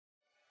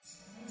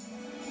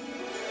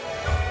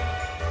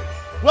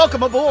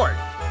Welcome aboard!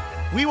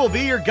 We will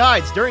be your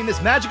guides during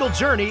this magical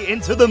journey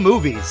into the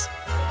movies.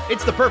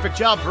 It's the perfect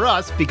job for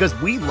us because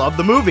we love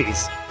the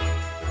movies.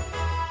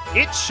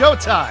 It's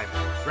showtime!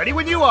 Ready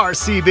when you are,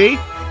 CB!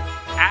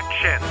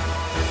 Action!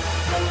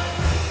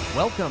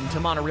 Welcome to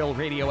Monoreel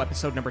Radio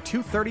episode number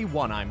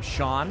 231. I'm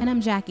Sean. And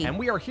I'm Jackie. And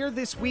we are here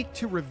this week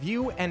to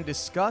review and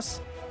discuss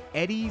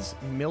Eddie's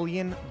 $1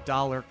 Million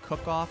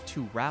Cookoff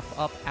to wrap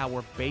up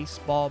our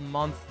baseball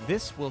month.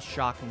 This will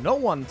shock no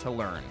one to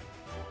learn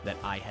that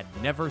I had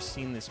never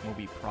seen this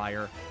movie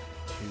prior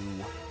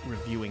to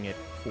reviewing it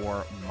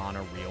for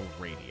Monoreel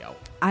Radio.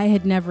 I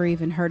had never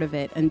even heard of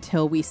it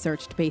until we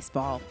searched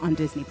baseball on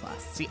Disney+.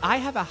 See, I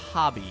have a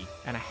hobby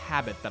and a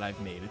habit that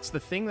I've made. It's the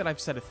thing that I've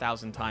said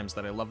 1,000 times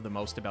that I love the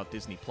most about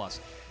Disney+.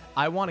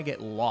 I want to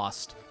get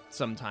lost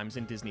sometimes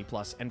in Disney+,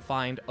 and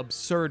find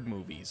absurd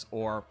movies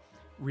or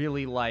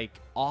really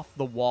like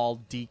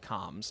off-the-wall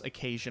DCOMs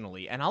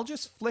occasionally, and I'll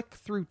just flick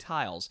through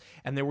tiles,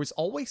 and there was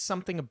always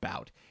something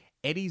about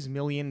Eddie's $1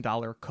 Million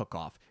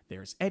Cookoff.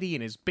 There's Eddie in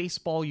his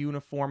baseball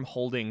uniform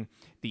holding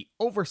the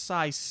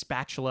oversized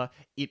spatula.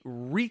 It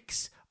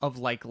reeks of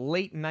like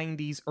late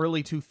 90s,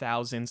 early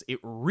 2000s. It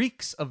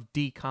reeks of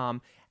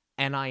DCOM,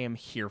 and I am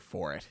here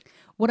for it.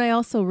 What I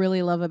also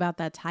really love about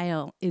that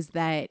tile is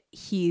that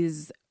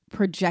he's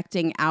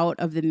projecting out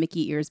of the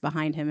Mickey ears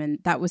behind him, and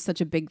that was such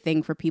a big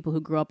thing for people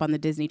who grew up on the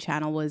Disney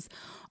Channel, was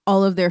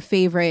all of their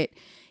favorite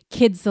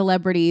kid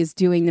celebrities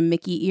doing the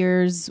Mickey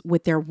ears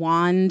with their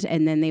wand,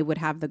 and then they would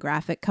have the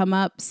graphic come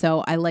up.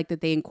 So I like that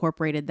they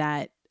incorporated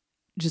that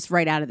just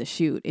right out of the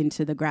chute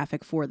into the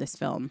graphic for this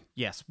film.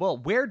 Yes. Well,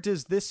 where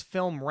does this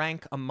film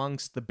rank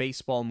amongst the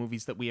baseball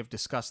movies that we have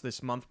discussed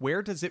this month?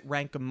 Where does it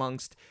rank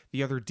amongst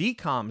the other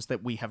DCOMs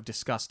that we have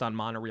discussed on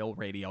Monoreel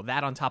Radio?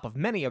 That, on top of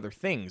many other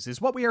things,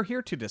 is what we are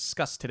here to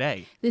discuss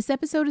today. This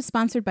episode is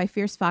sponsored by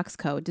Fierce Fox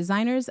Co.,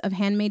 designers of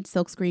handmade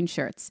silkscreen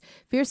shirts.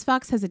 Fierce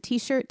Fox has a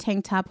t-shirt,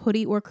 tank top,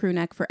 hoodie, or crew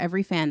neck for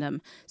every fandom.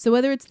 So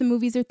whether it's the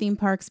movies or theme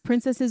parks,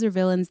 princesses or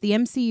villains, the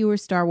MCU or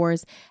Star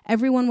Wars,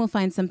 everyone will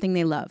find something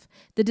they love.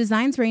 The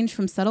designs range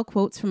from subtle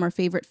quotes from our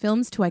favorite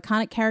films to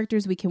iconic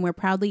characters we can wear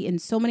proudly in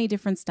so many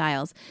different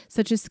styles,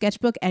 such as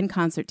sketchbook and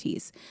concert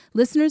tees.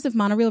 Listeners of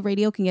Monoreel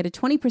Radio can get a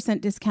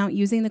 20% discount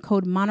using the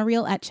code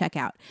Monoreel at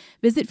checkout.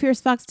 Visit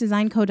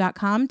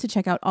fiercefoxdesignco.com to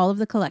check out all of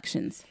the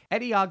collections.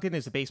 Eddie Ogden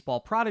is a baseball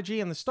prodigy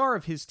and the star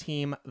of his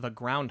team, the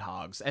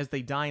Groundhogs. As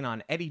they dine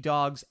on Eddie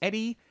dogs,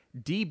 Eddie,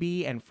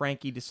 DB, and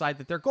Frankie decide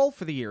that their goal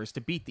for the year is to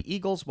beat the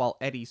Eagles, while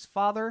Eddie's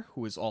father,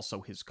 who is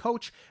also his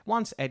coach,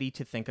 wants Eddie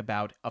to think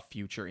about a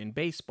future in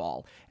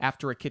baseball.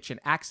 After a kitchen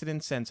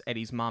accident sends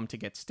Eddie's mom to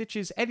get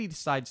stitches, Eddie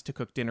decides to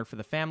cook dinner for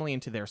the family,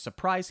 and to their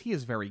surprise, he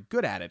is very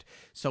good at it.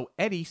 So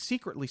Eddie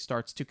secretly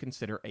starts to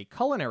consider a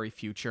culinary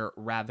future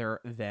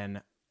rather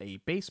than a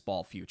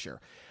baseball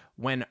future.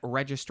 When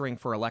registering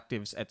for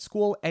electives at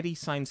school, Eddie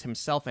signs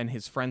himself and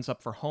his friends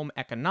up for home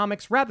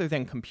economics rather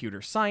than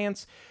computer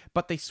science,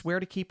 but they swear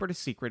to keep it a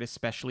secret,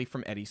 especially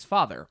from Eddie's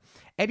father.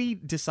 Eddie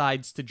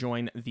decides to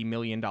join the $1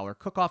 Million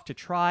Cookoff to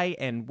try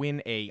and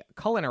win a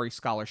culinary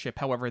scholarship.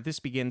 However, this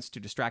begins to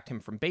distract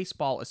him from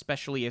baseball,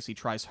 especially as he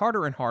tries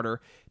harder and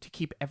harder to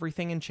keep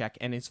everything in check,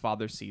 and his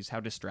father sees how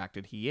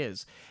distracted he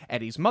is.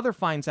 Eddie's mother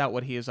finds out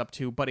what he is up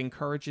to, but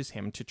encourages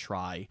him to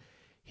try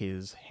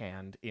his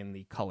hand in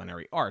the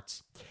culinary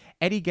arts.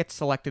 Eddie gets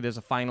selected as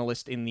a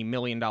finalist in the $1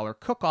 Million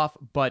Cookoff,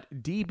 but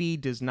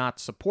DB does not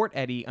support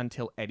Eddie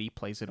until Eddie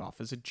plays it off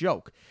as a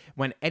joke.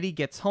 When Eddie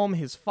gets home,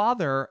 his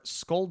father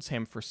scolds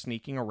him for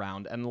sneaking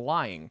around and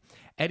lying.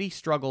 Eddie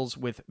struggles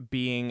with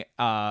being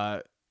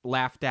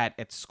laughed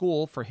at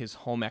school for his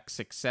home ec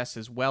success,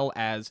 as well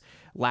as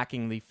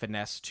lacking the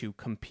finesse to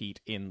compete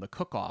in the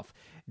cook-off.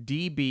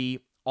 DB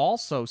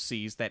also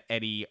sees that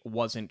Eddie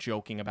wasn't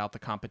joking about the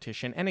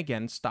competition and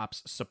again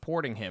stops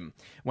supporting him.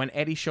 When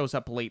Eddie shows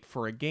up late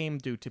for a game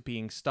due to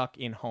being stuck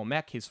in home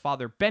ec, his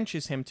father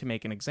benches him to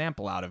make an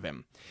example out of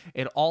him.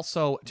 It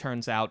also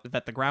turns out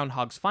that the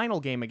Groundhogs'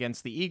 final game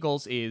against the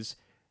Eagles is...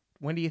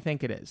 when do you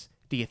think it is?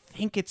 Do you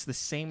think it's the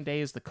same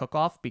day as the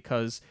cook-off?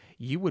 Because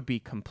you would be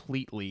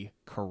completely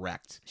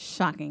correct.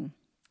 Shocking.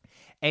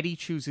 Eddie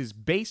chooses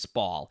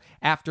baseball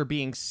after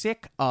being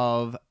sick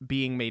of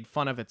being made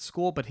fun of at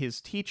school, but his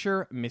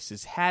teacher,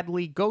 Mrs.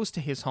 Hadley, goes to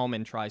his home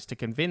and tries to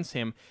convince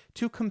him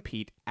to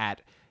compete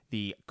at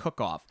the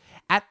cook-off.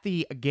 At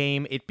the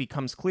game, it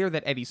becomes clear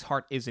that Eddie's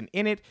heart isn't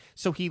in it,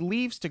 so he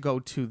leaves to go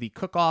to the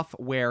cook-off,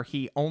 where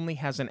he only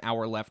has an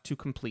hour left to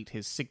complete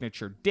his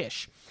signature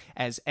dish.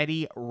 As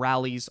Eddie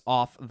rallies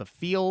off the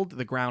field,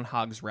 the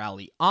Groundhogs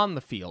rally on the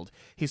field.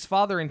 His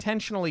father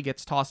intentionally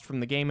gets tossed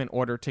from the game in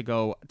order to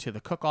go to the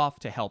cook-off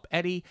to help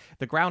Eddie.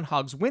 The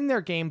Groundhogs win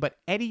their game, but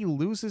Eddie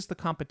loses the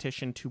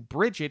competition to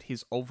Bridget,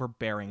 his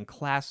overbearing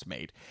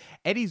classmate.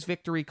 Eddie's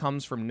victory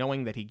comes from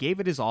knowing that he gave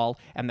it his all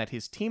and that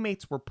his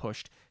teammates were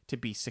pushed to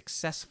be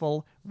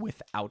successful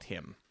without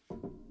him.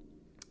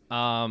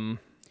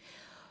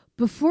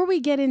 Before we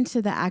get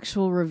into the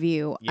actual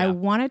review, I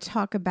want to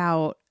talk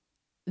about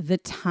the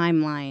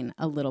timeline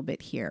a little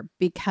bit here,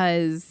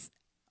 because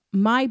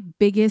my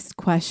biggest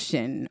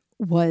question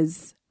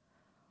was,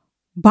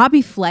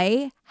 Bobby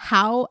Flay,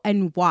 how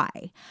and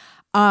why?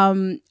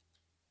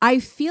 I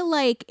feel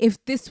like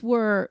if this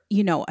were,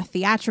 a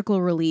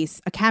theatrical release,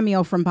 a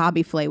cameo from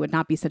Bobby Flay would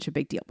not be such a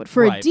big deal. But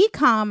for a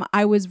DCOM,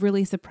 I was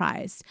really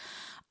surprised.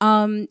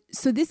 So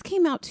this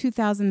came out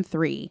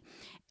 2003.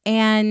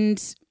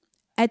 And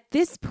at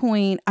this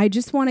point, I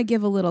just want to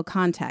give a little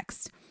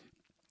context.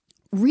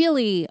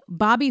 Really,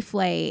 Bobby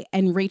Flay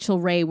and Rachel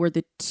Ray were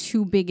the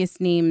two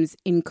biggest names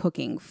in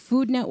cooking.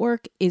 Food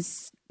Network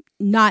is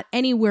not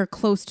anywhere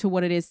close to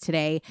what it is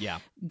today. Yeah.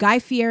 Guy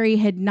Fieri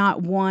had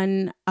not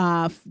won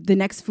the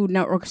next Food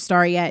Network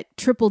star yet.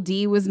 Triple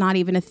D was not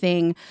even a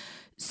thing.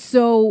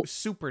 So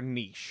super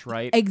niche,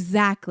 right?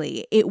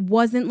 Exactly. It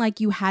wasn't like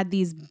you had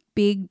these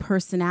big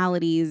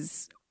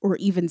personalities or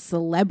even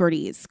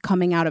celebrities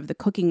coming out of the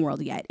cooking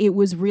world yet. It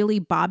was really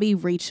Bobby,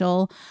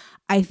 Rachel.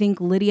 I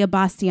think Lydia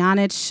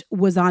Bastianich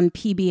was on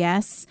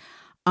PBS.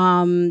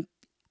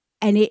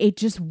 And it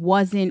just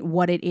wasn't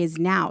what it is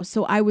now.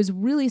 So I was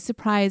really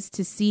surprised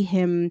to see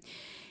him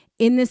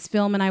in this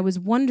film. And I was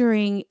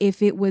wondering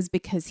if it was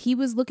because he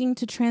was looking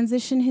to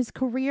transition his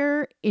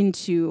career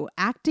into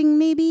acting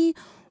maybe,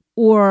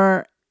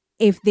 or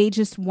if they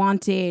just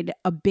wanted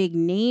a big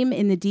name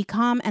in the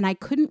DCOM. And I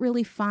couldn't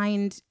really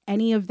find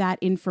any of that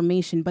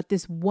information. But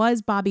this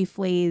was Bobby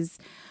Flay's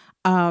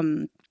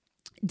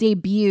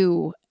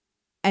debut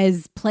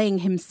as playing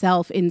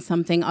himself in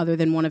something other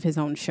than one of his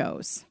own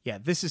shows. Yeah,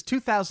 this is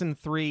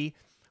 2003,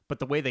 but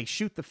the way they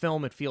shoot the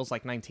film, it feels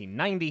like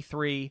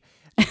 1993.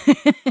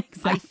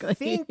 Exactly. I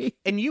think,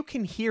 and you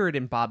can hear it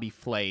in Bobby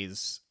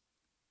Flay's,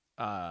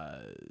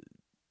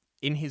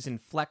 in his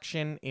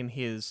inflection, in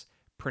his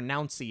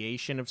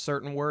pronunciation of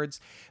certain words.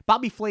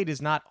 Bobby Flay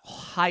does not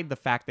hide the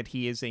fact that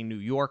he is a New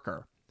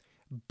Yorker,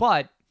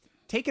 but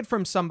take it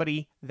from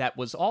somebody that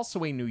was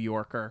also a New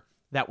Yorker,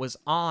 that was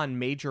on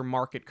major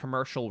market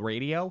commercial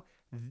radio,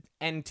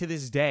 and to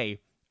this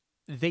day,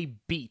 they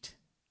beat,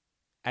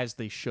 as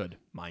they should,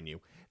 mind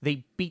you,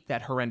 they beat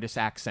that horrendous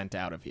accent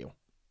out of you.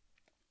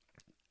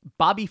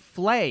 Bobby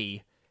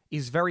Flay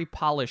is very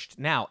polished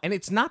now, and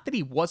it's not that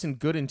he wasn't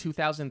good in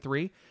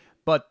 2003,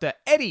 but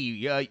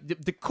Eddie,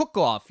 the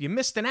Cookoff, you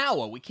missed an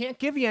hour, we can't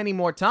give you any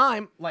more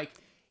time. Like,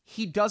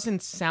 he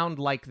doesn't sound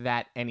like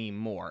that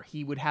anymore.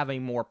 He would have a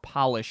more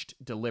polished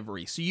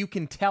delivery. So you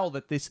can tell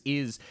that this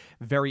is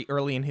very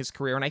early in his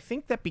career. And I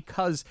think that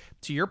because,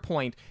 to your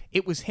point,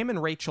 it was him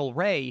and Rachel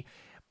Ray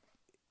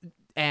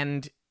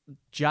and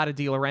Giada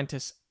De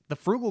Laurentiis, the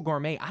Frugal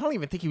Gourmet. I don't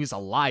even think he was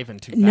alive in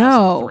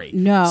 2003.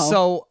 No.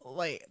 So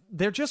like,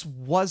 there just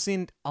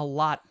wasn't a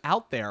lot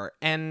out there.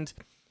 And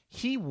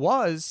he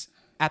was,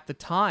 at the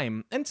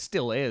time, and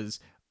still is,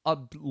 a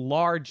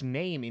large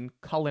name in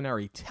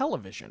culinary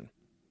television.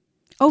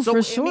 Oh, so,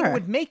 for sure. I mean, it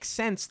would make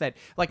sense that,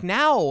 like,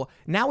 now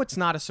it's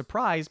not a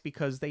surprise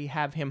because they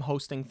have him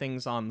hosting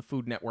things on the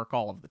Food Network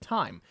all of the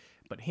time.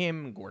 But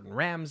him, Gordon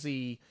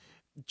Ramsay,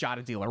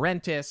 Giada De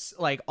Laurentiis,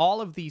 like,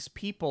 all of these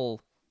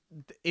people,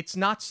 it's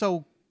not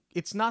so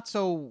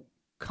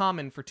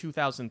common for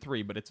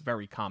 2003, but it's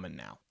very common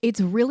now.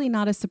 It's really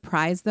not a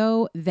surprise,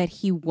 though, that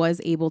he was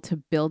able to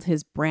build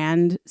his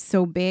brand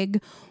so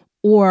big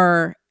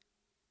or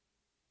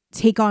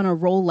take on a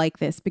role like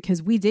this,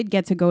 because we did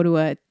get to go to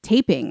a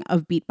taping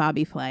of Beat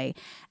Bobby Flay,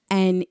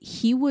 and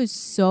he was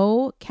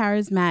so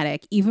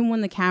charismatic even when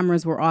the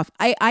cameras were off.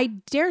 I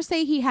dare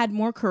say he had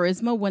more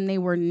charisma when they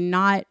were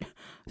not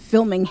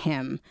filming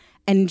him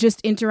and just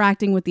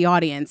interacting with the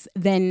audience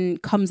than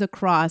comes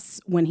across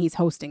when he's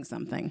hosting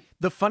something.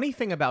 The funny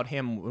thing about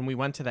him, when we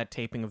went to that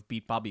taping of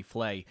Beat Bobby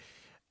Flay,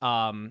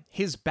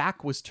 his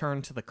back was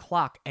turned to the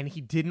clock and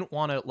he didn't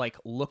want to like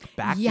look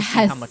back to see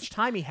how much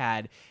time he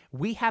had.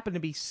 We happened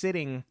to be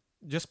sitting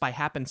just by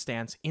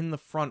happenstance in the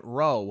front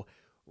row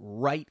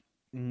right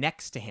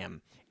next to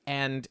him.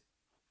 And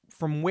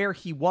from where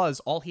he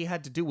was, all he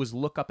had to do was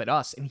look up at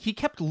us. And he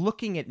kept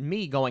looking at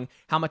me going,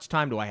 how much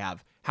time do I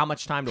have? How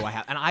much time do I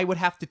have? And I would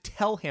have to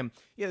tell him,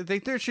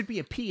 there should be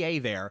a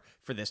PA there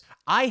for this.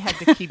 I had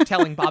to keep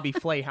telling Bobby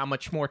Flay how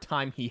much more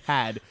time he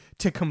had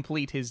to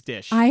complete his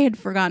dish. I had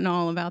forgotten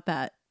all about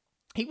that.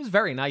 He was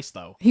very nice,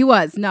 though. He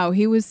was. No,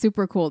 he was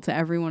super cool to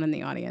everyone in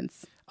the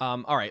audience.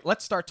 All right,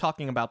 let's start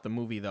talking about the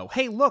movie, though.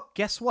 Hey, look,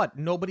 guess what?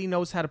 Nobody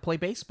knows how to play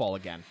baseball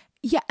again.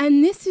 Yeah,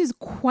 and this is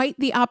quite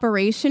the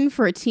operation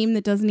for a team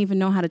that doesn't even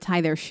know how to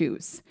tie their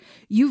shoes.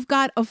 You've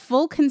got a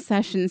full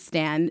concession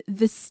stand.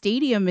 The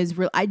stadium is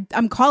real.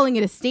 I'm calling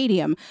it a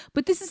stadium,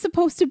 but this is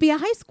supposed to be a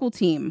high school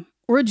team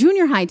or a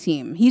junior high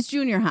team. He's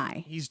junior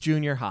high. He's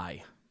junior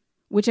high.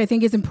 Which I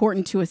think is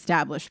important to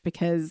establish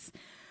because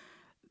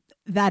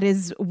that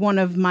is one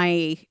of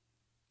my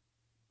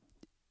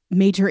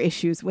major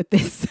issues with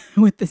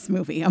this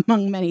movie,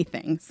 among many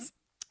things.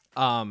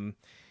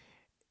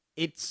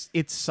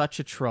 It's such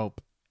a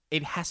trope.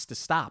 It has to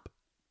stop.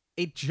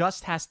 It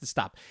just has to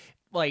stop.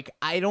 Like,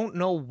 I don't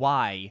know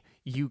why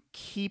you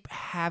keep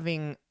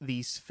having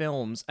these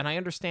films, and I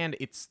understand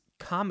it's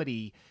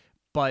comedy,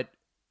 but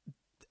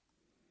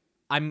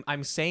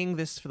I'm saying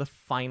this for the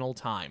final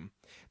time.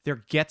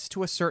 There gets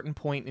to a certain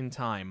point in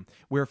time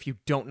where if you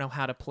don't know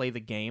how to play the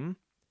game,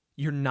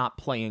 you're not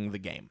playing the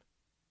game.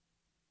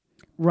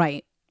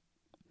 Right.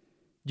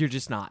 You're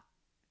just not.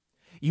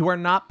 You are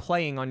not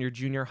playing on your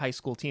junior high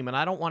school team. And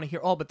I don't want to hear,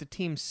 oh, but the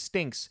team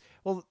stinks.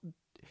 Well,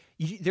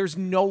 there's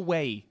no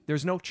way,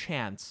 there's no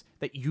chance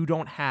that you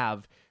don't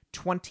have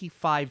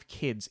 25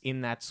 kids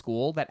in that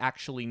school that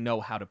actually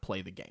know how to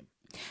play the game.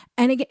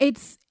 And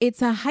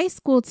it's a high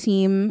school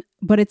team,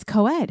 but it's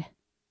co-ed.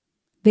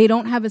 They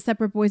don't have a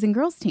separate boys and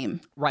girls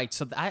team. Right.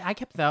 So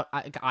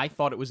I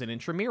thought it was an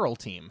intramural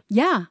team.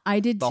 Yeah, I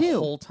did too. The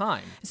whole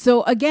time.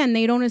 So again,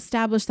 they don't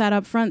establish that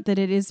up front that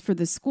it is for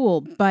the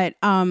school. But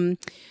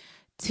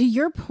to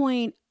your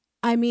point,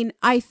 I mean,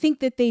 I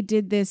think that they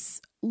did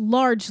this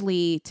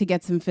largely to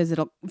get some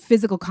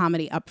physical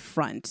comedy up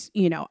front.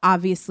 You know,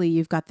 obviously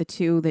you've got the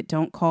two that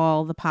don't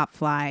call the pop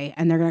fly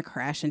and they're going to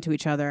crash into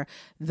each other.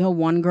 The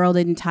one girl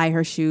didn't tie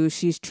her shoes.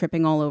 She's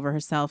tripping all over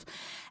herself.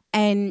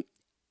 And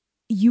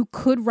you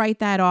could write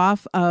that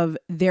off of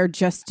they're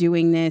just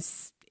doing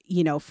this,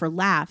 you know, for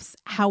laughs.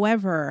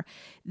 However,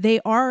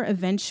 they are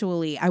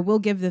eventually, I will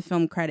give the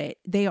film credit,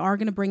 they are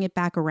going to bring it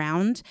back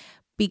around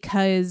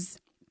because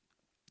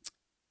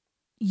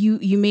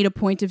you made a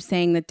point of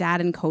saying that dad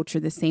and coach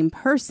are the same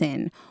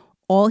person.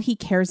 All he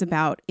cares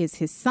about is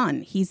his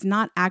son. He's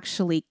not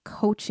actually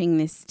coaching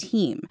this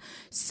team.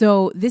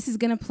 So this is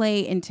going to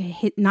play into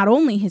not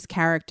only his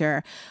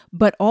character,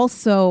 but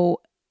also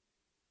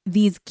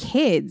these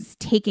kids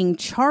taking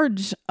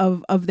charge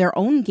of their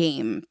own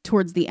game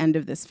towards the end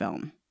of this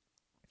film.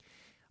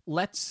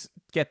 Let's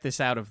get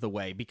this out of the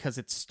way because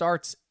it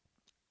starts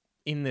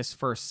in this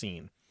first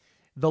scene.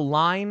 The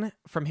line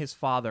from his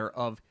father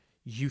of,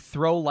 "You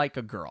throw like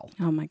a girl."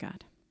 Oh my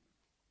God.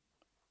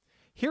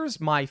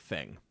 Here's my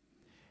thing.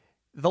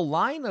 The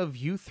line of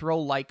 "you throw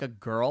like a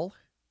girl,"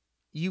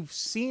 you've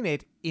seen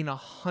it in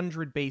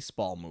 100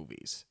 baseball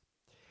movies.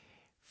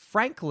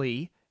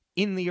 Frankly,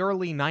 in the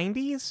early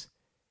 90s,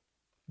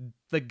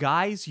 the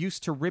guys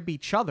used to rib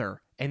each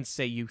other and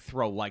say "you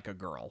throw like a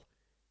girl."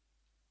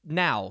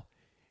 Now,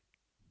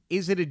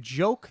 is it a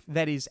joke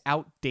that is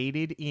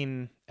outdated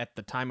at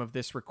the time of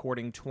this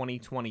recording,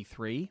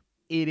 2023?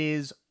 It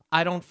is.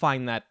 I don't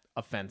find that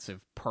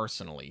offensive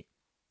personally.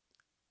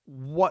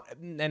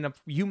 And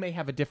you may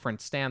have a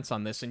different stance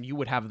on this and you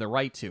would have the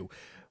right to.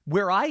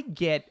 Where I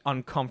get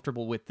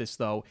uncomfortable with this,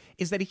 though,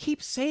 is that he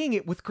keeps saying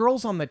it with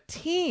girls on the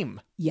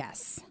team.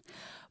 Yes.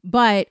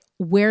 But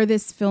where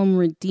this film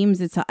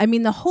redeems itself, I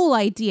mean, the whole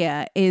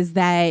idea is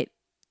that,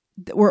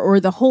 or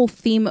the whole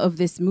theme of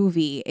this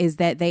movie is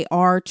that they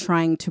are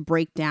trying to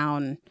break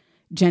down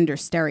gender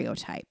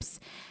stereotypes.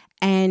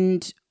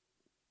 And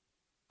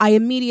I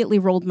immediately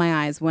rolled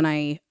my eyes when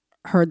I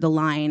heard the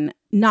line,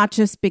 not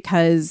just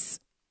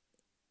because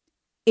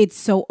it's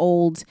so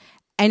old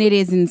and it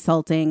is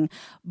insulting,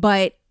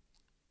 but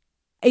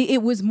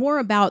it was more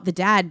about the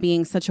dad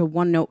being such a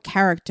one-note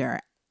character.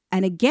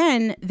 And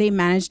again, they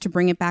managed to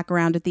bring it back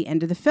around at the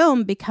end of the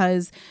film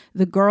because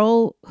the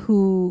girl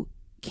who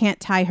can't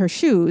tie her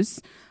shoes,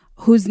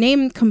 whose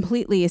name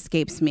completely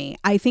escapes me,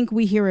 I think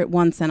we hear it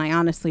once and I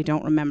honestly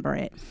don't remember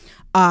it.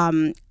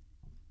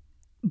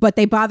 But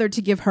they bothered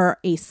to give her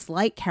a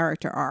slight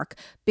character arc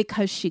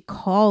because she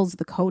calls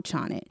the coach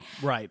on it.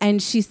 Right. And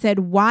she said,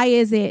 why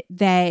is it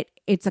that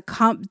it's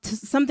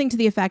something to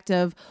the effect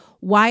of,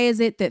 why is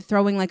it that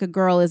throwing like a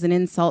girl is an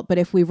insult, but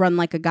if we run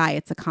like a guy,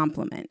 it's a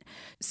compliment?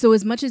 So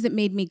as much as it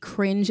made me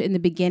cringe in the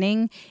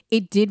beginning,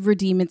 it did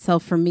redeem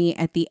itself for me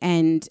at the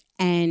end.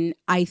 And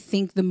I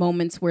think the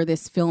moments where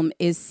this film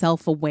is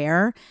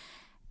self-aware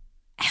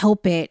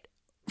help it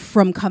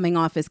from coming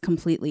off as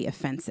completely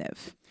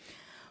offensive.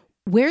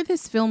 Where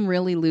this film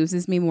really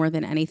loses me more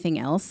than anything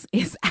else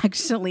is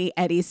actually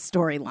Eddie's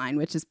storyline,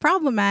 which is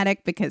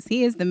problematic because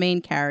he is the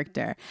main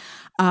character.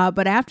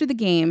 But after the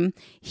game,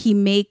 he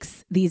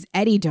makes these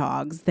Eddie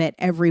dogs that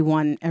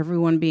everyone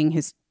being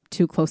his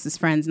two closest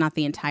friends, not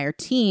the entire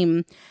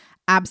team,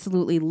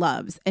 absolutely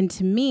loves. And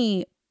to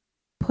me,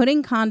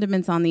 putting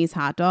condiments on these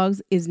hot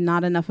dogs is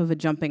not enough of a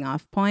jumping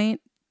off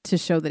point to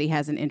show that he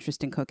has an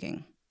interest in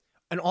cooking.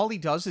 And all he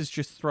does is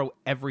just throw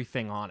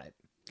everything on it.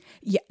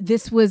 Yeah,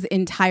 this was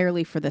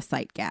entirely for the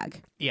sight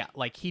gag. Yeah,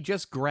 like he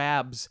just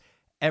grabs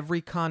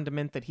every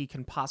condiment that he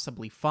can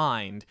possibly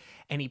find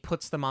and he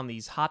puts them on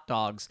these hot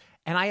dogs.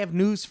 And I have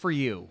news for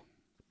you.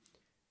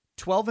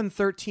 12 and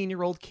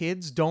 13-year-old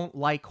kids don't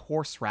like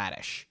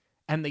horseradish.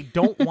 And they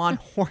don't want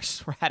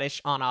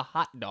horseradish on a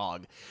hot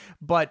dog.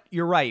 But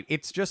you're right.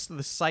 It's just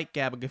the sight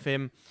gag of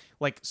him,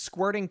 like,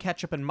 squirting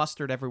ketchup and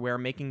mustard everywhere,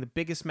 making the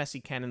biggest mess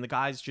he can, and the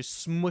guys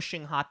just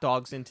smushing hot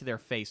dogs into their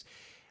face.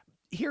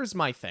 Here's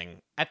my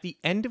thing. At the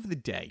end of the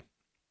day,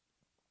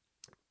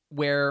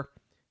 where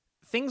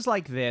things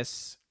like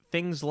this,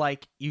 things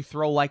like you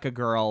throw like a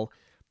girl,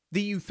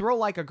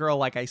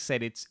 like I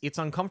said, it's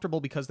uncomfortable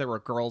because there were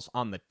girls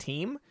on the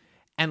team.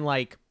 And,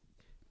 like,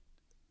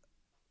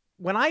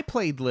 when I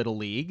played Little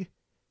League,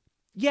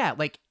 yeah,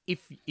 like,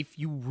 if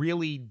you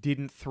really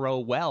didn't throw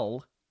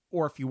well,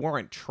 or if you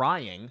weren't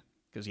trying,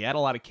 because you had a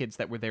lot of kids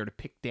that were there to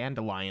pick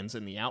dandelions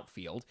in the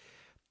outfield,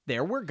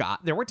 there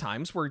were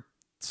times where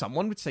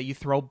someone would say you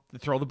throw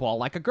the ball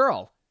like a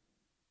girl.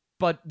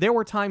 But there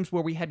were times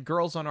where we had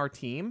girls on our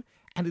team,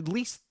 and at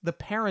least the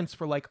parents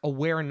were like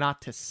aware not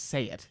to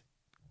say it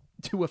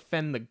to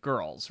offend the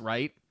girls,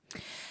 right?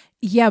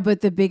 Yeah,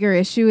 but the bigger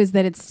issue is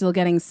that it's still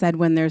getting said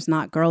when there's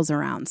not girls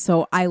around.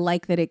 So I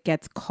like that it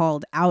gets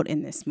called out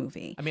in this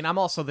movie. I mean, I'm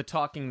also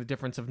talking the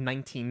difference of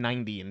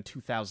 1990 and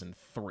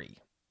 2003.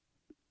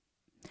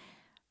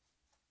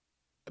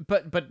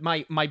 But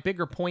my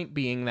bigger point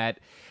being that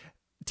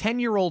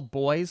 10-year-old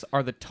boys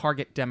are the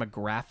target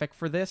demographic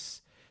for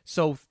this.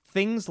 So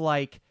things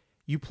like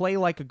you play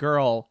like a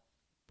girl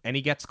and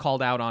he gets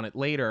called out on it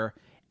later,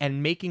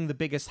 and making the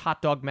biggest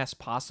hot dog mess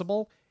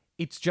possible,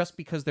 it's just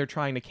because they're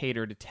trying to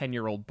cater to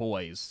 10-year-old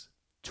boys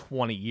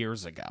 20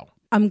 years ago.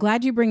 I'm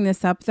glad you bring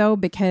this up, though,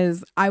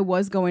 because I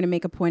was going to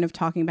make a point of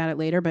talking about it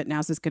later, but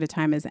now's as good a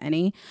time as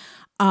any.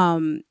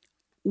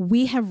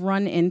 We have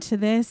run into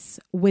this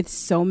with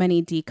so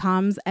many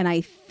DCOMs, and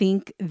I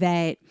think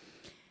that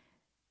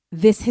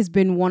this has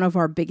been one of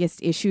our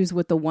biggest issues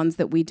with the ones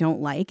that we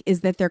don't like,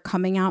 is that they're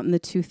coming out in the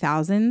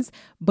 2000s,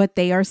 but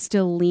they are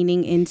still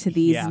leaning into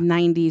these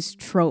 90s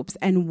tropes.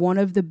 And one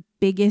of the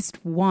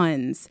biggest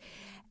ones,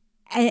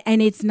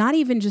 and it's not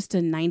even just a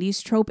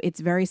 90s trope, it's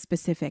very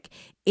specific.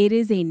 It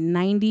is a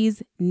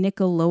 90s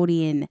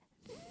Nickelodeon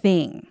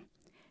thing.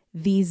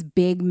 These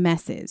big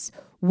messes.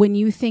 When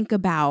you think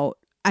about,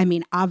 I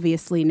mean,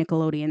 obviously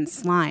Nickelodeon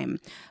Slime,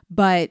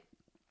 but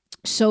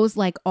shows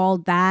like All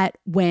That,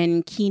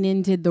 when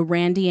Keenan did the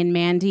Randy and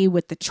Mandy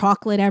with the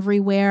chocolate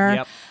everywhere.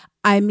 Yep.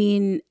 I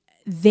mean,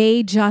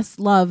 they just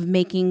love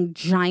making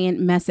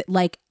giant messes.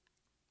 Like,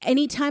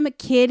 anytime a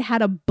kid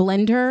had a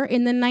blender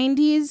in the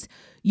 90s,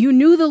 you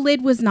knew the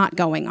lid was not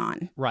going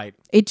on. Right.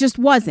 It just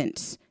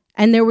wasn't.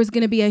 And there was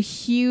going to be a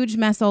huge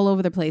mess all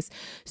over the place.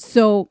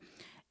 So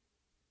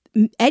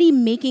Eddie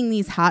making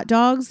these hot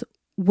dogs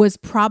was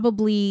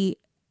probably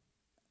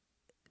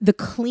the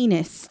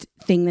cleanest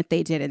thing that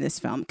they did in this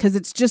film, because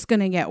it's just going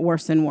to get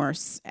worse and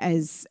worse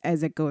as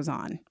it goes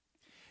on.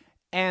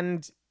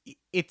 And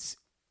it's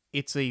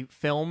a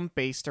film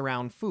based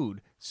around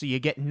food, so you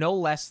get no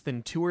less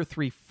than 2 or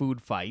 3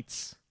 food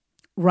fights.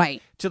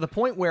 Right. To the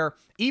point where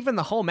even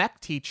the home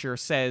ec teacher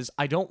says,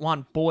 I don't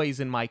want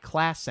boys in my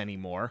class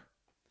anymore,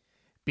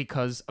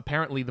 because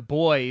apparently the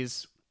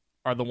boys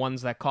are the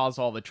ones that cause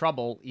all the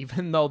trouble,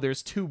 even though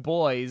there's 3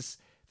 boys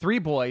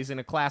in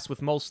a class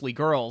with mostly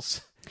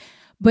girls.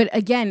 But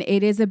again,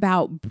 it is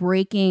about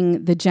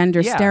breaking the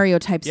gender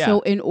stereotypes. Yeah.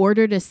 So in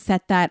order to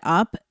set that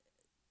up,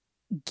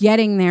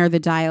 getting there, the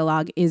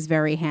dialogue is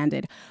very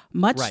handed.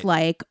 Much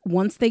like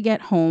once they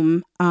get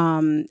home,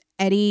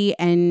 Eddie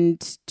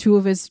and 2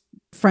 of his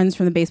friends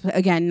from the baseball,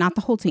 again, not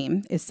the whole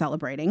team, is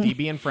celebrating.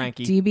 DB and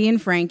Frankie. DB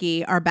and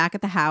Frankie are back at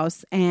the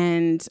house,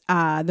 and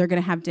they're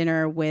going to have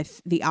dinner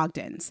with the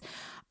Ogdens.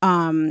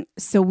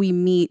 So we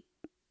meet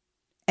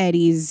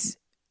Eddie's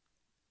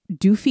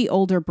doofy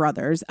older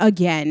brothers,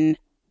 again,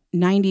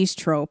 90s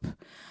trope.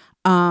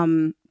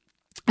 And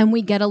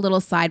we get a little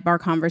sidebar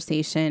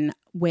conversation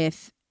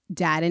with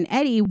Dad and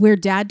Eddie, where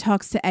Dad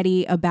talks to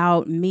Eddie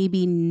about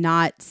maybe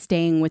not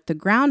staying with the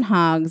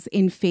Groundhogs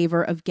in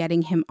favor of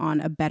getting him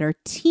on a better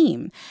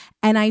team.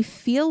 And I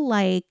feel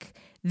like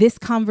this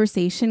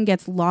conversation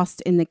gets lost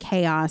in the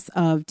chaos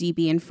of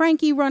DB and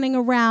Frankie running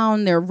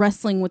around. They're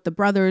wrestling with the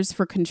brothers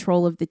for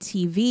control of the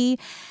TV.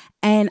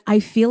 And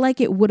I feel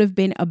like it would have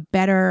been a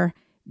better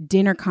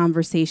dinner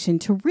conversation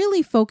to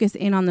really focus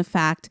in on the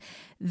fact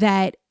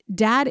that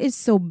Dad is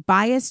so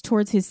biased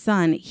towards his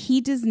son,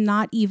 he does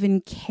not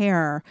even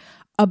care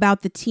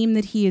about the team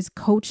that he is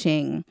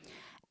coaching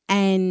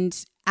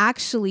and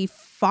actually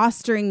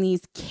fostering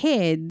these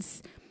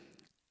kids.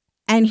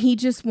 And he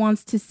just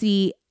wants to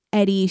see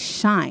Eddie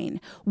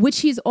shine, which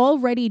he's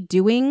already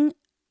doing,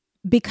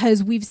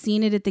 because we've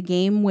seen it at the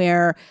game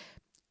where,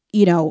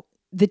 you know,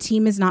 the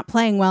team is not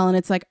playing well. And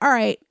it's like, all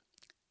right,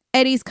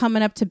 Eddie's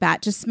coming up to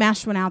bat. Just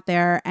smash one out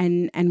there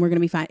and we're going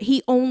to be fine.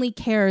 He only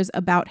cares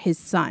about his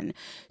son.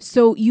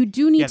 So you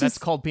do need to... Yeah, that's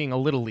called being a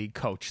little league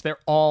coach. They're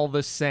all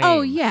the same.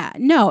 Oh, yeah.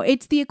 No,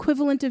 it's the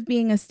equivalent of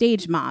being a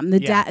stage mom.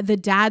 The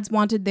dads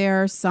wanted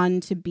their son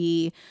to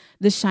be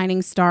the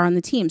shining star on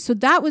the team. So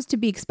that was to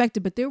be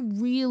expected, but they're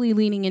really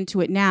leaning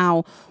into it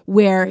now,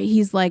 where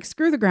he's like,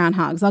 screw the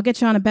Groundhogs. I'll get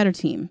you on a better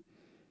team.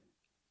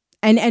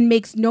 And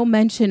makes no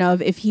mention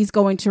of if he's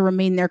going to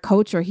remain their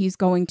coach or he's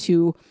going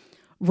to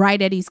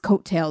ride Eddie's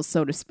coattails,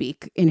 so to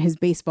speak, in his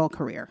baseball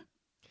career.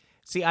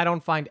 See, I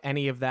don't find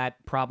any of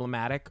that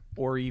problematic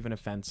or even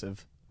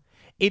offensive.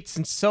 It's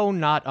so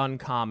not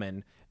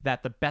uncommon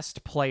that the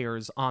best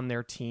players on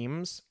their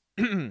teams,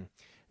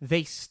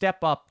 they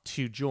step up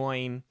to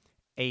join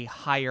a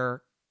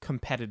higher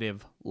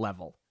competitive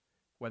level,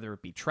 whether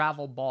it be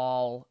travel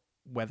ball,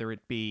 whether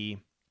it be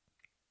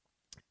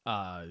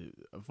a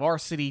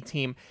varsity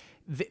team.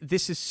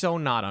 This is so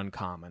not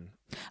uncommon.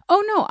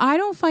 Oh, no, I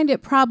don't find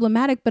it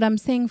problematic, but I'm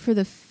saying for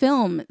the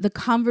film, the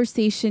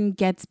conversation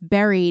gets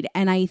buried.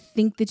 And I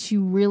think that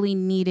you really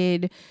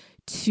needed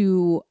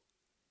to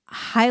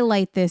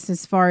highlight this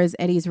as far as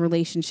Eddie's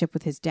relationship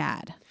with his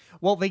dad.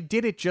 Well, they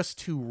did it just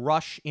to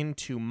rush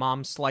into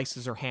Mom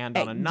slices her hand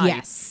on a knife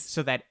yes.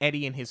 so that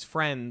Eddie and his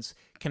friends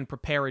can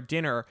prepare a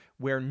dinner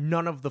where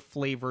none of the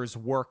flavors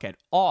work at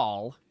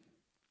all,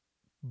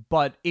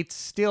 but it's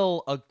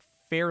still a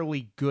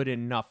fairly good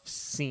enough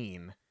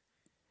scene.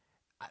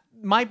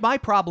 My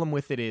problem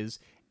with it is,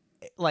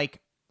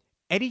 like,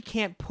 Eddie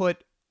can't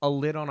put a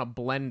lid on a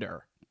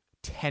blender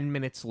 10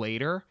 minutes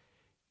later,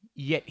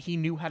 yet he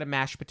knew how to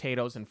mash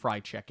potatoes and fry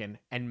chicken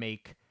and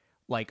make,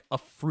 like, a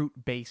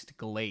fruit-based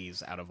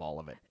glaze out of all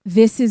of it.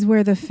 This is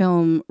where the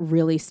film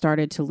really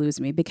started to lose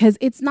me, because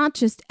it's not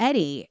just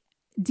Eddie.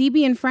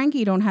 DB and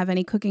Frankie don't have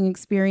any cooking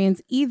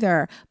experience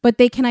either, but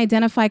they can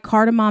identify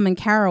cardamom and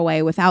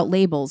caraway without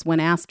labels when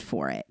asked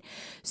for it.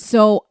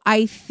 So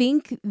I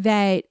think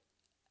that,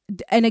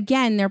 and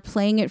again, they're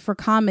playing it for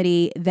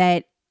comedy,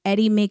 that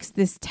Eddie makes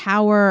this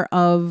tower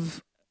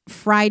of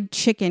fried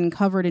chicken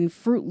covered in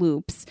Fruit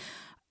Loops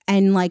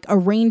and like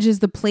arranges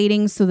the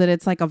plating so that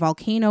it's like a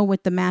volcano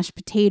with the mashed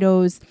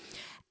potatoes.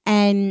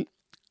 And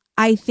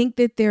I think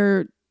that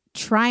they're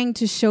trying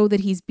to show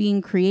that he's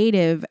being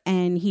creative,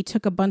 and he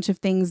took a bunch of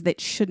things that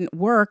shouldn't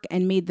work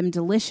and made them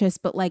delicious.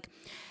 But like,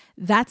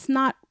 that's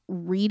not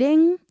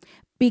reading,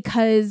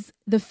 because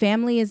the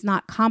family is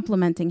not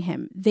complimenting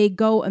him. They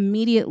go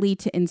immediately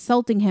to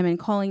insulting him and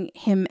calling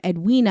him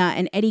Edwina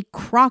and Eddie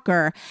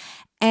Crocker.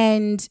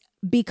 And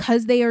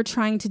because they are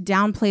trying to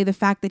downplay the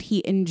fact that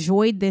he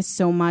enjoyed this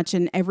so much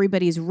and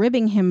everybody's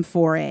ribbing him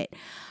for it,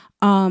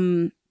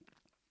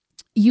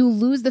 you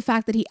lose the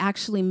fact that he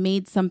actually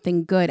made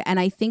something good. And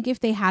I think if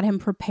they had him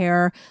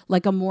prepare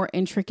like a more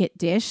intricate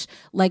dish,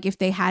 like if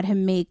they had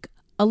him make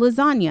a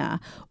lasagna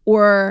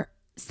or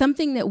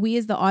something that we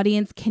as the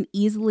audience can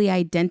easily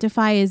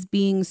identify as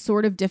being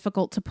sort of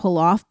difficult to pull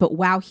off, but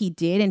wow, he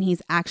did, and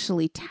he's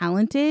actually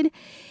talented,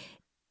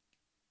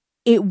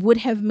 it would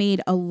have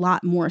made a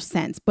lot more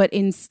sense. But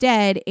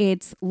instead,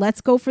 it's let's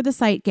go for the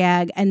sight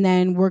gag, and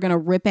then we're going to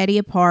rip Eddie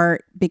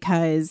apart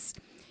because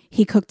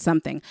he cooked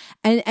something.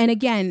 And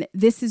again,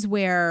 this is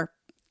where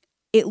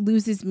it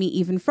loses me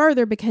even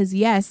further, because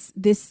yes,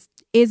 this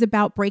is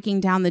about breaking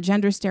down the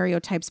gender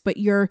stereotypes, but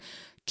you're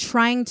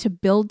trying to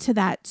build to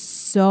that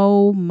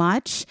so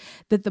much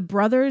that the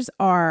brothers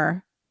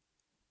are,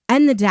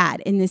 and the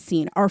dad in this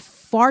scene, are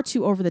far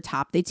too over the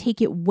top. They take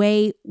it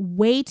way,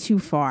 way too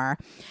far.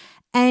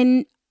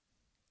 And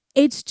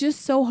it's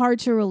just so hard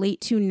to relate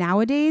to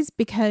nowadays,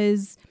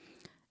 because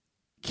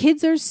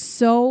kids are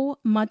so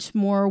much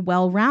more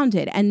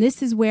well-rounded. And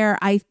this is where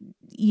I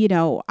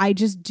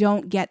just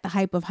don't get the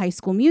hype of High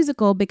School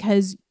Musical,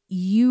 because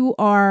you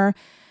are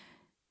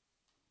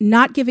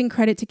not giving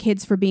credit to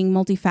kids for being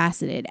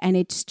multifaceted. And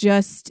it's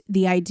just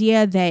the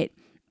idea that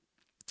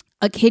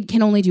a kid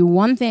can only do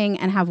one thing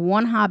and have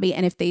one hobby.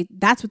 And if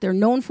that's what they're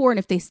known for. And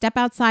if they step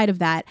outside of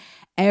that,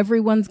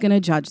 everyone's going to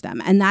judge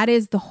them. And that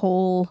is the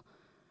whole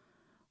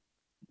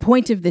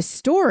point of this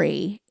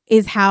story,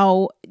 is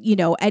how,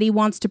 Eddie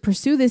wants to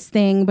pursue this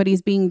thing, but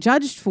he's being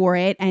judged for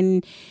it.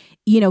 And,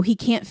 he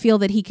can't feel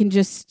that he can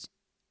just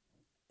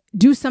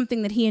do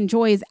something that he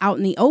enjoys out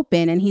in the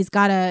open. And he's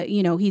got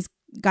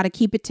to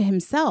keep it to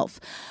himself.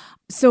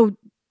 So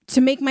to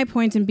make my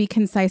point and be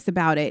concise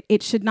about it,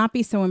 it should not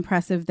be so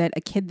impressive that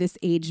a kid this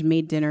age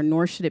made dinner,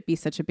 nor should it be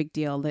such a big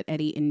deal that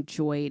Eddie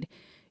enjoyed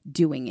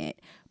doing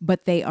it.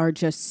 But they are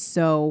just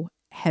so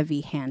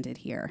heavy-handed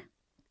here.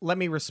 Let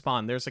me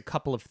respond. There's a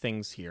couple of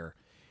things here.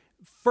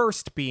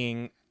 First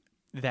being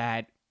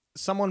that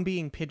someone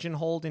being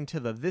pigeonholed into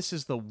this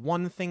is the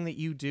one thing that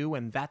you do,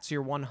 and that's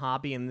your one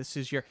hobby, and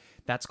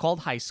that's called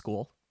high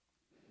school.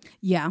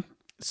 Yeah.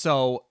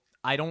 So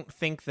I don't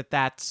think that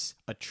that's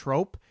a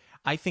trope.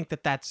 I think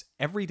that that's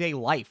everyday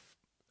life.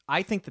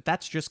 I think that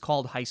that's just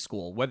called high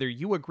school, whether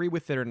you agree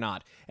with it or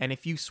not. And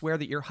if you swear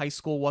that your high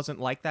school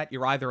wasn't like that,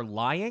 you're either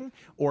lying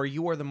or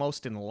you are the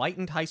most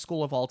enlightened high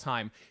school of all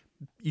time.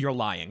 You're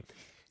lying.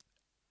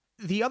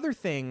 The other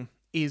thing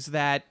is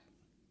that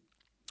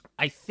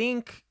I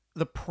think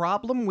the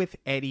problem with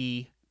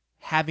Eddie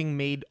having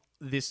made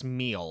this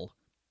meal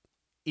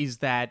is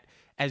that,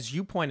 as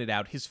you pointed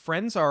out, his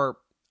friends are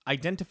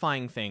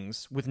identifying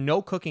things with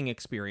no cooking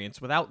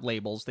experience, without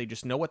labels. They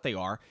just know what they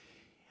are.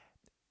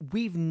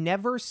 We've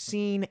never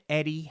seen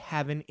Eddie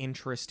have an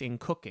interest in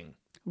cooking.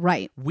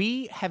 Right.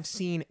 We have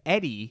seen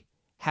Eddie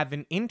have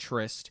an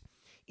interest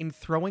in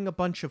throwing a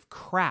bunch of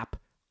crap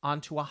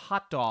onto a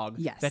hot dog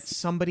that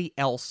somebody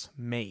else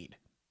made.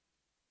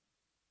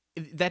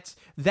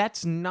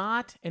 That's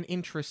not an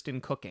interest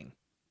in cooking.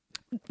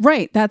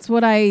 Right. That's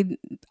what I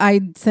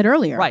said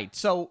earlier. Right.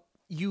 So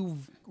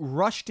you've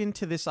rushed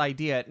into this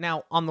idea.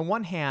 Now, on the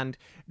one hand,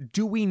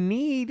 do we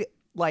need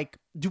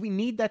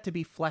that to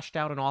be fleshed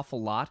out an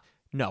awful lot?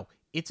 No,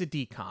 it's a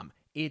DCOM.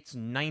 It's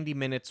 90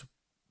 minutes,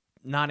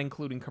 not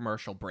including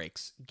commercial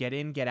breaks. Get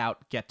in, get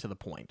out, get to the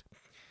point.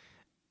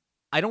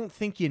 I don't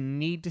think you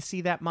need to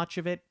see that much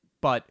of it,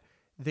 but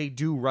they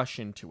do rush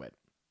into it.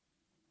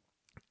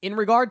 In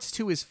regards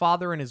to his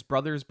father and his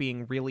brothers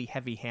being really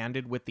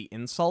heavy-handed with the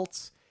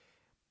insults,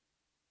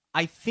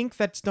 I think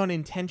that's done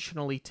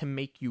intentionally to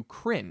make you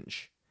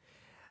cringe.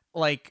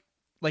 Like,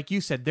 like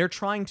you said, they're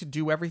trying to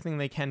do everything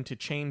they can to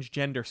change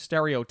gender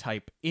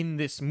stereotype in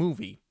this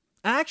movie.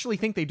 I actually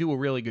think they do a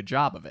really good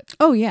job of it.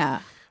 Oh,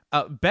 yeah.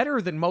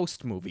 Better than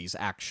most movies,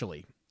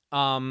 actually.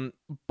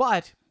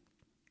 But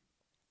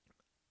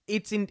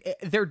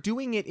they're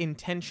doing it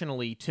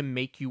intentionally to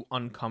make you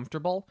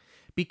uncomfortable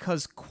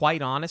because,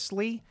 quite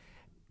honestly,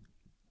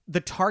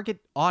 the target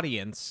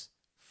audience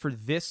for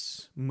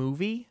this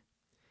movie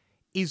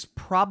is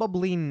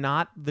probably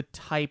not the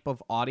type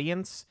of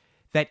audience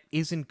that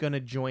isn't going to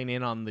join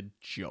in on the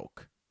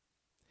joke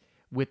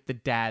with the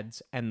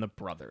dads and the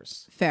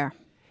brothers. Fair.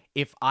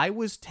 If I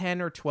was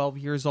 10 or 12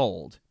 years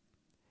old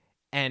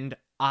and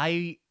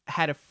I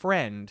had a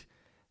friend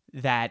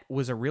that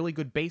was a really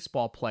good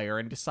baseball player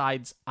and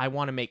decides I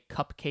want to make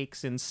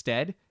cupcakes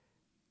instead,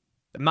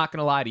 I'm not going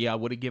to lie to you, I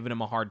would have given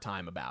him a hard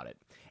time about it.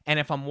 And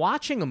if I'm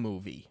watching a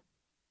movie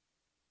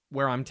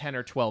where I'm 10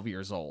 or 12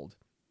 years old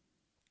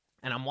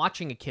and I'm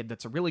watching a kid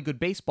that's a really good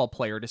baseball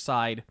player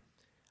decide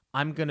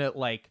I'm going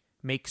to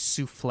make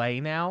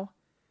souffle now,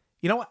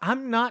 you know what?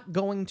 I'm not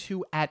going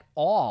to at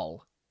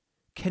all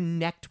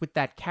connect with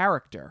that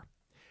character.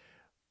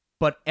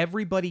 But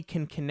everybody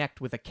can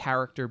connect with a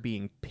character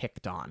being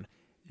picked on.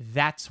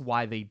 That's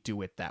why they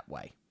do it that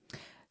way.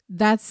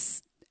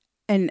 That's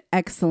an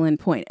excellent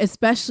point,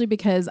 especially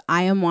because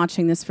I am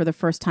watching this for the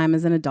first time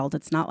as an adult.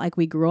 It's not like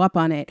we grew up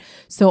on it.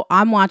 So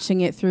I'm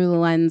watching it through the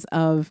lens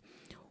of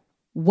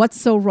what's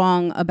so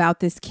wrong about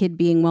this kid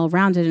being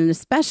well-rounded, and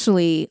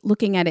especially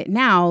looking at it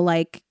now,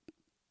 like,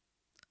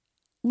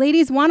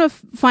 ladies want to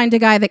find a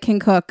guy that can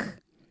cook.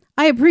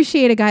 I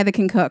appreciate a guy that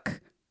can cook.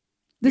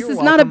 This You're is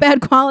welcome. not a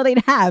bad quality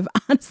to have.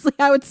 Honestly,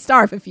 I would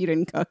starve if you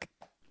didn't cook.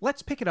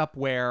 Let's pick it up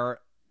where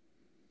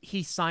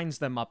he signs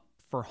them up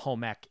for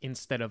home ec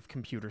instead of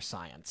computer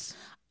science.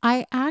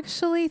 I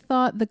actually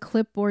thought the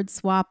clipboard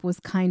swap was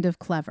kind of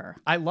clever.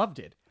 I loved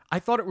it. I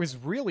thought it was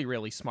really,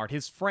 really smart.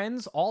 His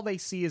friends, all they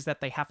see is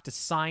that they have to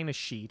sign a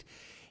sheet.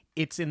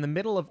 It's in the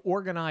middle of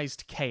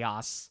organized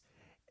chaos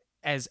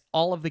as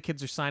all of the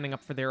kids are signing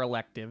up for their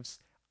electives.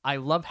 I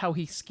love how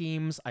he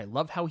schemes. I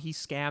love how he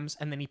scams,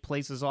 and then he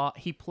plays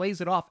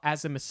it off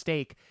as a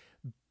mistake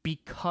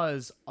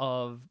because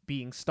of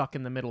being stuck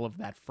in the middle of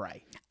that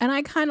fray. And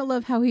I kind of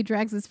love how he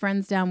drags his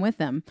friends down with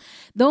him.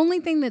 The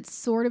only thing that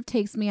sort of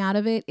takes me out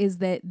of it is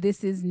that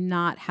this is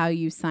not how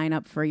you sign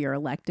up for your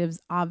electives.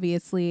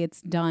 Obviously,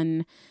 it's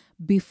done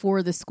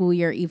before the school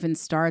year even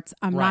starts.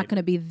 I'm not going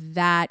to be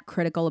that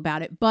critical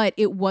about it, but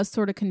it was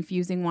sort of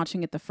confusing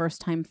watching it the first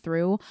time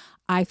through.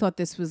 I thought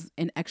this was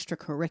an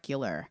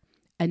extracurricular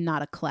and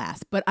not a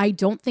class, but I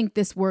don't think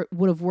this would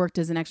have worked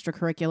as an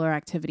extracurricular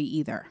activity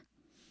either.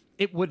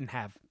 It wouldn't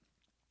have,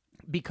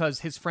 because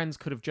his friends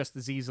could have just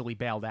as easily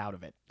bailed out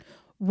of it.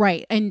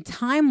 Right. And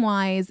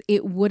time-wise,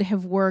 it would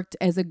have worked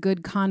as a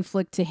good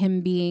conflict to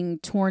him being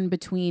torn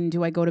between,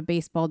 do I go to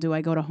baseball, do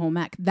I go to home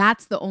ec?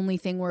 That's the only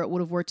thing where it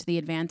would have worked to the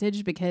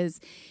advantage,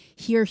 because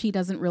here he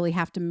doesn't really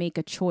have to make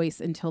a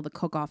choice until the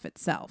Cookoff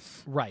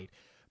itself. Right.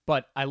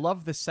 But I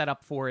love the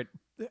setup for it.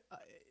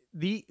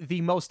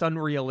 The most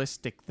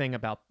unrealistic thing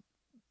about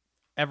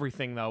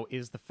everything, though,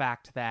 is the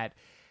fact that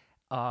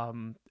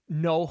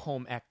no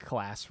home ec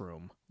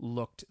classroom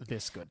looked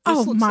this good.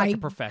 This looks like a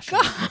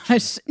professional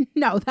kitchen.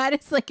 No, that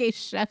is like a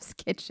chef's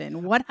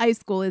kitchen. What high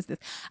school is this?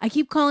 I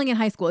keep calling it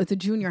high school. It's a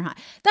junior high.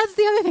 That's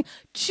the other thing.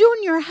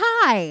 Junior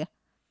high.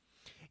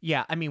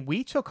 Yeah, I mean,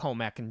 we took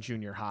home ec in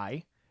junior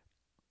high.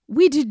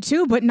 We did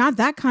too, but not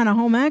that kind of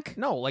home ec.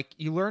 No, like,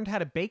 you learned how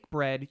to bake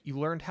bread, you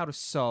learned how to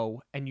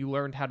sew, and you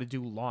learned how to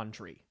do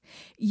laundry.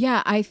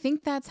 Yeah, I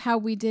think that's how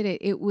we did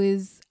it. It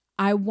was,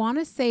 I want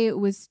to say it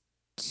was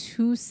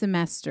 2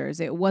 semesters.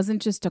 It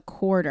wasn't just a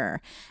quarter.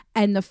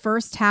 And the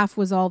first half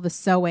was all the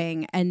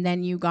sewing. And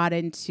then you got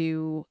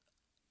into,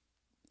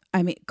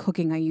 I mean,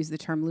 cooking, I use the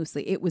term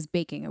loosely. It was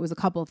baking. It was a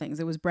couple of things.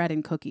 It was bread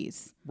and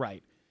cookies.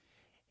 Right.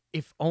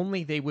 If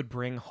only they would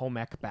bring home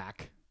ec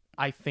back,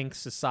 I think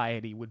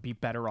society would be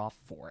better off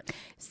for it.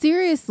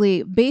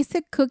 Seriously,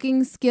 basic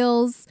cooking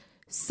skills,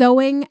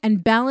 sewing,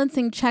 and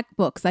balancing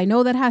checkbooks. I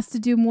know that has to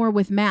do more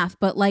with math,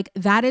 but like,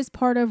 that is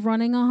part of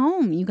running a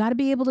home. You got to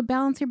be able to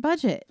balance your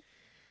budget.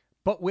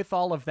 But with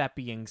all of that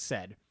being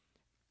said,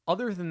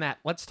 other than that,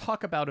 let's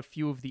talk about a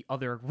few of the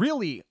other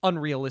really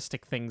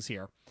unrealistic things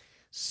here.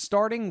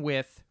 Starting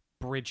with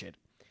Bridget.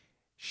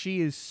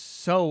 She is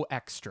so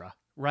extra,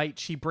 right?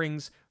 She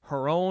brings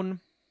her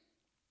own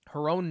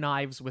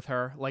knives with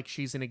her, like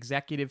she's an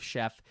executive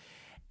chef.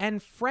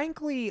 And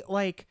frankly,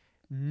 like,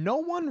 no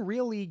one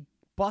really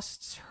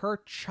busts her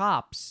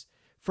chops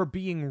for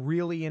being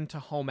really into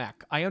home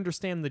ec. I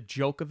understand the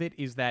joke of it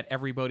is that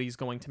everybody's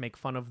going to make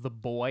fun of the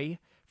boy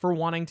for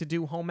wanting to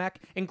do home ec,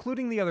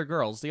 including the other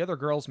girls. The other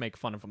girls make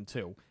fun of him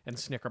too and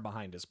snicker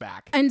behind his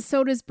back. And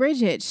so does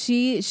Bridget.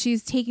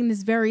 She's taking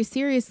this very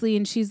seriously,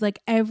 and she's like,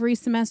 every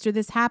semester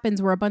this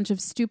happens where a bunch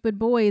of stupid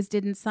boys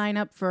didn't sign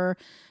up for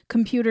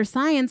computer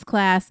science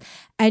class,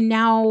 and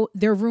now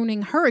they're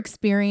ruining her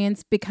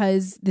experience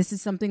because this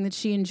is something that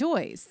she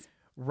enjoys.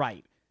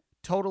 Right.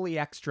 Totally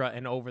extra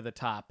and over the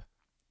top.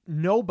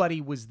 Nobody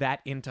was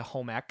that into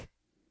home ec.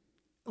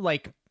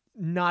 Like,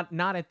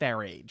 not at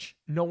their age.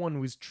 No one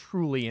was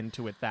truly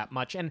into it that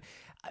much. And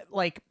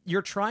like,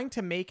 you're trying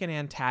to make an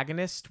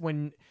antagonist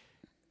when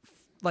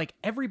like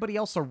everybody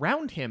else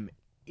around him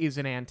is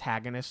an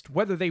antagonist,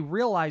 whether they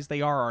realize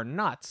they are or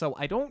not. So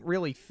I don't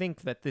really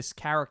think that this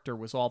character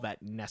was all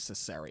that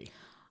necessary.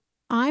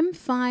 I'm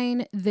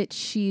fine that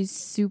she's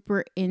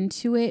super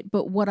into it,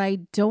 but what I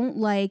don't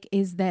like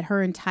is that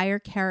her entire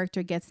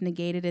character gets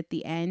negated at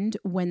the end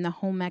when the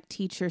home ec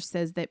teacher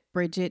says that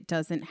Bridget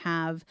doesn't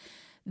have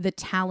the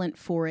talent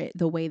for it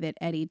the way that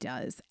Eddie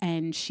does.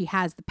 And she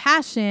has the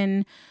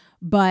passion,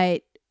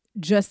 but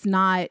just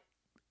not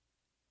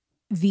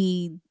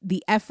the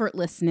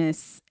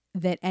effortlessness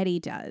that Eddie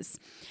does.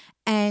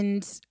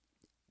 And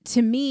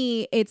to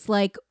me, it's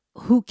like,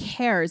 who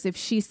cares if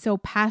she's so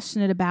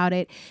passionate about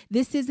it?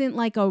 This isn't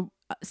like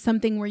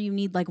something where you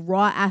need like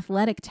raw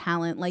athletic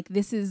talent. Like,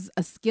 this is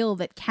a skill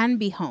that can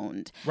be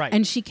honed, right?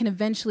 And she can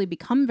eventually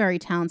become very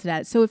talented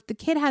at it. So if the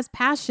kid has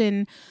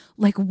passion,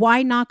 like,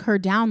 why knock her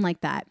down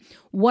like that?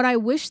 What I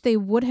wish they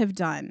would have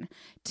done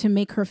to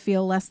make her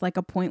feel less like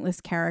a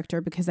pointless character,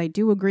 because I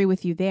do agree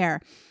with you there,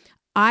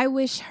 I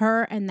wish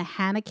her and the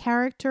Hannah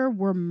character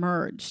were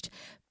merged,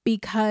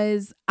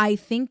 because I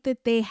think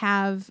that they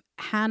have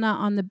Hannah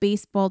on the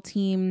baseball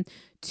team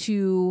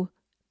to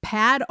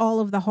pad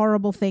all of the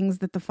horrible things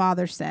that the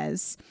father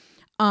says,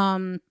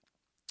 to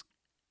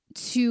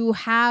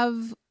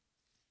have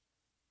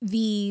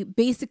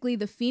basically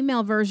the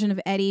female version of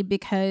Eddie,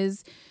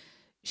 because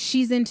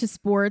she's into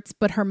sports,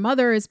 but her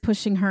mother is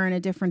pushing her in a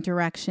different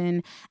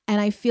direction.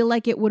 And I feel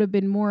like it would have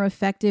been more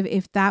effective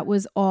if that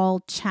was all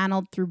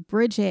channeled through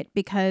Bridget,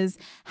 because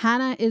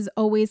Hannah is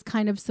always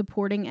kind of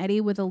supporting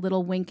Eddie with a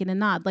little wink and a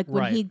nod. Like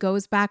when he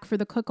goes back for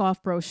the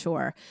Cookoff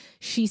brochure,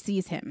 she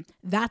sees him.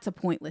 That's a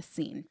pointless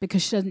scene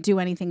because she doesn't do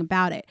anything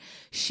about it.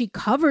 She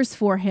covers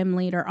for him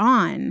later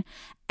on.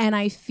 And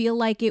I feel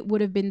like it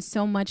would have been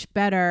so much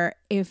better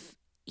if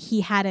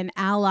he had an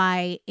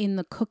ally in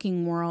the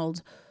cooking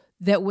world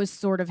that was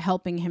sort of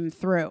helping him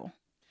through.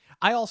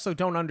 I also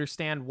don't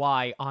understand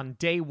why on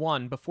day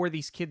one, before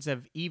these kids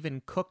have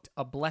even cooked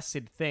a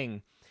blessed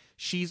thing,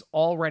 she's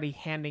already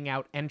handing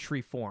out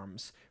entry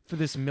forms for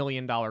this $1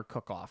 million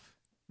cook-off,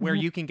 where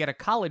you can get a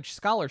college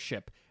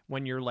scholarship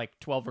when you're like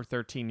 12 or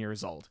 13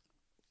 years old.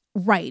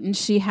 Right, and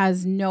she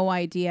has no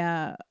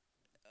idea.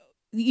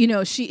 You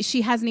know,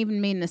 she hasn't even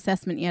made an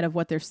assessment yet of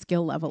what their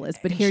skill level is,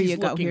 but here you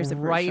go. Here's a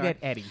brochure. Right at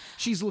Eddie.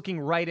 She's looking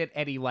right at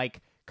Eddie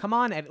like, come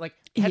on, Eddie. Like,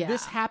 had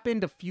this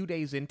happened a few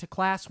days into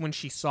class when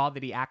she saw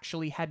that he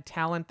actually had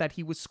talent that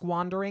he was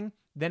squandering,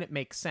 then it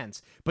makes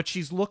sense. But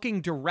she's looking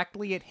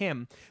directly at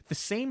him, the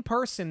same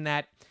person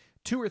that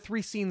 2 or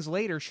 3 scenes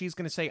later, she's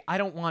going to say, I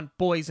don't want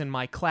boys in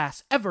my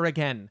class ever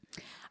again.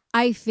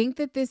 I think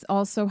that this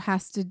also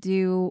has to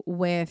do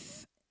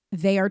with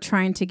they are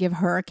trying to give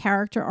her a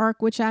character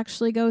arc, which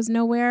actually goes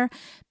nowhere,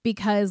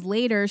 because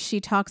later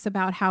she talks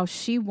about how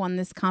she won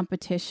this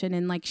competition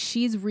and like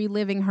she's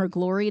reliving her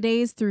glory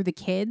days through the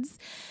kids.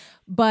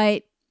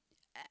 But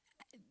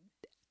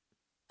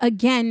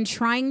again,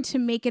 trying to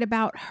make it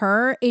about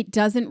her, it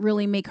doesn't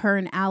really make her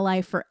an ally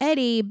for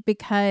Eddie,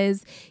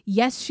 because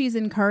yes, she's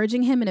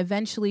encouraging him and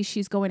eventually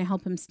she's going to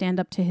help him stand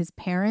up to his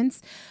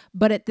parents.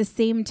 But at the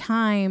same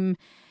time,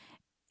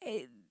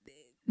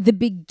 the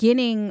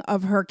beginning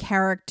of her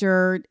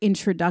character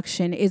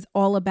introduction is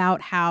all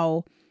about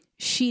how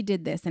she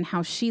did this and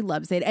how she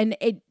loves it. And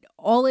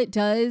all it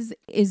does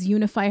is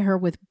unify her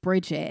with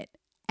Bridget.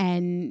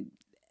 And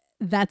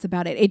that's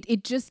about it.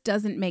 It just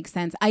doesn't make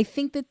sense. I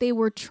think that they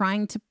were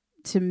trying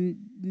to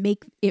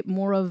make it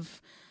more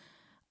of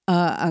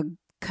a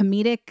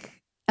comedic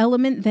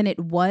element than it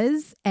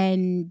was.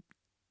 And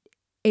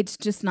it's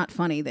just not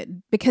funny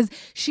because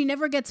she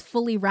never gets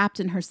fully wrapped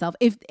in herself.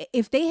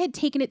 If they had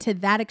taken it to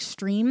that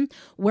extreme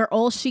where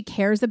all she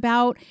cares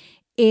about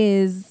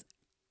is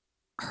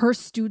her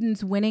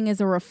students winning as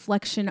a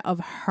reflection of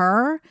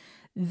her,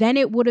 then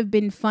it would have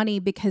been funny,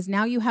 because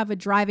now you have a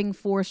driving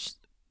force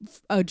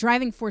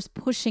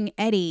pushing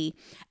Eddie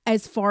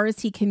as far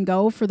as he can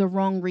go for the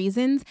wrong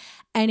reasons.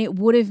 And it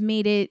would have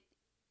made it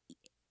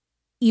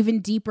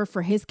even deeper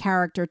for his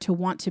character to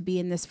want to be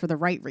in this for the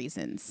right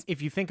reasons.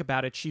 If you think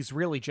about it, she's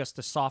really just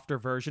a softer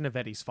version of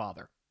Eddie's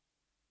father.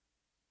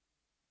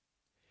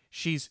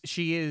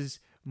 She is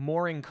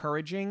more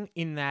encouraging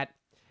in that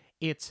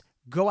it's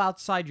go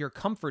outside your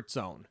comfort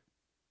zone.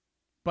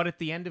 But at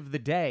the end of the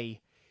day,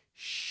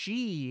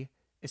 she,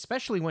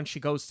 especially when she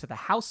goes to the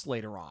house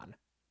later on,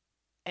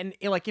 and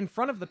like in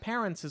front of the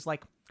parents is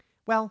like,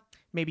 well,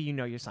 maybe you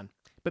know your son,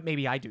 but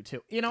maybe I do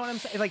too. You know what I'm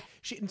saying? Like,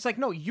 it's like,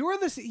 no, you're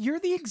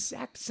the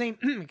exact same,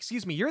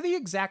 excuse me, you're the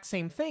exact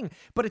same thing,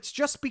 but it's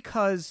just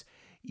because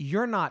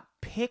you're not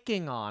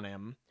picking on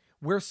him,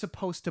 we're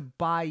supposed to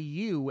buy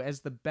you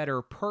as the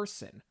better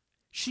person.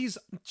 She's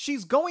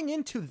going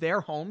into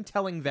their home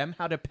telling them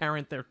how to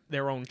parent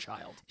their own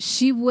child.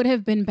 She would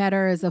have been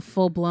better as a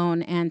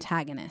full-blown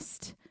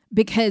antagonist.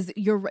 Because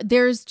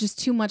there's just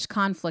too much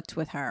conflict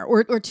with her,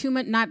 or too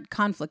much, not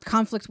conflict.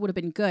 Conflict would have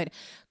been good.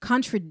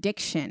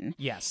 Contradiction,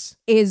 yes,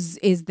 is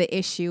the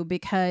issue,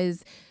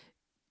 because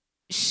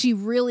she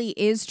really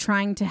is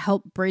trying to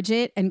help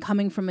Bridget and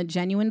coming from a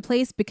genuine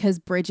place because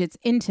Bridget's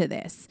into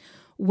this.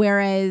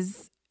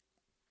 Whereas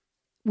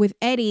with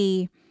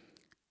Eddie,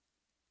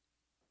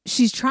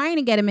 she's trying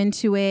to get him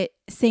into it,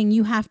 saying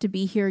you have to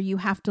be here, you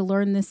have to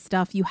learn this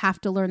stuff, you have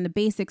to learn the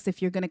basics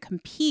if you're going to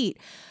compete.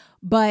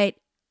 But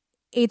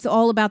it's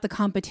all about the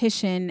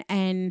competition,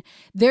 and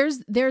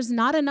there's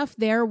not enough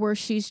there where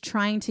she's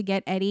trying to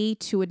get Eddie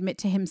to admit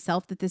to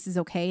himself that this is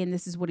okay and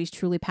this is what he's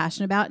truly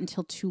passionate about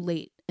until too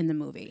late in the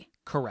movie.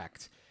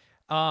 Correct.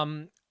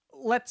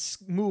 Let's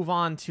move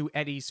on to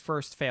Eddie's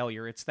first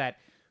failure. It's that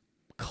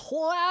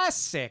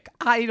classic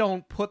I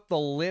don't put the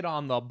lid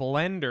on the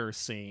blender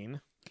scene.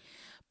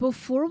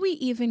 Before we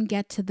even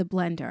get to the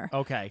blender,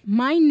 okay,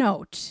 my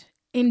note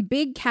in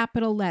big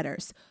capital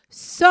letters,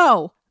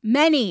 so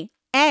many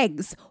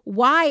eggs.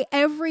 Why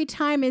every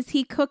time is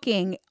he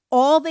cooking?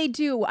 All they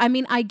do, I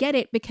mean, I get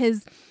it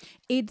because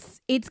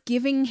it's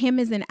giving him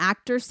as an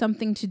actor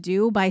something to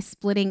do by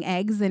splitting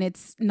eggs, and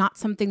it's not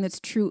something that's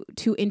too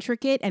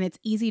intricate and it's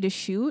easy to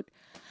shoot.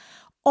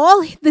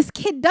 All this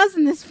kid does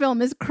in this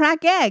film is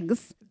crack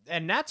eggs.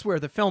 And that's where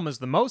the film is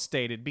the most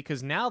dated,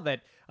 because now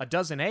that a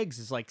dozen eggs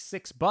is like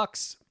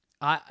 $6,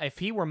 if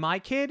he were my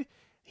kid,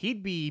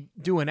 he'd be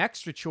doing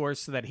extra chores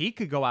so that he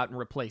could go out and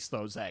replace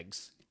those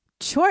eggs.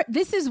 Sure.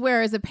 This is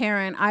where, as a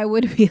parent, I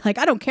would be like,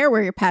 I don't care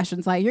where your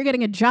passions lie. You're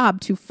getting a job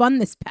to fund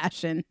this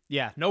passion.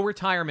 Yeah, no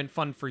retirement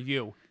fund for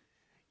you.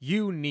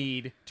 You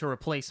need to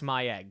replace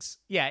my eggs.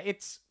 Yeah,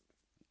 it's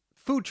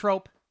food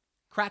trope.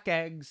 Crack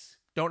eggs.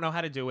 Don't know how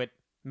to do it.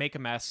 Make a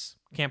mess.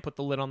 Can't put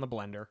the lid on the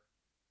blender.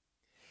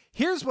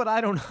 Here's what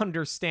I don't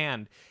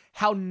understand.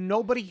 How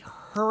nobody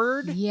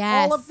heard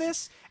all of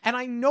this. And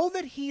I know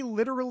that he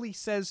literally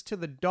says to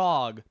the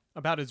dog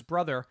about his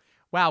brother,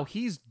 wow,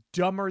 he's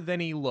dumber than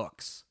he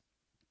looks.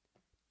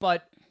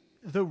 But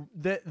the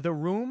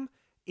room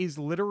is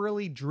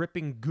literally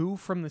dripping goo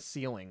from the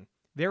ceiling.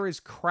 There is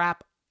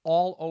crap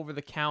all over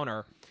the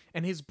counter.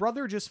 And his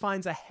brother just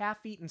finds a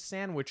half-eaten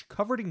sandwich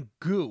covered in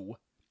goo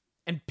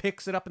and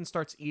picks it up and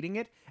starts eating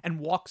it and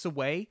walks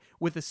away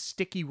with a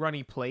sticky,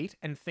 runny plate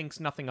and thinks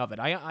nothing of it.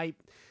 I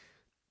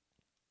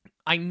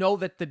know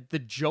that the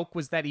joke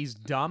was that he's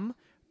dumb,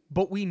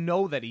 but we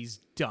know that he's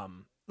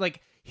dumb.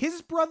 Like,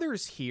 his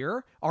brothers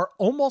here are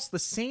almost the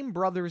same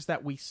brothers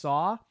that we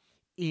saw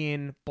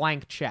in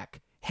Blank Check,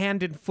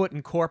 Hand and Foot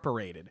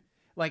Incorporated.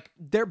 Like,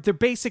 they're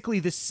basically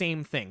the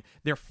same thing.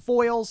 They're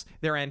foils,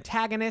 they're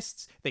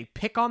antagonists, they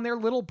pick on their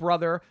little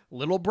brother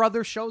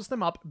shows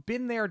them up.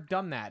 Been there,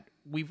 done that.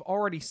 We've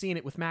already seen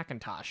it with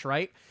Macintosh,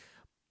 right?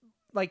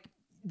 Like,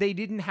 they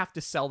didn't have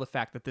to sell the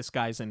fact that this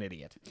guy's an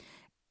idiot.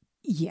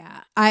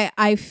 Yeah,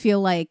 I feel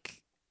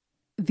like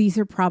these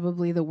are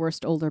probably the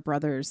worst older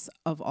brothers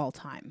of all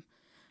time.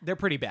 They're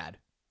pretty bad.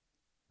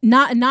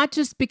 Not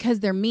just because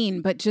they're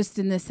mean, but just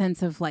in the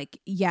sense of like,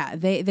 yeah,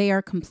 they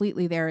are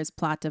completely there as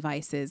plot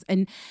devices,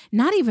 and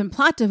not even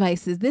plot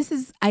devices. This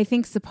is, I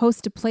think,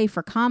 supposed to play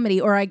for comedy,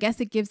 or I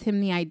guess it gives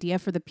him the idea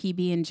for the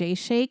PB&J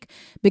shake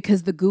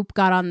because the goop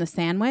got on the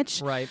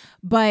sandwich. Right.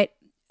 But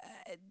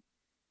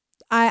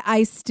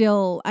I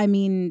still, I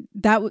mean,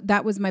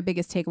 that was my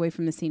biggest takeaway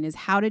from the scene is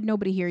how did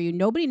nobody hear you?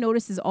 Nobody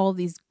notices all of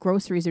these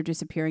groceries are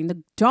disappearing.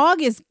 The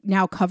dog is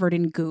now covered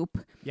in goop.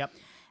 Yep.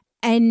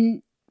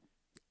 And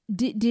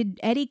Did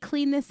Eddie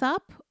clean this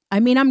up?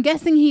 I mean, I'm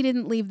guessing he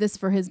didn't leave this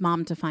for his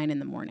mom to find in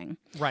the morning.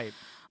 Right.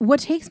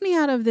 What takes me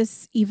out of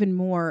this even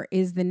more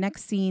is the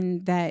next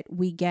scene that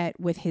we get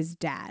with his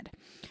dad,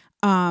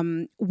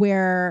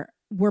 where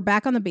we're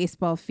back on the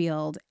baseball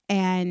field.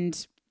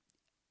 And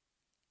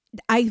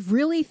I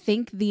really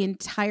think the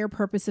entire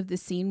purpose of the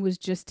scene was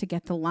just to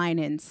get the line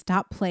in,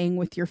 stop playing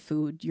with your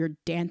food. You're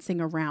dancing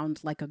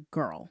around like a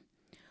girl.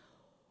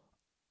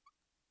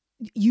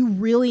 You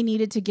really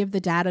needed to give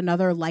the dad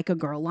another like a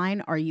girl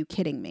line. Are you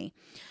kidding me?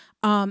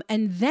 And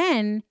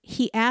then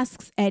he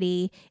asks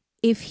Eddie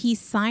if he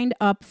signed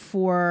up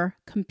for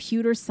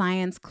computer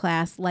science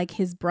class like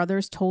his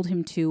brothers told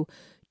him to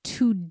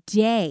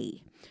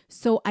today.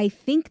 So I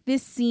think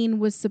this scene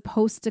was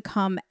supposed to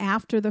come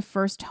after the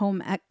first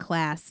home ec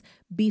class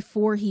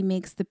before he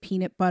makes the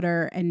peanut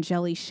butter and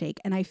jelly shake.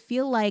 And I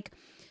feel like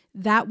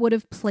that would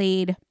have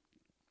played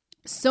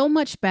so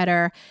much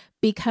better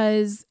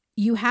because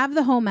you have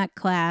the home ec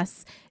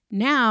class.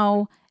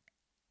 Now,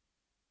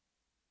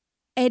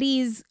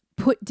 Eddie's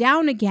put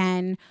down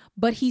again,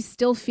 but he's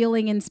still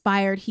feeling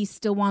inspired. He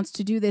still wants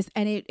to do this.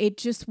 And it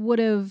just would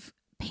have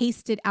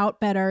paced it out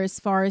better as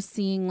far as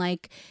seeing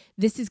like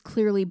this is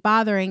clearly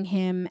bothering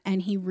him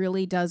and he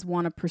really does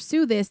want to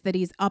pursue this, that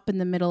he's up in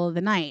the middle of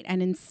the night.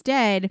 And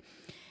instead,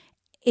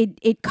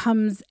 it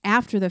comes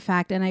after the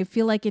fact. And I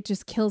feel like it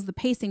just kills the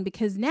pacing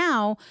because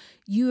now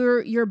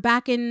you're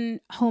back in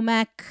home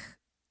ec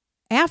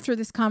after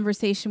this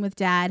conversation with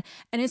dad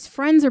and his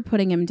friends are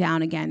putting him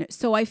down again.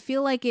 So I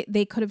feel like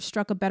they could have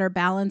struck a better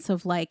balance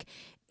of like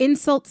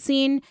insult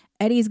scene,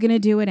 Eddie's going to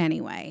do it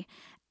anyway.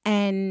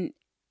 And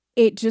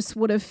it just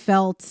would have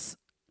felt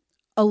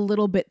a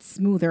little bit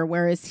smoother.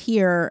 Whereas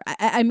here,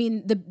 I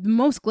mean, the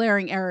most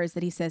glaring error is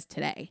that he says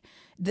today.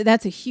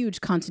 that's a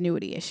huge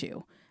continuity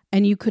issue.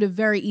 And you could have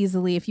very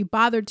easily, if you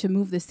bothered to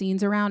move the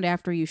scenes around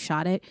after you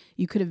shot it,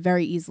 you could have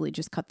very easily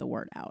just cut the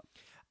word out.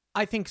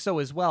 I think so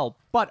as well.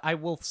 But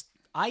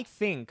I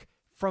think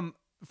from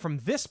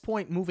this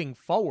point moving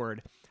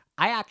forward,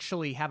 I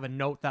actually have a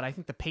note that I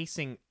think the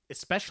pacing,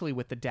 especially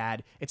with the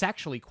dad, it's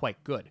actually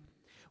quite good.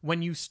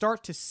 When you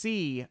start to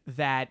see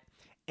that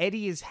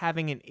Eddie is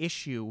having an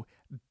issue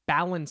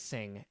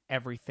balancing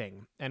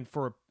everything, and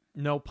for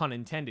no pun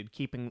intended,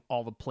 keeping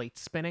all the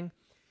plates spinning,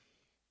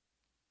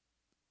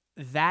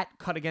 that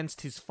cut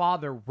against his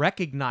father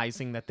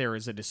recognizing that there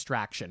is a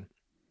distraction.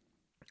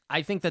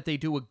 I think that they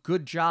do a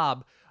good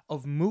job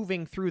of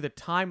moving through the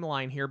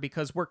timeline here,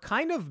 because we're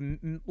kind of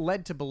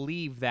led to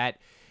believe that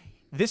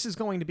this is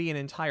going to be an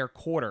entire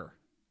quarter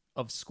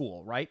of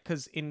school, right?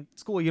 Because in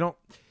school,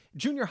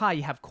 junior high,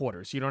 you have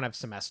quarters. You don't have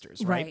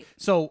semesters, right?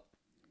 So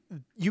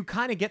you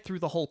kind of get through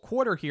the whole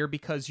quarter here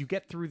because you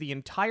get through the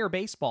entire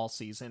baseball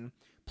season,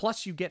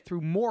 plus you get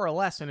through more or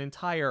less an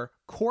entire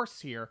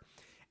course here,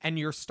 and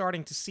you're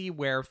starting to see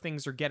where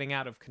things are getting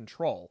out of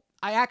control.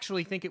 I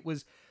actually think it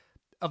was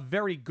a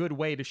very good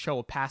way to show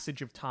a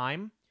passage of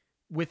time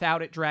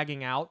without it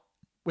dragging out,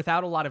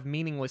 without a lot of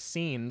meaningless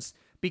scenes,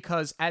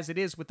 because as it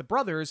is with the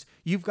brothers,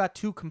 you've got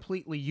two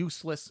completely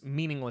useless,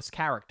 meaningless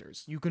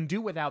characters. You can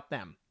do without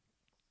them.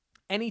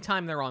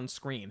 Anytime they're on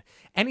screen,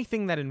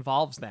 anything that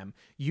involves them,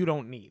 you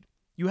don't need.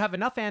 You have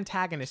enough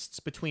antagonists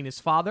between his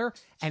father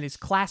and his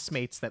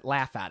classmates that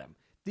laugh at him.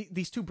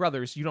 These two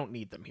brothers, you don't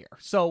need them here.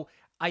 So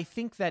I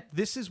think that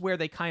this is where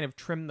they kind of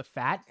trim the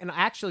fat, and I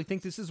actually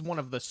think this is one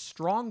of the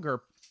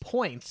stronger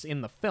points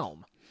in the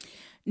film.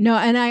 No,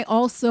 and I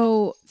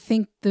also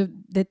think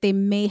that they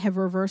may have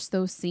reversed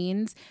those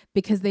scenes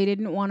because they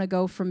didn't want to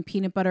go from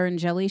peanut butter and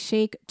jelly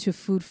shake to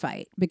food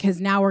fight,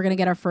 because now we're going to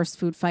get our first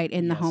food fight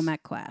in the home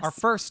ec class. Our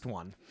first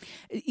one.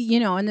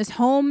 And this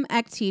home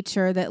ec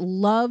teacher that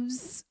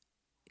loves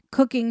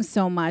cooking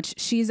so much,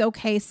 she's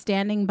okay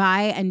standing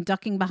by and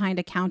ducking behind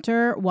a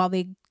counter while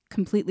they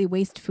completely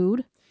waste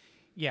food.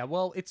 Yeah,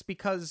 well, it's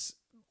because,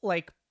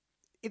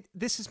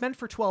 this is meant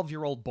for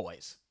 12-year-old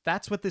boys.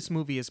 That's what this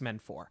movie is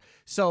meant for.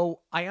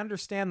 So I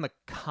understand the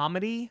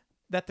comedy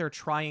that they're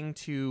trying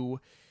to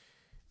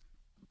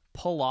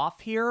pull off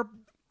here.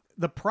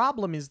 The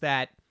problem is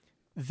that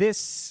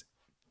this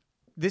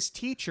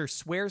teacher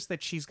swears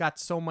that she's got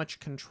so much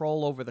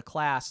control over the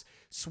class,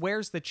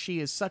 swears that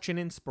she is such an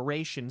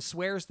inspiration,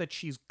 swears that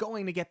she's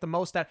going to get the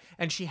most out,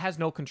 and she has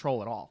no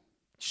control at all.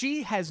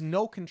 She has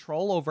no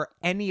control over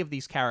any of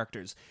these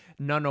characters.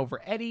 None over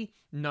Eddie,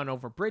 none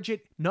over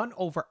Bridget, none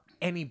over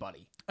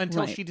anybody.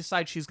 Until she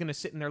decides she's going to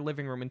sit in their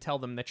living room and tell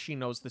them that she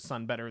knows the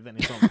son better than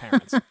his own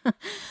parents.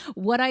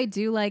 What I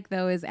do like,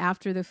 though, is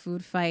after the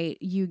food fight,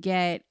 you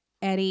get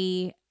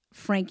Eddie,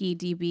 Frankie,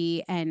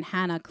 DB, and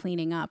Hannah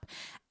cleaning up.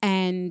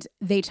 And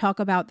they talk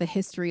about the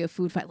history of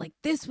food fight. Like,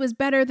 this was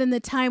better than the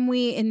time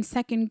we in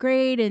second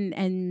grade,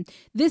 and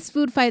this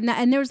food fight.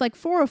 And there was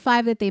 4 or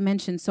 5 that they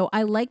mentioned. So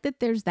I like that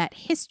there's that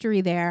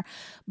history there.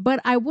 But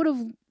I would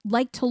have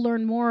liked to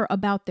learn more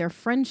about their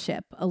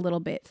friendship a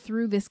little bit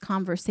through this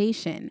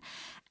conversation.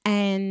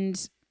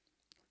 And,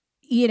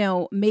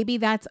 maybe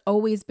that's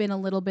always been a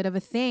little bit of a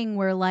thing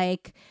where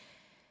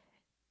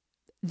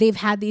they've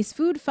had these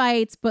food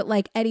fights, but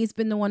Eddie's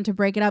been the one to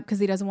break it up because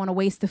he doesn't want to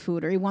waste the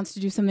food, or he wants to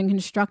do something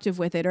constructive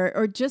with it,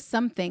 or just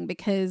something,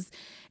 because,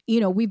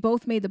 we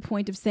both made the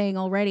point of saying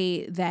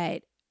already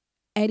that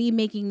Eddie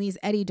making these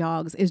Eddie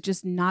dogs is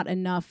just not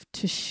enough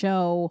to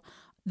show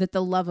that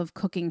the love of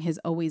cooking has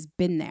always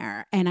been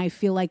there. And I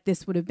feel like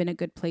this would have been a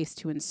good place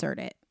to insert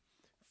it.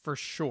 For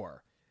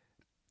sure.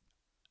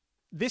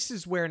 This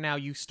is where now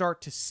you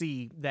start to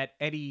see that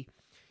Eddie,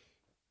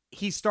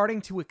 he's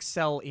starting to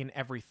excel in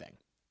everything.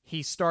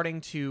 He's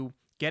starting to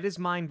get his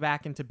mind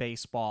back into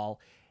baseball,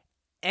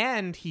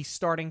 and he's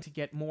starting to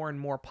get more and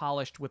more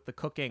polished with the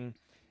cooking.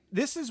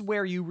 This is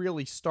where you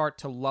really start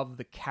to love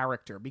the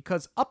character,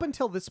 because up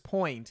until this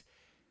point,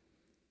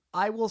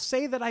 I will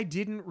say that I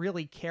didn't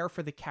really care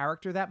for the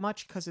character that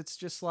much, because it's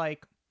just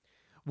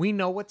we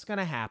know what's going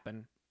to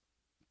happen.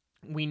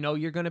 We know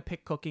you're going to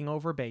pick cooking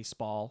over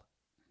baseball,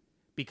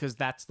 because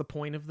that's the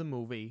point of the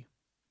movie,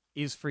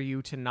 is for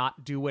you to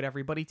not do what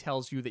everybody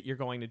tells you that you're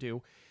going to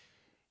do.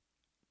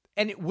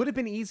 And it would have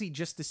been easy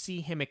just to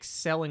see him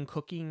excel in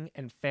cooking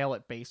and fail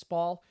at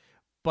baseball,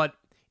 but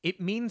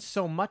it means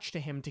so much to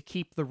him to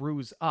keep the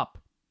ruse up.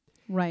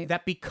 Right.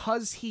 That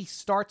because he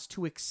starts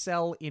to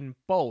excel in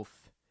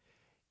both,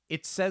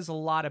 it says a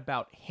lot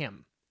about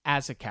him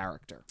as a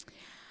character.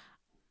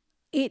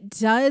 It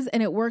does,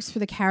 and it works for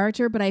the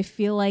character, but I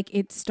feel like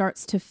it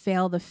starts to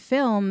fail the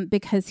film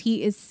because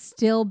he is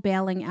still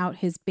bailing out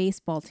his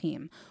baseball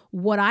team.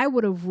 What I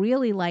would have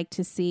really liked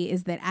to see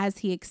is that as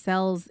he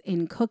excels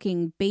in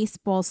cooking,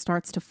 baseball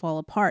starts to fall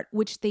apart,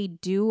 which they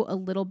do a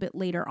little bit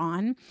later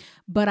on,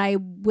 but I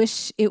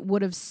wish it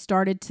would have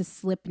started to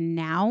slip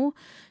now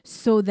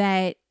so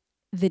that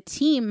the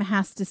team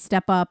has to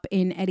step up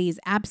in Eddie's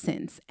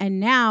absence. And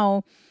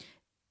now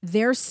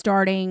they're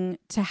starting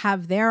to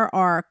have their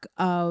arc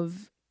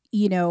of,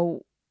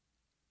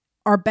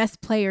 our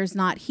best player's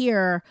not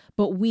here,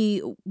 but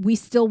we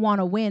still want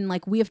to win.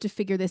 Like, we have to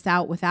figure this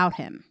out without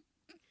him.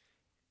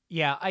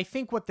 Yeah, I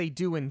think what they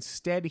do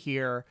instead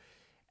here,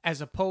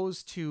 as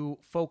opposed to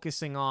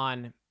focusing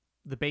on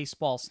the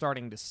baseball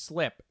starting to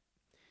slip,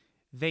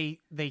 they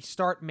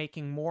start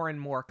making more and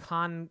more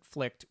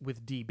conflict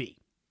with DB.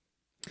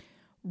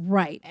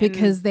 Right,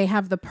 because they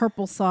have the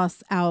purple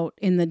sauce out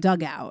in the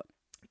dugout.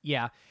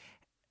 Yeah.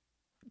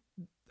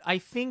 I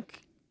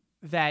think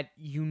that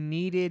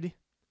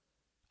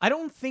I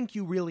don't think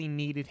you really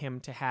needed him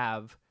to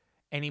have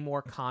any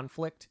more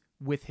conflict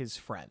with his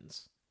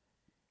friends.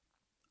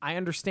 I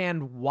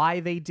understand why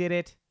they did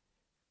it,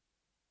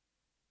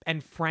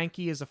 and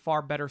Frankie is a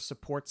far better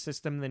support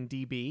system than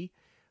DB,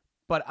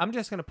 but I'm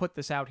just going to put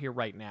this out here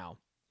right now.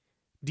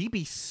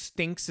 DB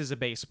stinks as a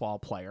baseball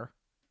player.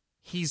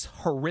 He's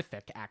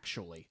horrific,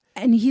 actually.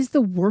 And he's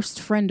the worst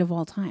friend of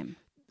all time.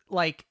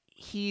 Like,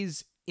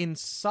 he's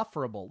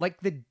insufferable.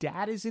 Like, the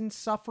dad is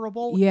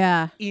insufferable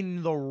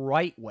in the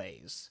right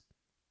ways.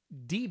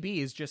 DB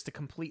is just a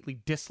completely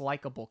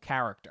dislikable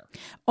character.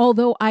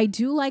 Although I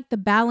do like the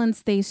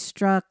balance they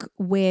struck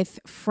with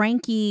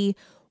Frankie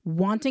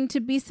wanting to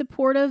be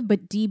supportive,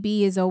 but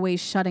DB is always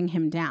shutting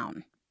him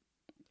down.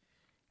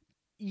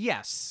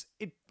 Yes,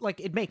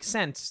 it makes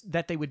sense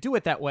that they would do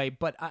it that way,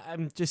 but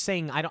I'm just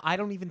saying I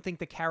don't even think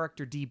the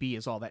character DB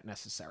is all that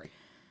necessary.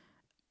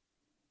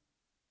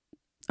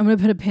 I'm going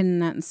to put a pin in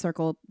that and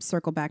circle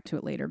back to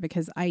it later,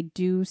 because I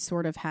do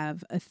sort of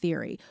have a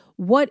theory.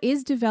 What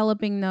is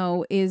developing,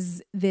 though,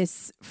 is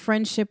this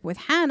friendship with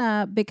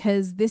Hannah,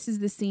 because this is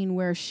the scene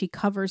where she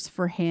covers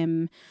for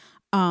him.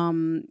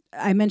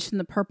 I mentioned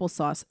the purple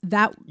sauce.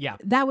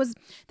 This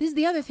is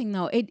the other thing,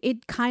 though.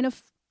 It kind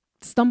of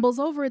stumbles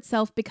over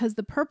itself, because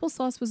the purple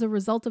sauce was a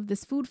result of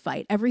this food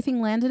fight.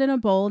 Everything landed in a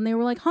bowl and they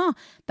were like,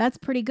 that's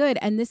pretty good.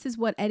 And this is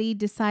what Eddie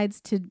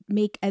decides to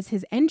make as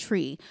his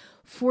entry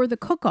for the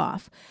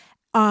cook-off.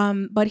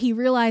 But he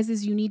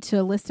realizes you need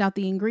to list out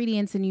the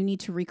ingredients and you need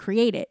to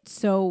recreate it.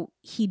 So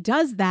he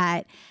does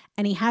that,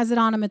 and he has it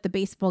on him at the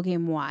baseball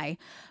game. Why?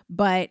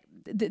 But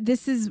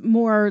this is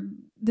worse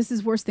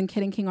than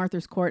Kid in King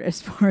Arthur's Court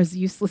as far as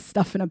useless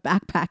stuff in a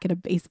backpack at a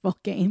baseball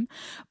game.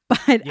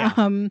 But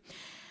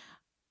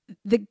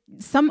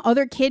some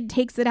other kid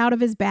takes it out of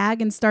his bag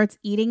and starts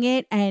eating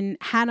it, and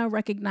Hannah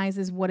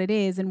recognizes what it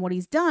is and what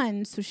he's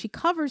done, so she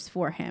covers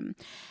for him.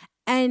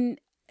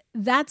 And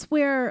that's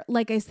where,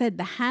 like I said,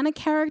 the Hannah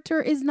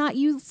character is not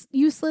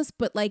useless,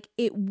 but like,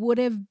 it would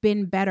have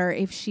been better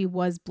if she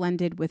was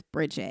blended with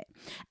Bridget.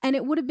 And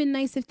it would have been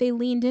nice if they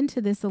leaned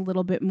into this a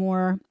little bit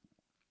more.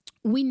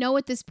 We know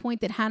at this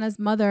point that Hannah's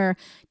mother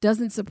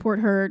doesn't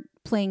support her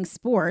playing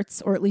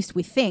sports, or at least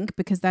we think,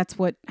 because that's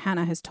what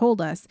Hannah has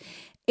told us.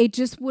 It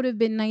just would have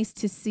been nice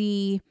to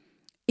see,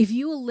 if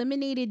you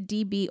eliminated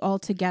DB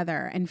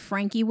altogether and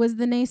Frankie was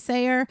the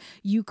naysayer,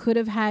 you could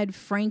have had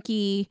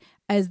Frankie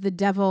as the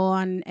devil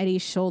on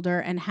Eddie's shoulder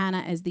and Hannah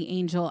as the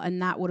angel,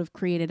 and that would have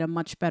created a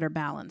much better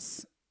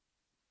balance.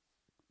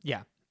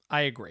 Yeah,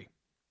 I agree.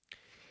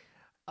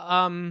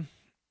 Now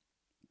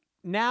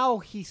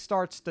Eddie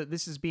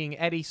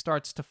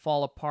starts to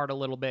fall apart a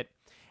little bit,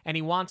 and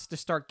he wants to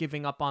start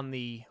giving up on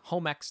the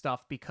home ec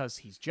stuff because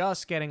he's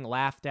just getting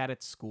laughed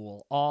at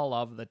school all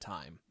of the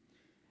time.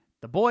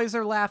 The boys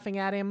are laughing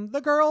at him.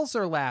 The girls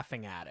are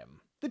laughing at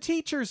him. The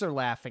teachers are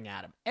laughing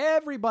at him.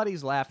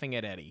 Everybody's laughing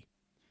at Eddie.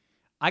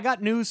 I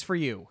got news for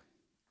you.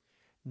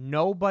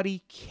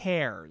 Nobody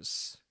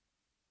cares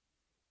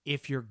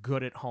if you're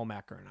good at home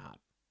ec or not.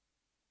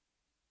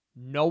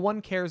 No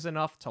one cares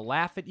enough to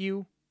laugh at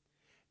you.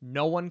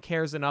 No one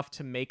cares enough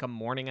to make a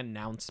morning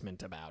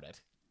announcement about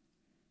it.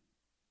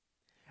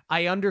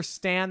 I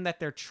understand that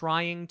they're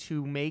trying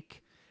to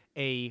make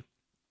a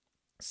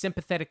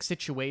sympathetic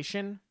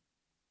situation,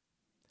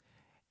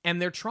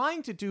 and they're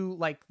trying to do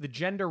like the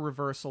gender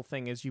reversal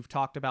thing, as you've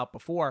talked about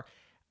before.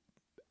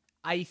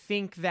 I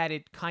think that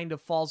it kind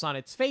of falls on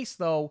its face,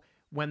 though,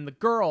 when the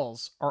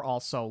girls are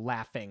also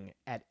laughing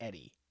at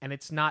Eddie, and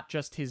it's not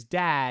just his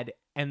dad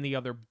and the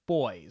other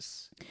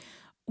boys.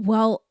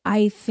 Well,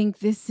 I think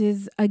this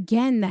is,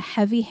 again, the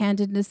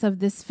heavy-handedness of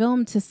this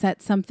film to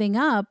set something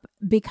up,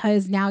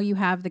 because now you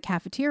have the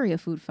cafeteria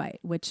food fight,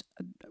 which,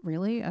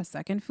 really, a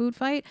second food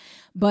fight?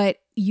 But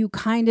you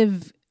kind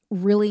of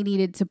really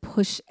needed to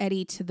push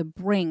Eddie to the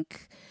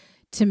brink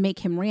to make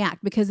him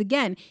react. Because,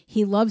 again,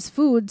 he loves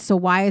food, so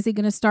why is he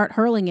going to start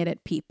hurling it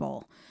at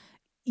people?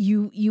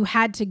 You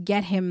had to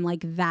get him,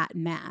 like, that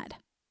mad.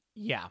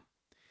 Yeah.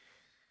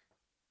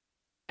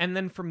 And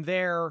then from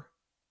there,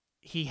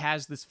 he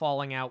has this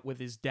falling out with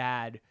his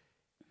dad.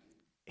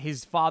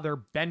 His father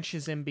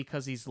benches him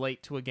because he's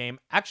late to a game.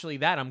 Actually,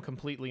 that I'm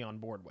completely on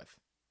board with.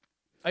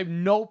 I have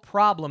no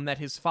problem that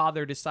his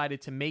father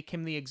decided to make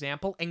him the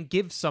example and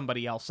give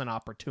somebody else an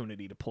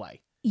opportunity to play.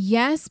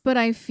 Yes, but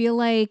I feel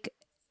like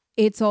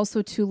it's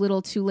also too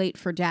little too late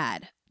for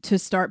dad to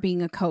start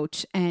being a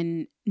coach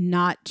and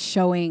not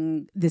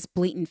showing this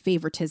blatant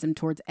favoritism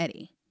towards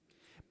Eddie.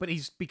 But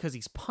because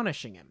he's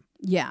punishing him.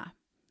 Yeah.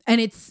 And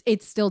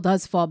it still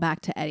does fall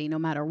back to Eddie no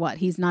matter what.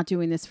 He's not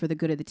doing this for the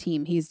good of the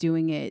team. He's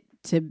doing it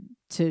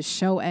to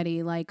show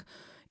Eddie, like,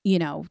 you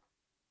know,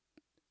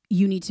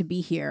 you need to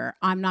be here.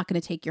 I'm not going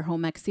to take your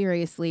home ec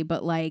seriously,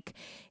 but like,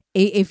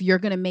 if you're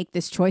going to make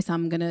this choice,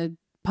 I'm going to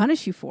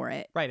punish you for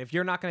it. Right. If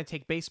you're not going to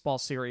take baseball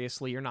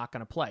seriously, you're not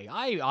going to play.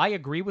 I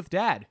agree with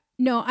Dad.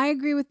 No, I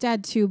agree with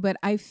Dad too, but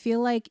I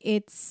feel like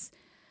it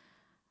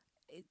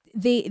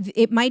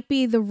might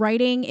be the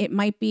writing, it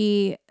might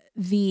be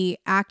the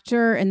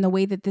actor and the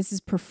way that this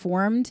is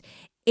performed.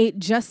 It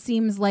just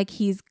seems like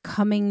he's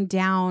coming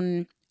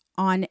down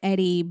on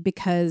Eddie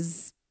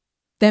because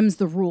them's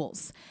the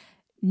rules,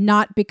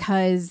 not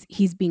because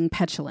he's being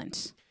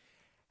petulant.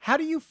 How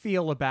do you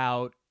feel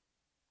about,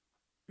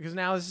 because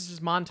now this is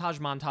just montage.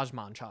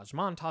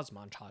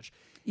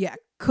 Yeah,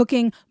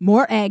 cooking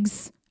more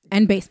eggs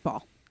and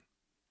baseball.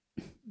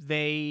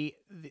 The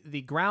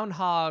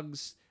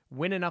Groundhogs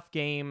win enough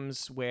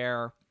games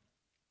where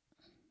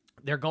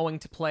they're going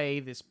to play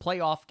this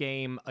playoff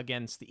game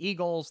against the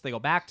Eagles. They go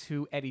back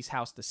to Eddie's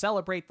house to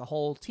celebrate. The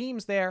whole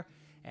team's there,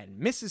 and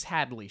Mrs.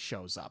 Hadley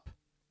shows up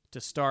to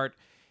start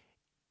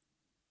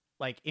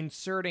like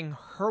inserting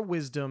her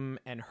wisdom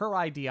and her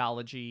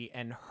ideology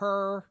and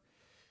her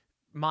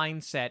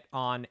mindset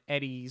on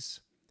Eddie's.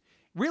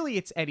 Really,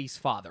 it's Eddie's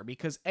father,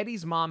 because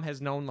Eddie's mom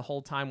has known the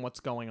whole time what's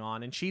going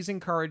on, and she's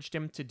encouraged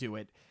him to do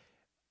it.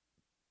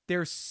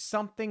 There's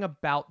something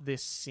about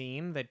this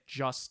scene that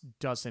just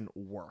doesn't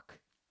work.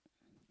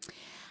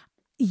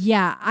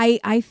 Yeah,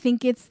 I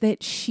think it's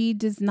that she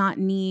does not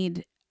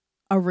need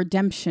a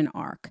redemption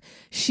arc.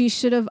 She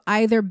should have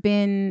either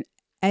been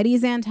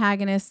Eddie's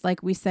antagonist,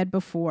 like we said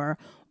before,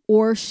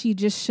 or she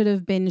just should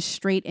have been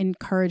straight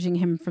encouraging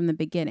him from the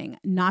beginning,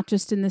 not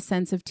just in the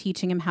sense of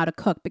teaching him how to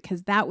cook,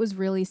 because that was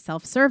really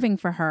self-serving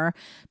for her,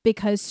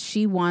 because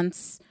she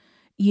wants,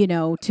 you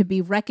know, to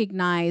be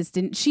recognized.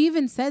 And she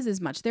even says as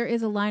much. There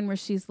is a line where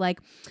she's like,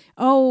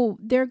 oh,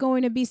 they're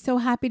going to be so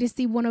happy to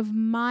see one of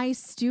my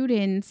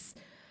students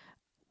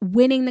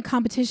winning the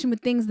competition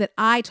with things that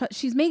I taught.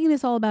 She's making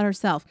this all about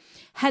herself.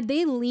 Had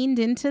they leaned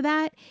into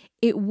that,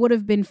 it would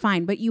have been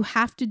fine. But you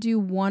have to do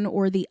one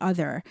or the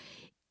other.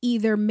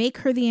 Either make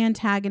her the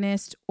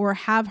antagonist or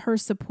have her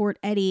support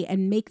Eddie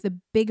and make the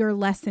bigger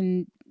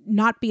lesson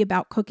not be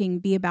about cooking,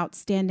 be about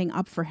standing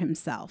up for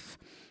himself.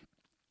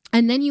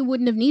 And then you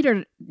wouldn't have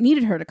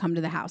needed her to come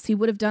to the house. He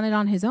would have done it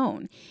on his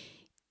own.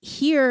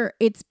 Here,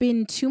 it's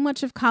been too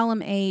much of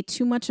column A,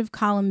 too much of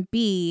column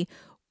B,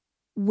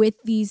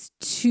 with these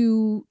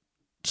two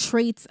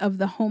traits of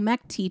the home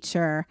ec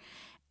teacher,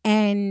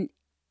 and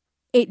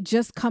it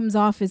just comes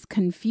off as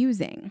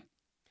confusing.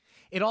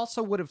 It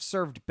also would have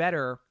served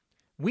better.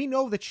 We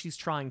know that she's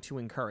trying to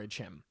encourage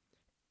him,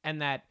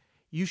 and that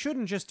you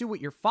shouldn't just do what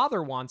your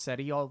father wants,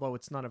 Eddie, although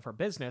it's none of her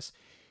business.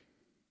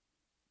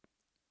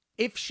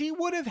 If she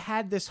would have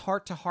had this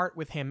heart-to-heart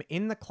with him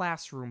in the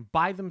classroom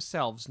by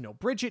themselves, no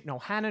Bridget, no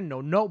Hannah,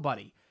 no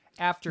nobody,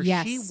 after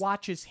she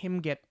watches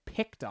him get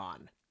picked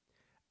on,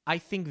 I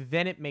think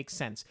then it makes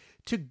sense.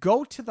 To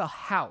go to the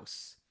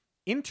house,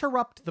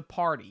 interrupt the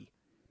party,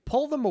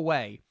 pull them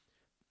away,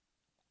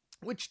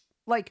 which,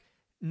 like,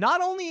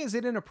 not only is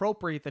it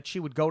inappropriate that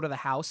she would go to the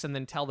house and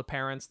then tell the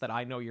parents that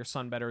I know your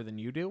son better than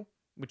you do,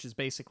 which is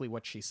basically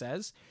what she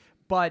says,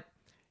 but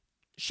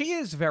she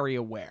is very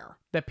aware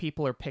that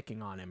people are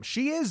picking on him.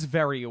 She is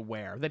very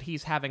aware that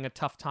he's having a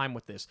tough time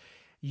with this.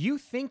 You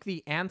think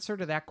the answer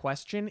to that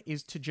question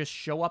is to just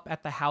show up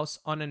at the house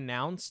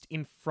unannounced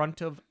in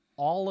front of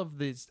all of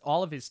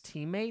his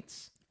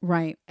teammates,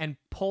 right, and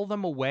pull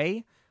them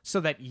away so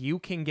that you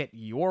can get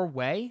your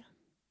way?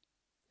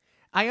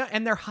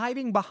 And they're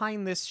hiding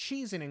behind this,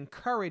 she's an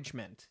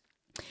encouragement.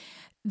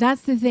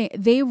 That's the thing.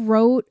 They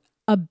wrote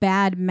a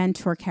bad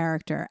mentor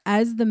character.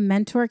 As the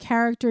mentor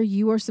character,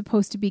 you are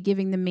supposed to be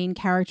giving the main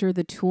character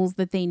the tools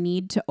that they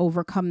need to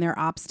overcome their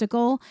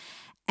obstacle.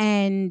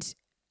 And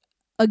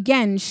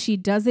again, she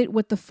does it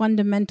with the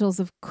fundamentals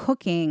of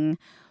cooking,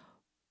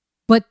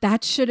 but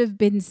that should have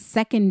been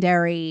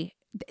secondary.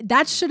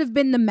 That should have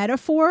been the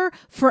metaphor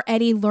for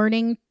Eddie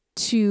learning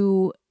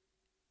to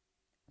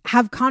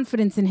have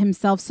confidence in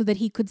himself so that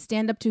he could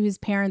stand up to his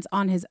parents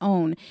on his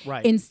own,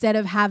 right, instead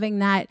of having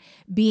that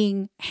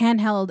being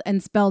handheld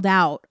and spelled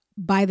out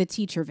by the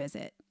teacher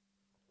visit.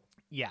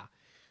 Yeah.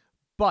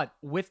 But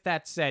with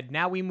that said,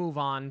 now we move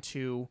on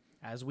to,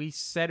 as we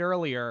said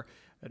earlier,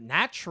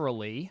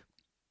 naturally,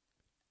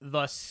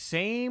 the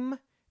same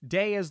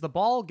day as the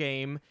ball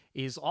game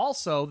is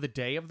also the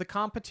day of the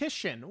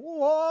competition.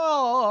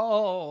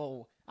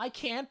 Whoa! I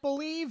can't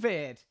believe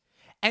it.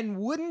 And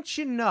wouldn't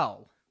you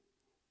know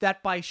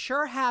that by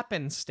sure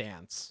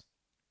happenstance,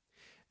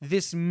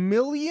 this $1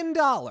 million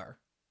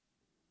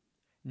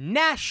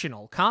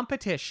national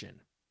competition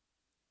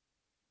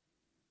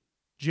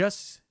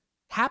just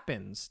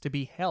happens to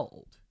be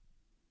held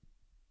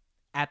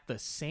at the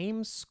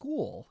same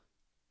school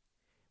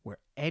where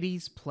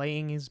Eddie's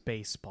playing his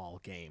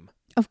baseball game.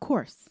 Of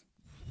course.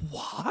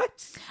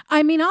 What?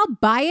 I mean, I'll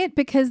buy it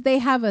because they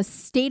have a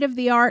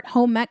state-of-the-art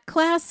home ec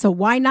class, so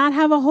why not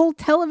have a whole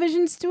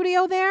television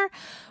studio there?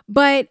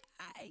 But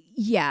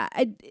yeah,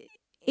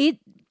 it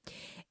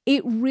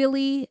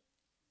really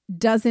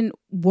doesn't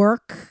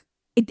work.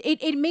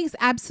 It makes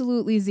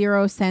absolutely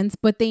zero sense,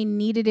 but they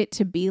needed it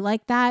to be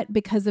like that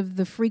because of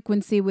the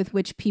frequency with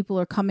which people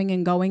are coming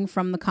and going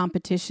from the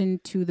competition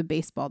to the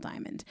baseball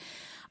diamond,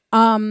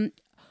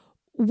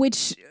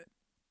 which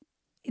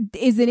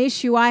is an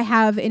issue I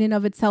have in and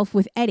of itself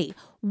with Eddie.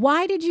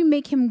 Why did you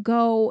make him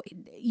go?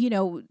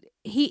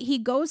 He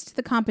goes to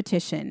the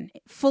competition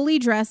fully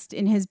dressed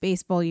in his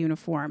baseball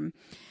uniform.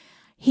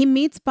 He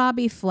meets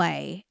Bobby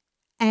Flay,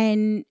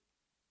 and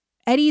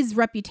Eddie's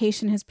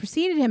reputation has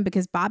preceded him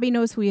because Bobby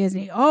knows who he is.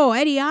 And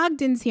Eddie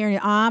Ogden's here.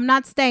 I'm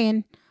not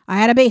staying. I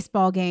had a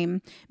baseball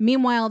game.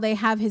 Meanwhile, they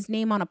have his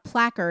name on a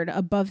placard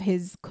above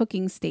his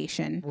cooking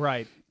station.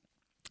 Right.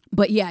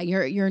 But yeah,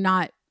 you're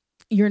not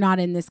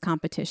in this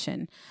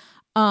competition.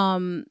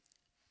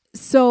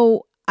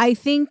 So I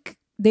think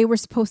they were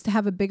supposed to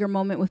have a bigger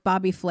moment with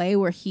Bobby Flay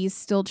where he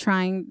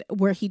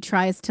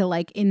tries to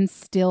like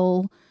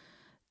instill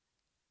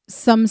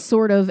some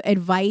sort of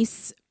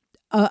advice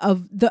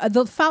of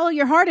the follow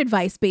your heart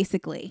advice,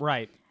 basically.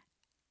 Right.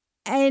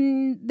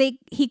 And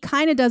he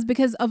kind of does,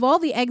 because of all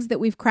the eggs that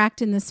we've cracked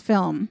in this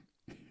film,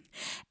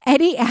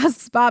 Eddie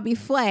asks Bobby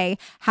Flay,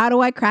 how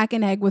do I crack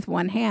an egg with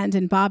one hand?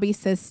 And Bobby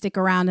says, stick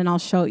around and I'll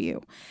show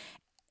you.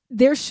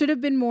 There should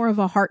have been more of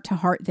a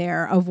heart-to-heart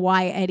there of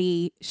why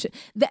Eddie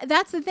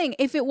that's the thing.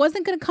 If it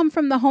wasn't going to come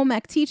from the home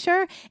ec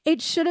teacher,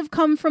 it should have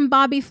come from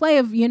Bobby Flay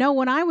of,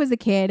 when I was a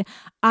kid,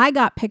 I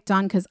got picked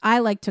on because I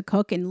like to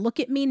cook, and look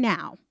at me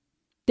now.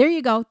 There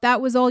you go.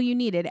 That was all you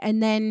needed.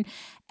 And then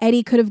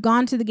Eddie could have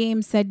gone to the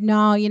game, said,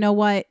 no, you know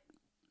what?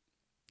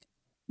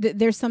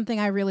 There's something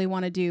I really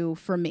want to do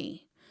for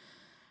me.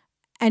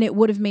 And it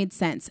would have made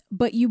sense.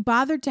 But you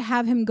bothered to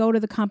have him go to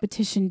the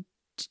competition.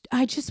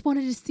 I just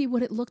wanted to see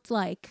what it looked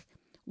like.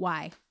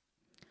 Why?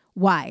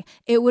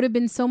 It would have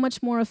been so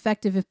much more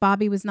effective if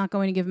Bobby was not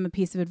going to give him a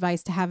piece of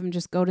advice to have him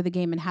just go to the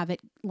game and have it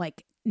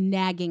like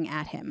nagging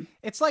at him.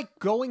 It's like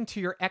going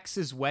to your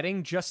ex's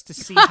wedding just to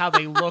see how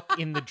they look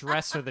in the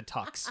dress or the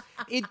tux.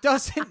 It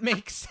doesn't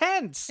make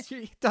sense.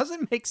 It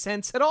doesn't make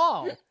sense at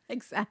all.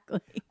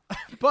 Exactly.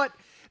 But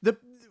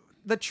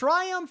the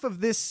triumph of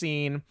this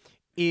scene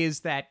is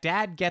that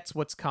Dad gets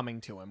what's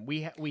coming to him.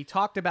 We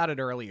talked about it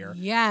earlier.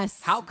 Yes.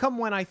 How come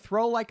when I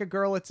throw like a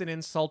girl, it's an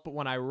insult, but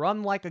when I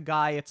run like a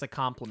guy, it's a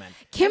compliment?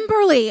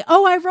 Kimberly.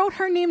 Oh, I wrote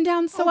her name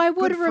down so I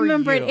would good for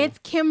remember it. you. It's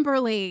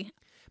Kimberly.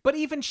 But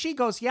even she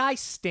goes, yeah, I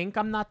stink.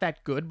 I'm not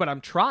that good, but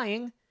I'm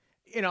trying.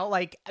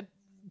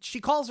 She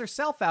calls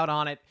herself out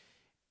on it.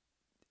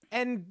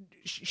 And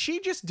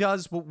she just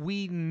does what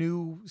we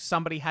knew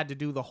somebody had to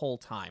do the whole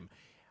time.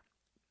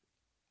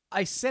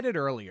 I said it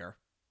earlier.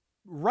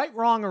 Right,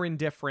 wrong, or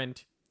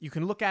indifferent, you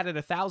can look at it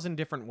 1,000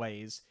 different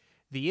ways.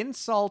 The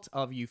insult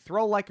of you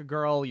throw like a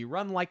girl, you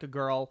run like a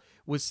girl,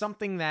 was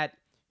something that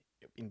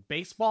in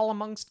baseball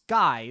amongst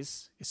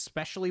guys,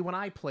 especially when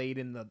I played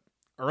in the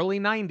early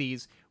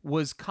 90s,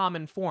 was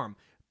common form.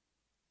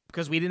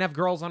 Because we didn't have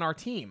girls on our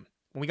team.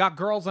 When we got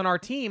girls on our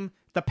team,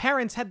 the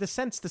parents had the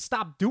sense to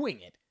stop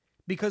doing it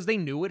because they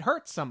knew it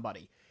hurt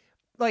somebody.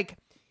 Like,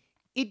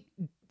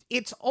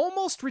 it's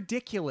almost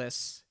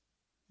ridiculous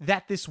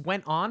that this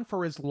went on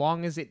for as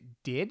long as it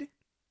did,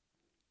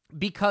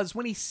 because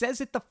when he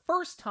says it the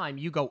first time,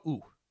 you go,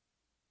 ooh.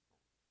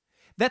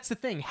 That's the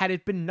thing. Had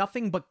it been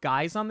nothing but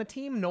guys on the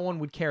team, no one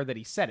would care that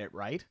he said it,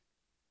 right?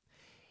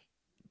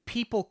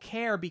 People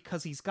care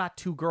because he's got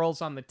 2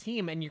 girls on the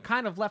team, and you're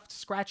kind of left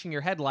scratching your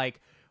head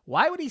like,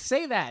 why would he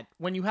say that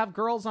when you have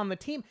girls on the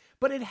team?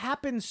 But it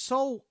happens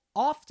so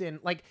often.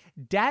 Like,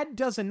 Dad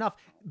does enough.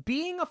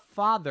 Being a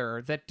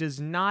father that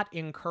does not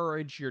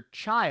encourage your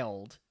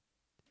child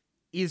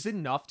is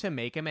enough to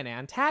make him an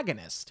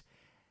antagonist.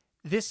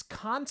 This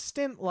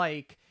constant,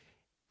 like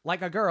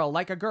a girl,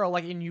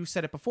 and you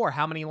said it before,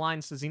 how many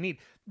lines does he need?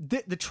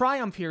 The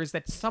triumph here is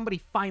that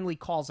somebody finally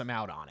calls him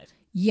out on it.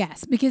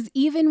 Yes, because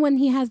even when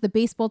he has the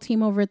baseball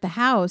team over at the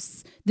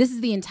house, this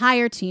is the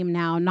entire team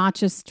now, not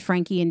just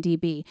Frankie and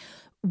DB.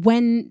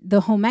 When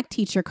the home ec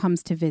teacher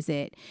comes to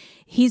visit,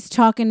 he's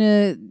talking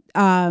to,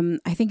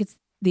 I think it's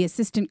the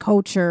assistant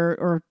coach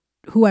or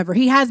whoever.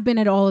 He has been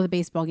at all of the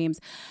baseball games.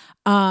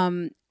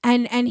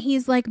 And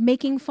he's like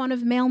making fun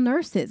of male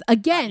nurses.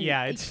 Again.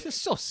 Yeah, it's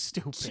just so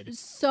stupid.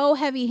 So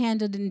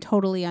heavy-handed and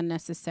totally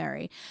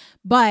unnecessary.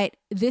 But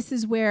this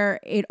is where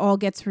it all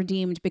gets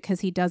redeemed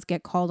because he does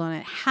get called on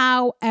it.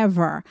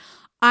 However,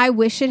 I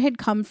wish it had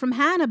come from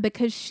Hannah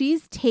because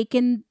she's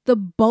taken the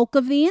bulk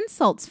of the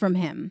insults from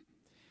him.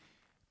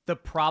 The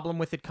problem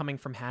with it coming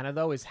from Hannah,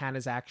 though, is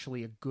Hannah's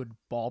actually a good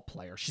ball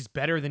player. She's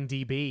better than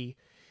DB.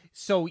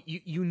 So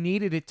you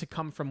needed it to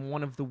come from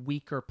one of the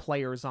weaker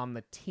players on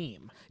the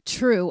team.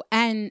 True.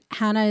 And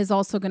Hannah is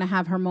also going to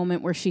have her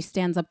moment where she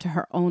stands up to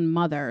her own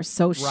mother.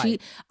 So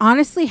Right.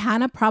 honestly,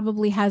 Hannah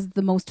probably has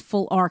the most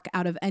full arc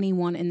out of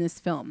anyone in this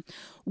film.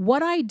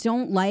 What I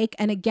don't like,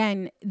 and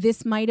again,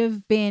 this might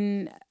have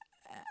been,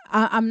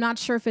 I'm not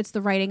sure if it's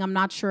the writing. I'm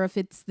not sure if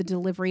it's the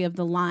delivery of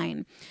the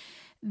line.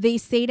 They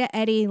say to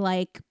Eddie,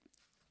 like,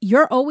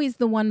 you're always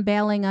the one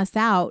bailing us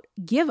out.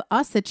 Give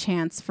us a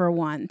chance for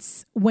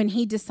once, when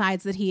he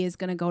decides that he is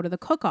going to go to the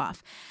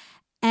cook-off.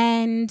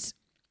 And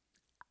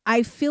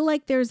I feel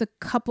like there's a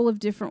couple of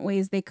different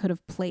ways they could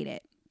have played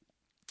it.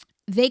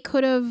 They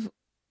could have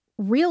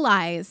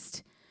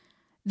realized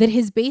that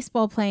his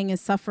baseball playing is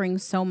suffering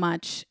so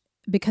much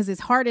because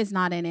his heart is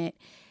not in it.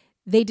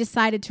 They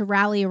decided to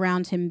rally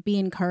around him, be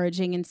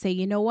encouraging, and say,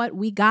 you know what?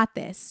 We got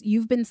this.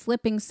 You've been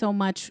slipping so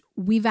much.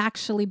 We've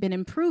actually been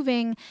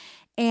improving.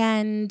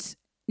 And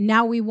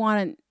now we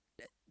want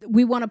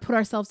to put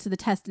ourselves to the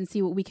test and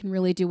see what we can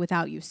really do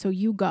without you. So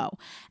you go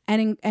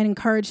and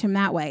encourage him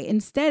that way.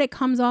 Instead, it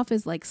comes off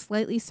as like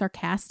slightly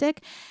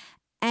sarcastic.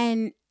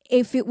 And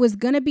if it was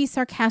going to be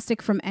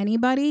sarcastic from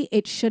anybody,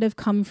 it should have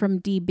come from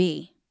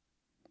DB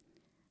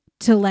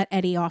to let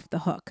Eddie off the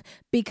hook,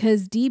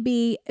 because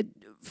DB,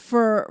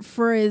 for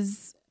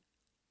as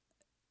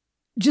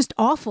just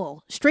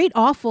awful, straight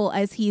awful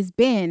as he's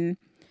been,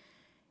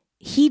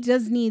 he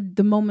does need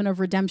the moment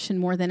of redemption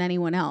more than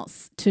anyone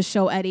else to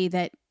show Eddie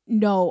that,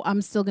 no,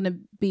 I'm still going to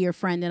be your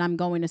friend and I'm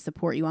going to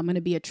support you. I'm going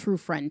to be a true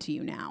friend to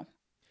you now.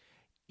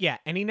 Yeah,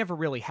 and he never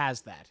really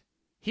has that.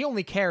 He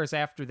only cares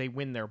after they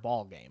win their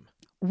ball game.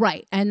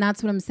 Right. And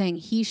that's what I'm saying.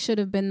 He should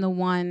have been the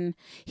one.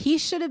 He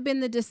should have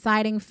been the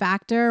deciding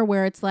factor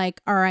where it's like,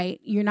 all right,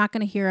 you're not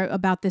going to hear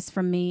about this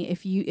from me.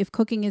 If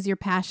cooking is your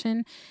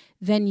passion,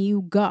 then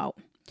you go.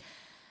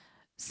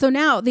 So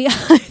now the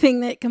other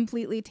thing that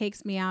completely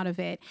takes me out of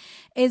it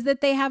is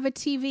that they have a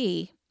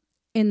TV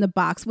in the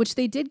box, which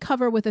they did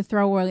cover with a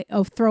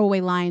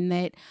throwaway line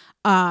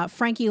that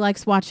Frankie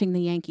likes watching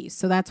the Yankees.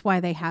 So that's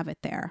why they have it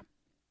there.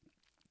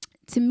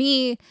 To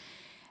me,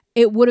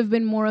 it would have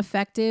been more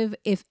effective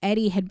if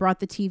Eddie had brought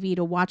the TV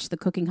to watch the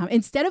cooking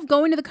instead of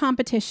going to the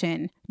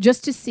competition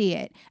just to see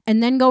it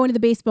and then going to the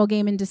baseball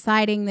game and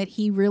deciding that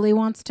he really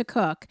wants to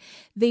cook.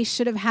 They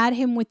should have had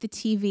him with the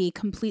TV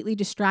completely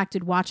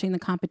distracted watching the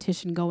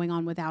competition going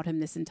on without him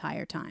this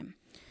entire time.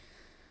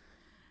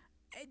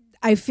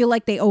 I feel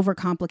like they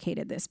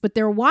overcomplicated this, but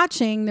they're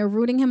watching, they're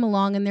rooting him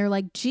along, and they're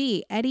like,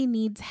 gee, Eddie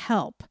needs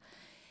help.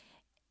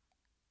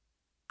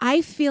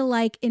 I feel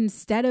like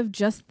instead of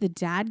just the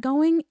dad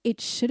going,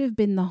 it should have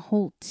been the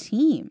whole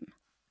team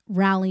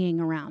rallying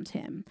around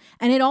him.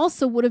 And it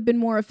also would have been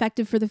more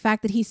effective for the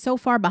fact that he's so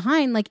far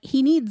behind. Like,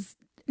 he needs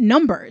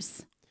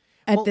numbers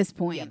at this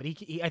point. Yeah, but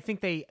I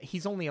think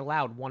he's only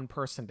allowed one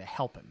person to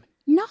help him.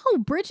 No,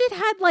 Bridget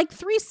had like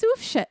 3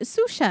 sous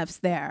chefs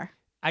there.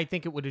 I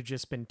think it would have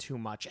just been too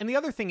much. And the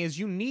other thing is,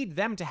 you need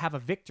them to have a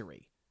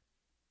victory.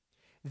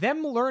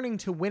 Them learning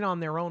to win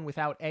on their own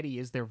without Eddie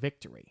is their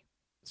victory.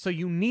 So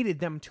you needed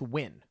them to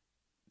win.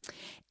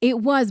 It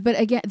was, but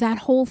again, that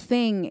whole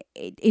thing,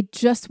 it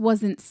just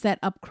wasn't set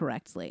up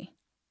correctly.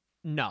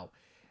 No.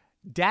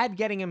 Dad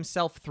getting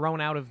himself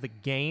thrown out of the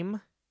game,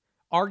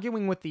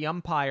 arguing with the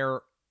umpire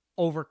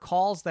over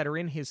calls that are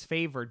in his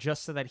favor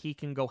just so that he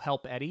can go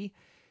help Eddie.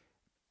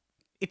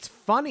 It's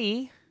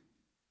funny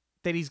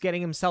that he's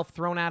getting himself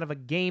thrown out of a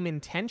game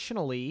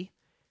intentionally,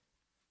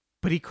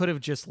 but he could have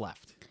just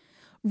left.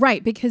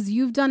 Right, because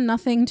you've done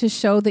nothing to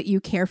show that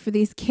you care for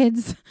these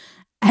kids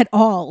at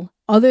all,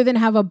 other than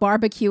have a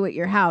barbecue at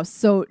your house.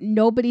 So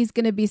nobody's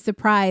going to be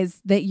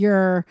surprised that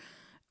you're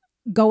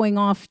going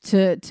off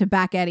to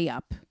back Eddie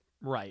up.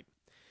 Right.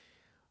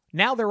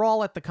 Now they're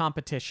all at the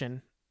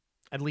competition.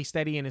 At least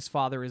Eddie and his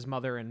father, his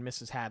mother, and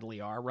Mrs.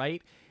 Hadley are,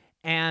 right?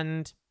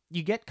 And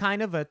you get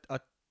kind of a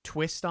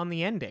twist on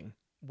the ending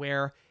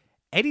where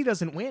Eddie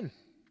doesn't win.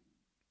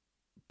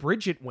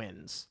 Bridget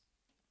wins.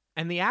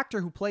 And the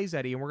actor who plays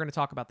Eddie, and we're going to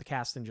talk about the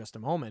cast in just a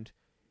moment,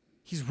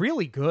 he's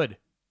really good.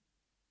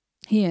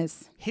 He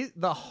is.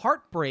 The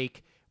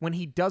heartbreak when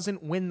he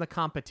doesn't win the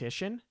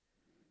competition,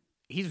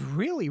 he's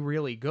really,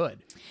 really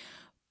good.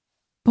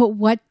 But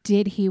what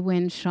did he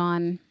win,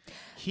 Sean?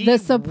 The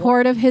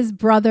support of his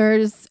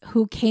brothers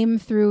who came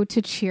through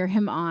to cheer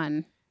him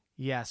on.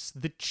 Yes,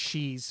 the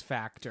cheese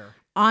factor.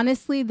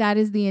 Honestly, that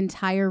is the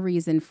entire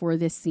reason for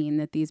this scene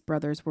that these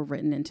brothers were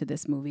written into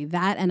this movie.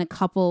 That and a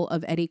couple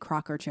of Eddie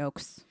Crocker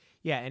jokes.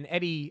 Yeah, and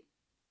Eddie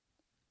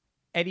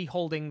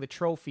holding the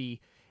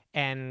trophy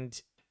and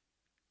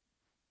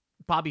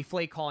Bobby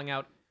Flay calling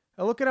out,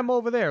 oh, look at him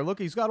over there. Look,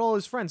 he's got all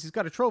his friends. He's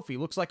got a trophy.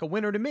 Looks like a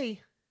winner to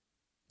me.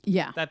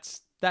 Yeah.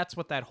 That's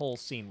what that whole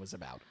scene was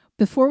about.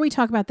 Before we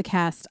talk about the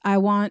cast, I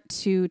want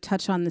to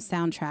touch on the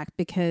soundtrack,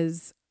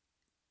 because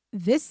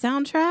this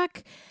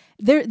soundtrack,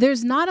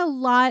 there's not a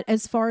lot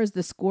as far as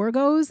the score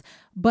goes,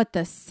 but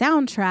the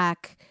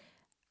soundtrack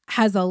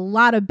has a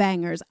lot of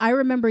bangers. I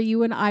remember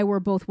you and I were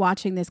both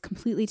watching this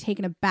completely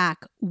taken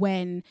aback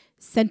when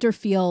Center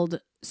Field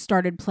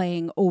started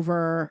playing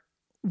over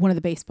one of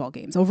the baseball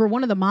games, over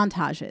one of the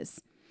montages.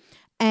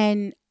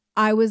 And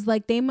I was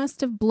like, they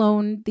must have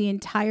blown the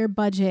entire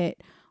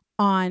budget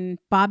on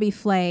Bobby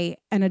Flay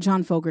and a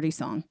John Fogerty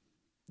song.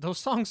 Those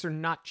songs are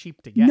not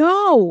cheap to get.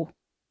 No.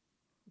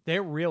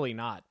 They're really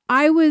not.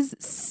 I was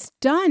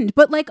stunned.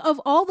 But like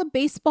of all the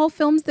baseball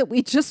films that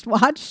we just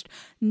watched,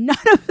 none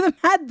of them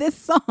had this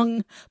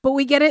song, but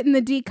we get it in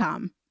the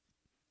DCOM.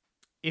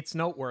 It's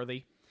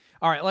noteworthy.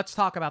 All right, let's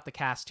talk about the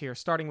cast here,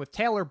 starting with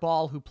Taylor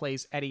Ball, who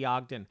plays Eddie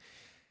Ogden.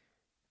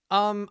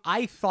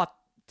 I thought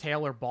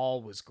Taylor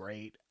Ball was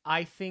great.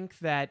 I think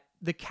that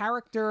the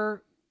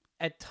character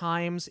at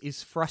times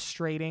is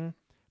frustrating,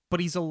 but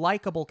he's a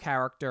likable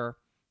character,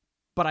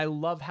 but I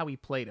love how he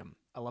played him.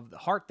 I love the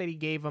heart that he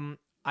gave him.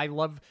 I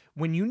love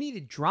when you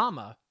needed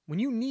drama, when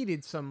you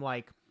needed some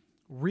like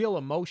real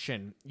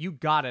emotion, you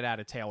got it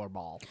out of Taylor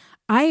Ball.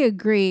 I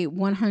agree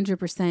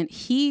 100%.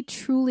 He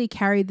truly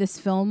carried this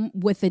film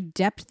with a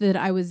depth that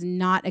I was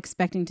not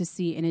expecting to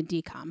see in a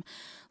DCOM.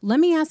 Let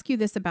me ask you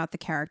this about the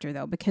character,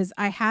 though, because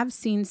I have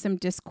seen some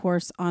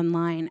discourse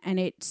online, and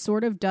it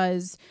sort of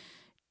does...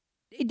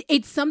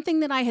 It's something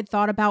that I had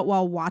thought about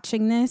while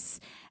watching this,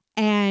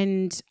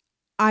 and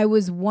I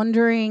was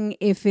wondering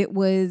if it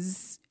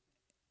was...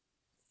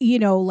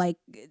 like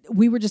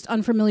we were just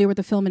unfamiliar with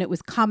the film and it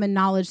was common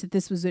knowledge that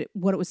this was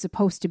what it was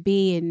supposed to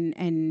be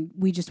and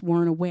we just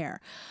weren't aware.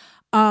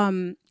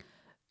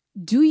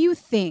 Do you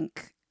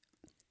think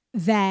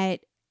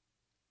that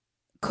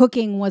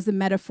cooking was a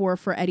metaphor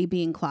for Eddie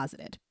being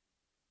closeted?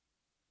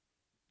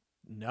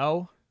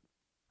 No.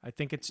 I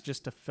think it's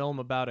just a film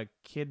about a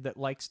kid that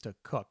likes to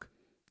cook.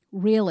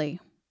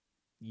 Really?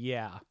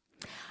 Yeah.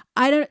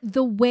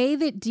 The way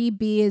that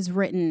DB is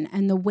written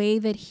and the way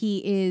that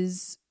he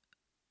is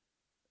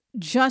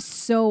just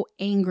so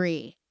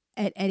angry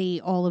at Eddie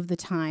all of the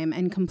time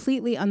and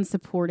completely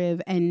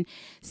unsupportive and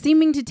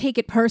seeming to take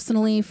it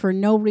personally for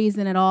no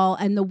reason at all.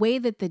 And the way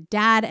that the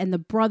dad and the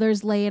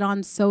brothers lay it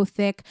on so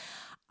thick,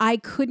 I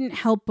couldn't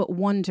help but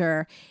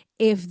wonder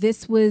if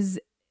this was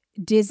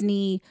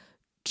Disney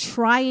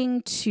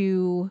trying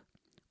to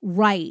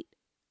write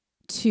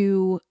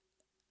to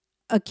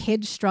a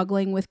kid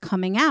struggling with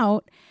coming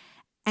out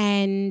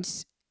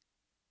and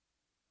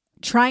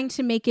trying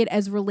to make it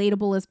as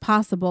relatable as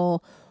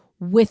possible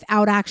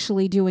without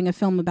actually doing a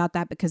film about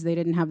that because they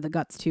didn't have the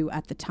guts to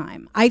at the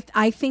time.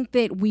 I think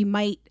that we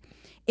might,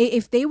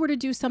 if they were to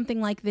do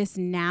something like this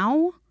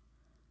now,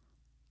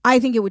 I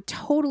think it would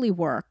totally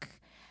work.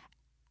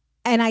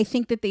 And I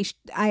think that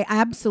I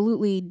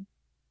absolutely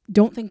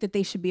don't think that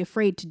they should be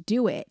afraid to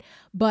do it.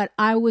 But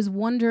I was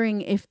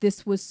wondering if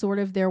this was sort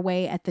of their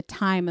way at the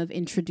time of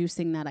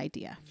introducing that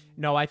idea.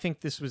 No, I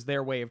think this was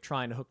their way of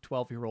trying to hook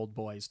 12-year-old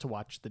boys to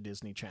watch the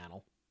Disney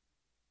Channel.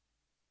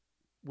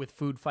 With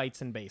food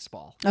fights and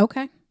baseball.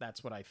 Okay.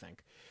 That's what I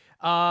think.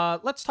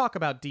 Let's talk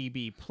about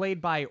DB, played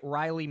by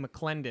Riley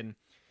McClendon.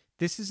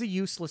 This is a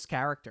useless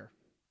character.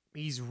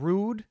 He's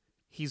rude.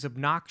 He's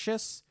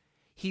obnoxious.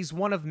 He's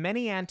one of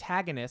many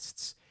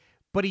antagonists,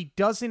 but he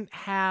doesn't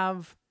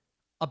have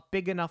a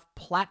big enough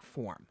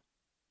platform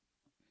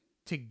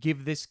to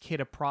give this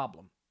kid a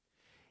problem.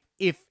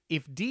 If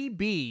it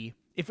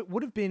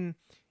would have been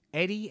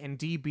Eddie and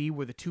DB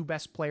were the two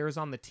best players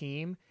on the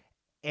team,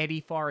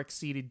 Eddie far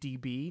exceeded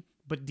DB,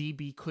 but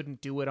DB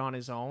couldn't do it on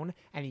his own,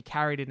 and he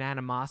carried an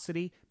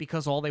animosity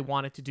because all they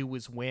wanted to do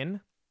was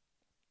win.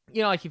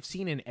 Like you've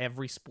seen in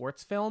every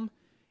sports film,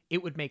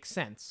 it would make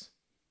sense.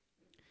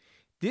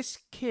 This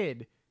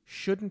kid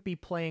shouldn't be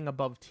playing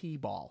above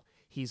T-ball.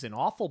 He's an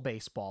awful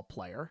baseball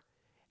player.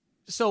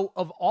 So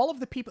of all of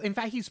the people, in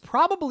fact, he's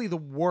probably the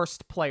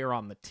worst player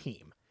on the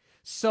team.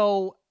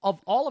 So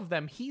of all of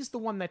them, he's the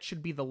one that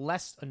should be the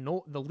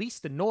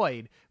least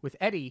annoyed with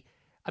Eddie.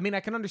 I mean,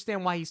 I can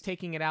understand why he's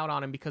taking it out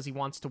on him because he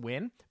wants to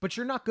win, but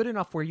you're not good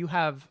enough where you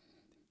have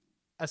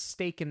a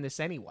stake in this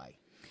anyway.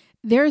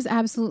 There's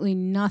absolutely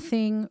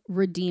nothing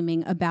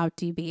redeeming about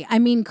DB. I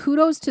mean,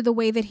 kudos to the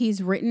way that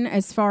he's written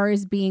as far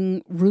as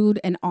being rude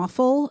and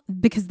awful,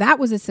 because that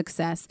was a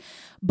success.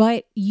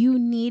 But you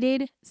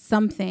needed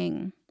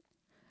something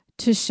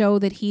to show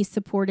that he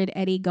supported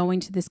Eddie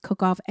going to this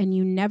cook-off, and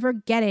you never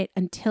get it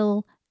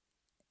until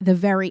the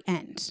very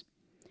end.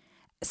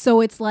 So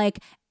it's like,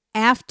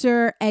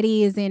 after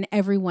Eddie is in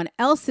everyone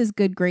else's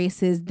good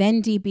graces,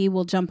 then DB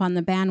will jump on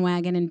the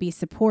bandwagon and be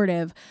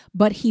supportive,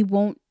 but he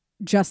won't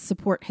just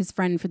support his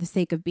friend for the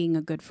sake of being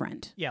a good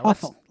friend. Yeah,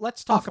 awful.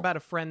 Let's talk about a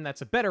friend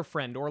that's a better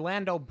friend.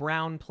 Orlando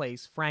Brown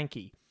plays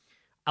Frankie.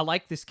 I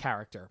like this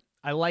character.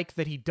 I like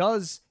that he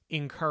does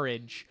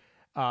encourage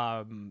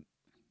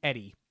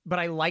Eddie. But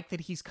I like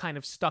that he's kind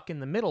of stuck in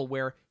the middle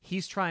where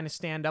he's trying to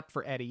stand up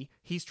for Eddie.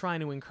 He's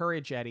trying to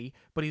encourage Eddie,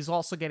 but he's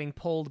also getting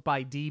pulled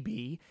by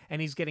DB and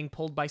he's getting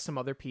pulled by some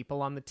other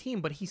people on the team.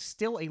 But he's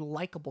still a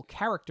likable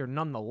character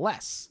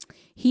nonetheless.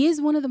 He is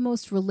one of the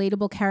most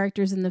relatable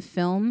characters in the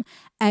film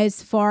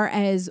as far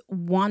as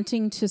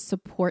wanting to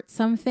support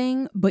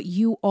something, but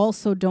you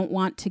also don't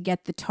want to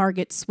get the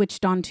target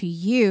switched onto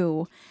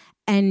you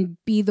and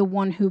be the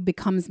one who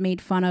becomes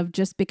made fun of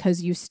just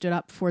because you stood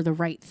up for the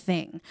right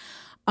thing.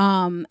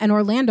 And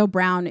Orlando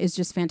Brown is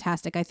just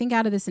fantastic. I think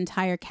out of this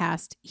entire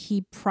cast,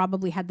 he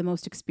probably had the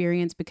most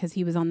experience because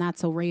he was on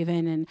That's So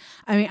Raven. And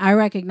I mean, I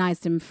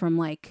recognized him from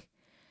like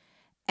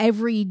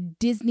every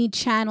Disney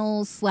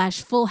Channel /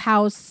 Full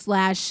House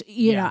 /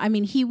 you know, I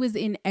mean, he was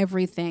in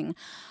everything.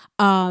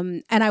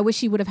 And I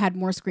wish he would have had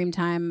more screen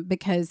time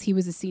because he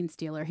was a scene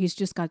stealer. He's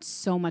just got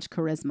so much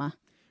charisma.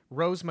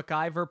 Rose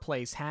McIver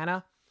plays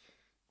Hannah.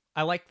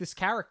 I like this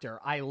character.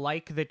 I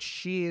like that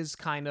she's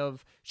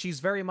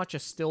very much a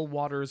still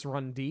waters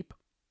run deep.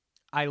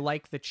 I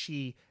like that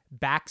she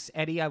backs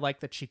Eddie. I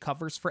like that she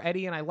covers for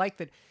Eddie. And I like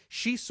that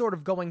she's sort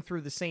of going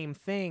through the same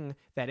thing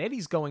that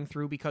Eddie's going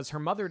through because her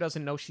mother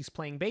doesn't know she's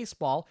playing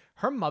baseball.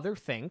 Her mother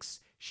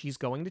thinks she's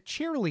going to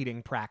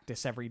cheerleading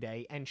practice every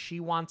day, and she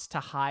wants to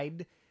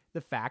hide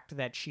the fact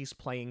that she's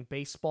playing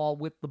baseball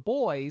with the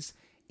boys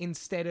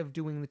instead of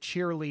doing the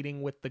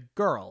cheerleading with the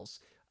girls.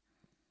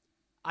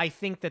 I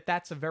think that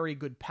that's a very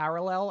good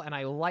parallel, and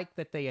I like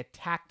that they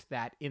attacked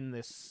that in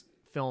this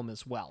film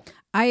as well.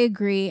 I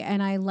agree,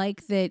 and I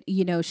like that,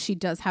 you know, she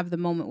does have the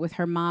moment with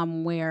her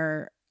mom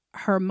where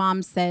her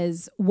mom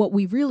says what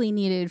we really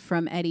needed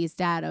from Eddie's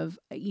dad of,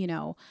 you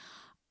know,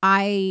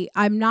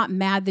 I'm not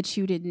mad that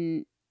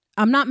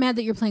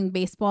you're playing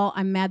baseball.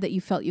 I'm mad that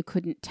you felt you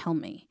couldn't tell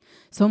me.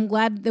 So I'm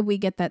glad that we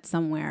get that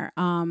somewhere.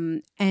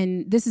 And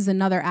this is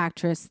another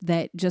actress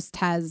that just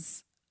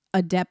has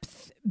a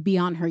depth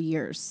beyond her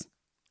years.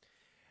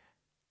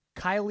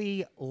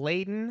 Kylie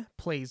Layden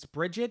plays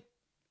Bridget.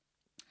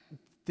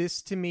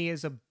 This to me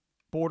is a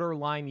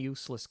borderline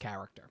useless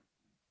character.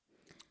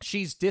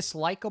 She's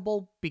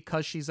dislikable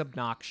because she's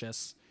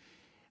obnoxious.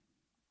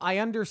 I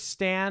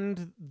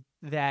understand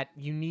that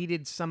you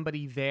needed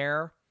somebody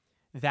there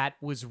that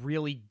was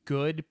really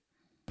good,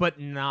 but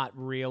not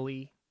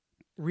really.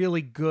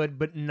 Really good,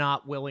 but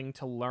not willing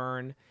to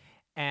learn.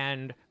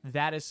 And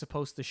that is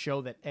supposed to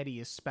show that Eddie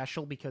is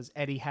special because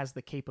Eddie has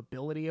the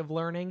capability of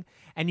learning.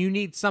 And you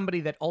need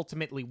somebody that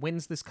ultimately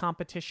wins this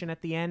competition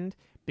at the end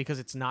because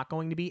it's not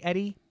going to be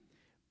Eddie.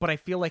 But I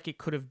feel like it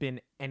could have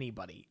been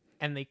anybody.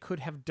 And they could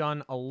have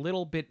done a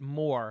little bit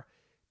more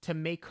to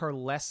make her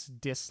less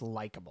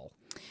dislikable.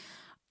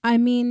 I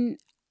mean,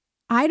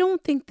 I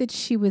don't think that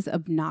she was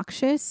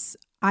obnoxious.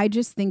 I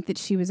just think that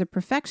she was a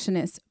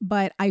perfectionist.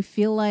 But I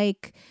feel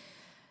like,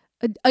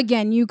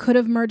 again, you could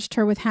have merged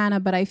her with Hannah,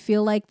 but I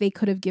feel like they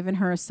could have given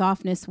her a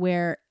softness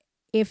where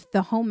if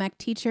the home ec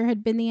teacher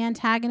had been the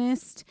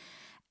antagonist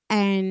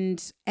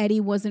and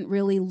Eddie wasn't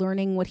really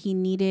learning what he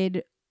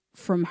needed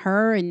from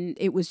her and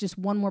it was just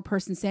one more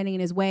person standing in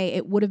his way,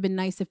 it would have been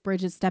nice if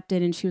Bridget stepped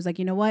in and she was like,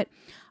 you know what?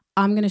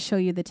 I'm going to show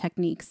you the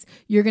techniques.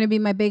 You're going to be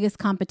my biggest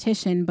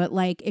competition, but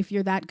like, if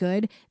you're that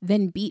good,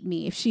 then beat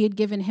me. If she had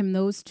given him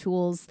those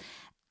tools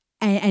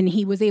and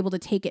he was able to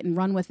take it and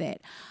run with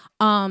it.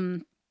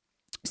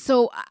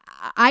 So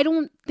I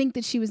don't think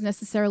that she was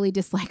necessarily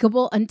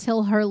dislikable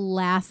until her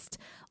last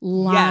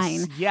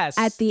line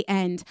at the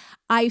end.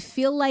 I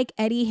feel like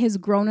Eddie has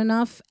grown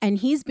enough and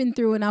he's been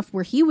through enough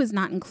where he was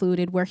not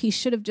included, where he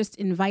should have just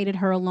invited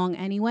her along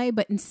anyway.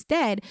 But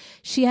instead,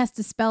 she has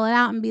to spell it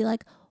out and be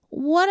like,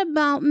 what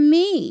about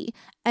me?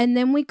 And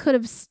then we could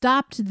have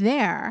stopped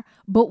there,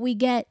 but we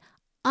get,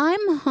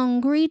 I'm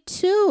hungry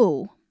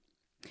too.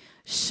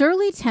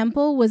 Shirley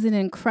Temple was an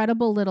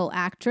incredible little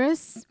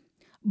actress,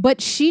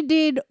 but she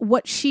did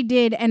what she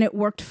did and it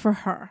worked for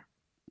her.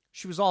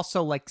 She was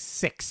also like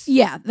 6.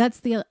 Yeah, that's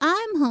the,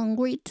 I'm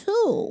hungry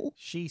too.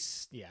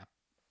 Yeah.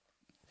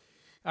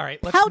 All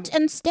right. Pout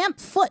and stamp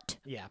foot.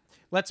 Yeah.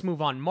 Let's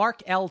move on.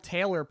 Mark L.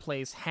 Taylor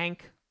plays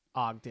Hank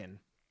Ogden.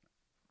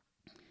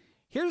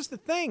 Here's the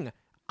thing.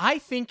 I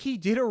think he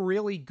did a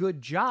really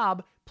good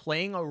job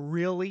playing a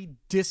really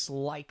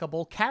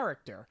dislikable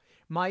character.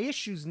 My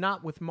issue's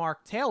not with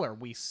Mark Taylor.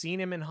 We've seen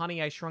him in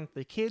Honey, I Shrunk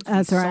the Kids.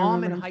 We saw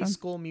him in High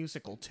School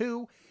Musical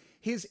 2.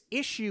 His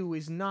issue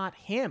is not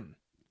him.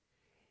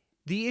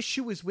 The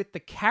issue is with the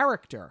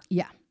character.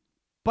 Yeah.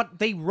 But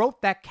they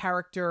wrote that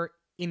character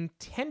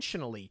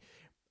intentionally.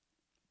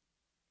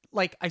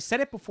 Like, I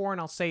said it before and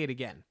I'll say it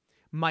again.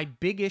 My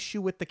big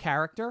issue with the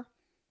character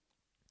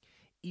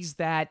is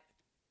that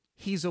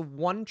he's a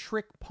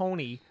one-trick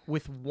pony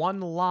with one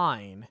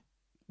line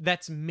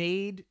that's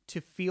made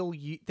to feel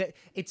you, that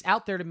it's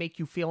out there to make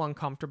you feel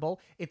uncomfortable.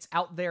 It's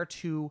out there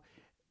to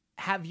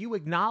have you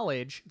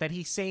acknowledge that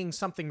he's saying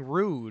something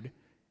rude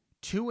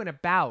to and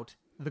about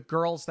the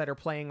girls that are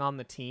playing on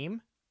the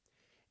team,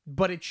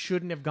 but it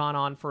shouldn't have gone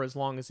on for as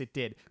long as it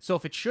did. So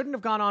if it shouldn't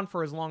have gone on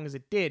for as long as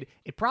it did,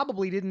 it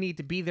probably didn't need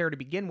to be there to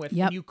begin with.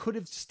 Yep. And you could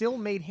have still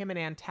made him an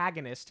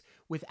antagonist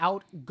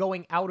without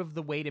going out of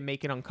the way to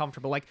make it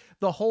uncomfortable. Like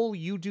the whole,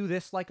 you do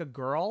this like a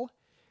girl,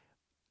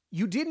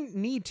 you didn't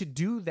need to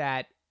do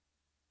that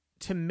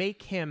to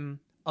make him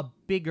a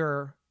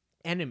bigger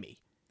enemy.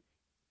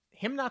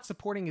 Him not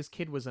supporting his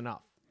kid was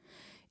enough.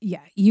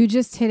 Yeah, you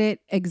just hit it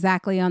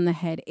exactly on the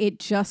head. It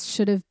just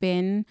should have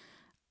been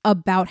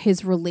about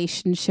his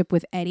relationship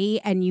with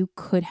Eddie, and you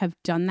could have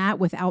done that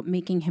without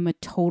making him a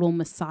total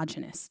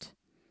misogynist.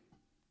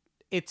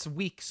 It's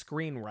weak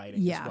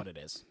screenwriting is what it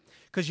is.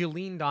 Because you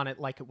leaned on it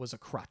like it was a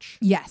crutch.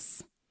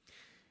 Yes.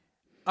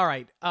 All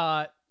right.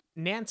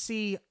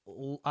 Nancy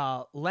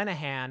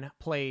Lenehan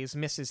plays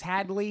Mrs.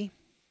 Hadley.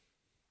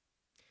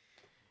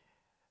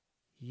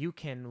 You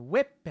can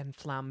whip and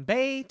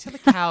flambe till the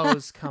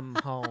cows come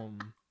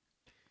home.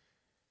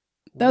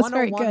 That's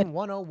very good.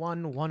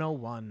 101,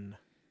 101.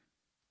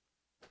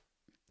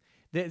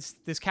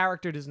 This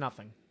character does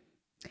nothing.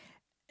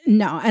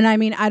 No, and I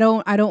mean, I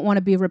don't want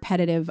to be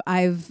repetitive.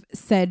 I've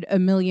said a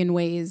million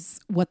ways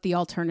what the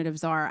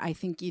alternatives are. I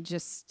think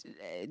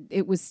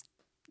it was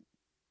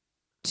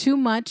too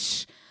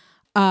much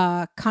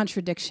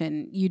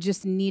contradiction. You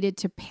just needed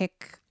to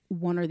pick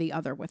one or the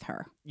other with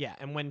her. Yeah,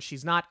 and when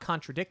she's not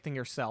contradicting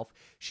herself,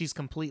 she's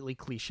completely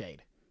cliched.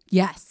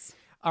 Yes.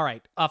 All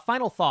right,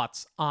 final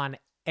thoughts on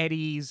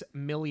Eddie's $1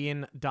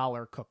 million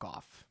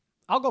cook-off.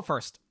 I'll go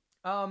first.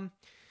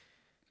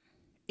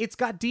 It's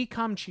got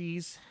DCOM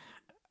cheese,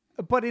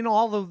 but in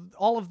all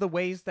of the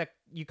ways that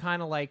you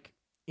kind of like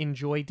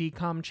enjoy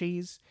DCOM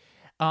cheese.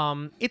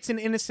 It's an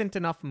innocent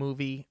enough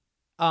movie.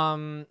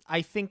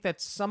 I think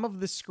that some of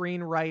the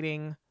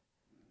screenwriting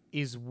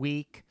is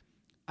weak.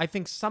 I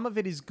think some of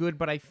it is good,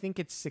 but I think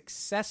its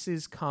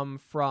successes come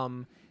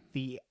from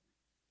the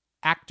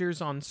actors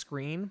on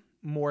screen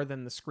more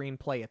than the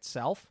screenplay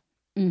itself.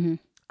 Mm-hmm.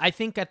 I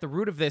think at the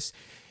root of this,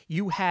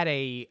 you had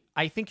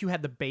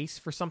the base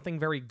for something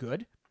very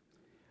good.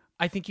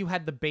 I think you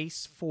had the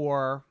base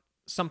for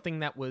something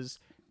that was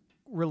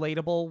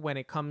relatable when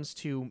it comes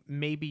to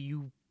maybe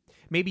you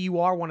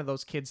are one of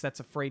those kids that's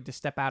afraid to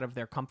step out of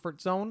their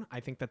comfort zone. I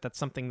think that that's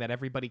something that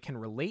everybody can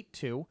relate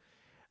to.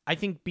 I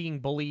think being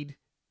bullied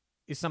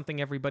is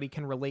something everybody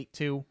can relate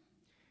to.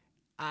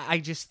 I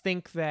just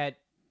think that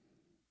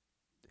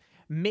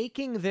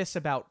making this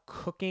about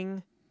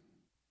cooking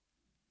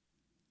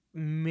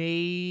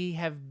may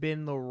have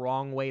been the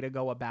wrong way to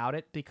go about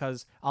it,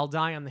 because I'll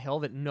die on the hill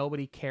that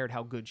nobody cared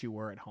how good you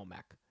were at home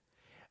ec.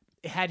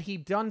 Had he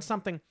done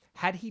something,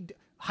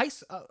 High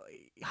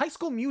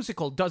School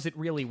Musical does it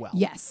really well.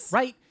 Yes.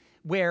 Right?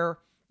 Where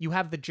you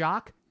have the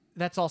jock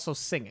that's also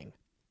singing.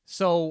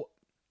 So,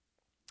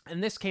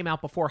 and this came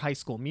out before High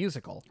School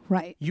Musical.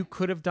 Right. You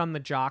could have done the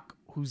jock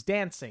who's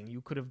dancing.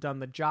 You could have done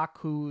the jock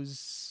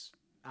who's,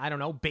 I don't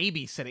know,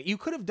 babysitting. You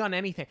could have done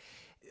anything.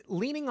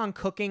 Leaning on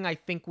cooking, I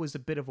think, was a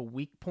bit of a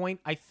weak point.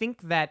 I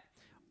think that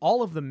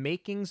all of the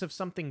makings of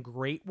something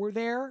great were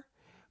there,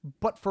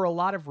 but for a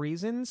lot of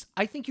reasons,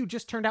 I think you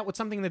just turned out with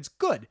something that's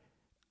good.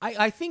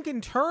 I think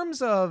in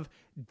terms of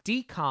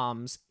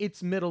DCOMs,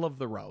 it's middle of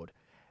the road.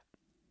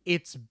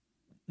 It's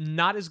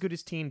not as good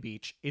as Teen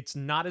Beach. It's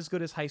not as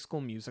good as High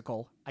School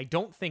Musical. I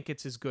don't think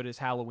it's as good as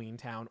Halloween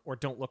Town or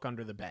Don't Look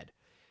Under the Bed.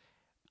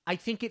 I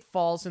think it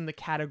falls in the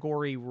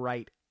category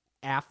right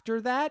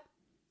after that,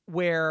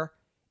 where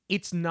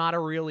it's not a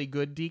really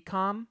good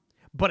DCOM,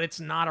 but it's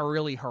not a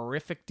really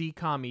horrific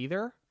DCOM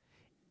either.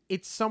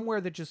 It's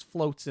somewhere that just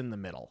floats in the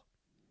middle.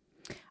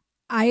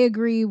 I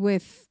agree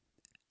with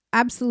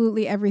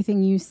absolutely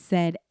everything you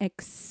said,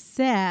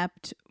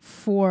 except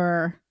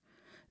for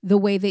the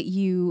way that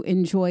you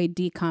enjoy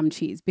DCOM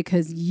cheese,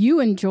 because you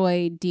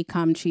enjoy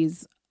DCOM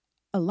cheese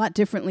a lot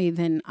differently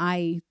than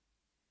I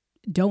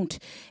don't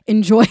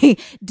enjoy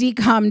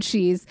DCOM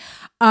cheese.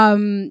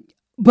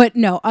 But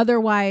no,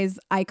 otherwise,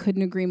 I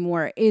couldn't agree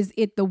more. Is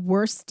it the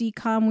worst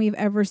DCOM we've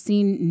ever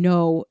seen?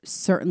 No,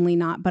 certainly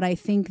not. But I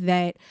think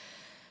that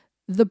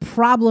the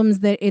problems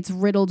that it's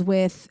riddled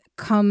with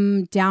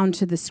come down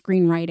to the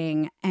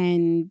screenwriting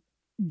and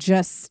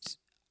just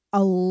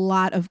a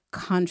lot of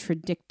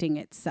contradicting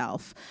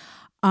itself.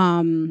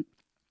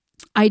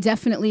 I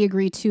definitely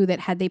agree, too,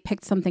 that had they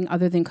picked something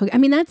other than cooking, I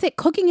mean, that's it.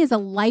 Cooking is a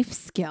life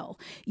skill.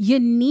 You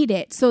need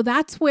it. So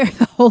that's where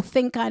the whole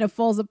thing kind of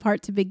falls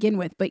apart to begin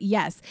with. But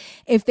yes,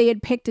 if they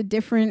had picked a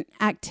different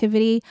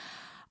activity,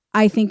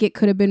 I think it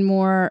could have been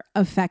more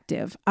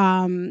effective.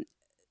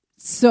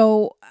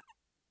 So,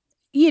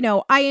 you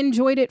know, I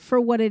enjoyed it for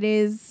what it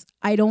is.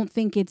 I don't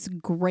think it's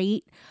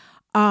great.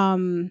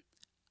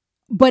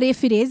 But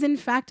if it is, in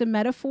fact, a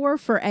metaphor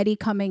for Eddie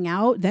coming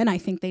out, then I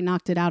think they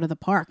knocked it out of the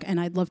park, and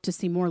I'd love to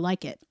see more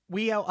like it.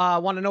 We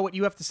want to know what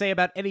you have to say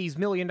about Eddie's $1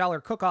 million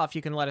cook-off.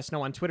 You can let us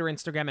know on Twitter,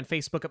 Instagram, and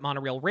Facebook at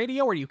Monoreel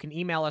Radio, or you can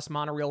email us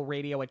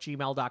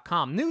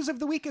monoreelradio@gmail.com. News of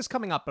the week is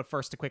coming up, but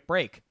first, a quick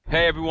break.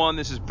 Hey, everyone,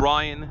 this is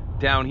Brian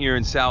down here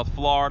in South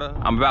Florida.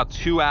 I'm about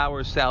 2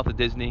 hours south of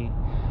Disney,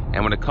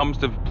 and when it comes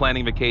to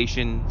planning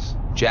vacations,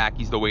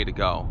 Jackie's the way to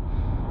go.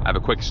 I have a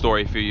quick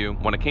story for you.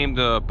 When it came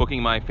to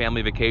booking my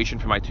family vacation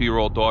for my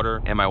 2-year-old daughter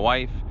and my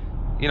wife,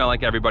 you know,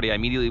 like everybody, I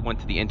immediately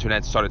went to the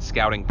internet, started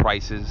scouting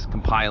prices,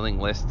 compiling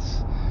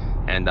lists,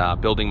 and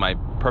building my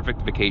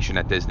perfect vacation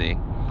at Disney.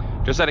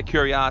 Just out of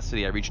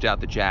curiosity, I reached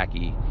out to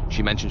Jackie.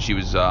 She mentioned she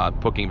was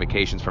booking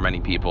vacations for many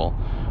people.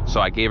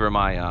 So I gave her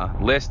my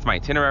list, my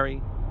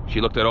itinerary.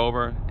 She looked it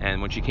over,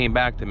 and when she came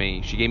back to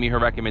me, she gave me her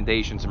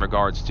recommendations in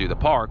regards to the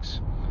parks.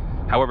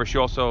 However, she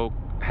also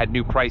had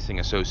new pricing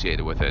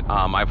associated with it.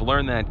 I've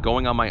learned that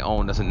going on my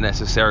own doesn't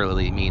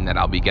necessarily mean that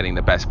I'll be getting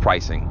the best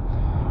pricing.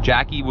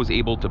 Jackie was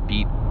able to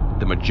beat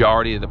the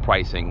majority of the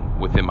pricing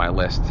within my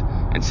list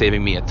and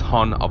saving me a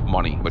ton of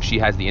money, but she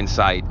has the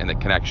insight and the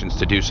connections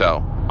to do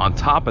so. On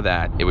top of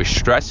that, it was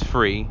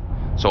stress-free,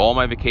 so all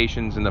my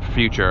vacations in the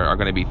future are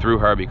going to be through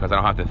her because I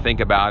don't have to think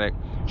about it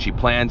She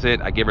plans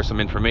it. I give her some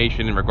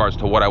information in regards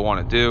to what I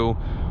want to do,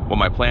 what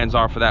my plans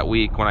are for that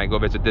week when I go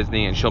visit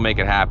Disney, and she'll make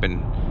it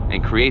happen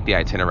and create the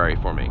itinerary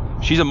for me.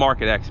 She's a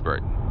market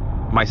expert.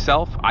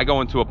 Myself, I go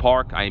into a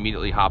park, I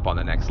immediately hop on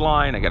the next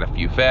line, I get a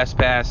few fast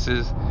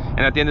passes, and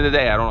at the end of the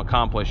day, I don't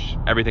accomplish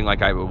everything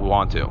like I would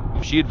want to.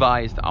 She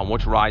advised on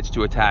which rides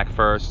to attack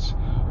first,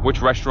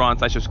 which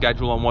restaurants I should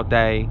schedule on what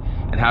day,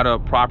 and how to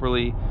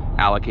properly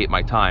allocate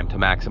my time to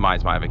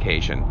maximize my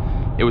vacation.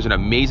 It was an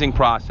amazing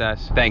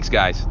process. Thanks,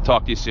 guys.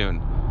 Talk to you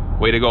soon.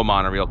 Way to go,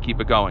 Monoreel.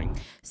 Keep it going.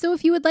 So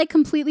if you would like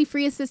completely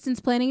free assistance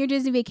planning your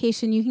Disney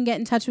vacation, you can get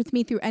in touch with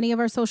me through any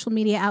of our social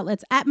media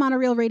outlets at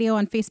Monoreel Radio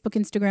on Facebook,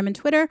 Instagram, and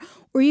Twitter,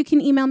 or you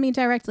can email me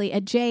directly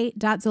at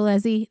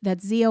j.zolezzi,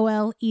 that's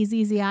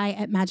Zolezzi,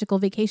 at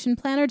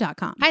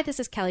magicalvacationplanner.com. Hi, this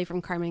is Kelly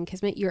from Karma and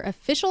Kismet, your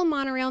official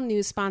Monoreel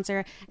news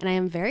sponsor, and I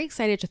am very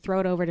excited to throw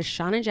it over to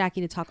Sean and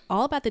Jackie to talk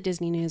all about the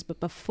Disney news. But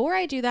before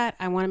I do that,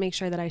 I want to make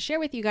sure that I share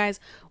with you guys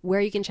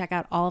where you can check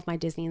out all of my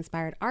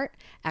Disney-inspired art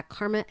at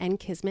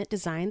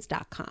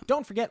karmaandkismetdesigns.com.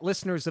 Don't forget,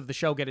 listeners of the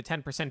show get a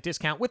 10%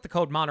 discount with the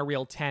code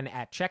Monoreel10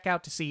 at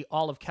checkout to see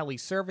all of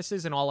Kelly's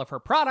services and all of her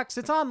products.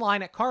 It's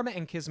online at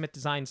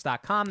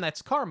karmaandkismetdesigns.com.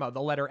 That's karma,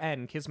 the letter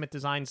N,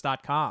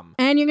 kismetdesigns.com.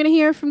 And you're going to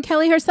hear from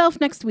Kelly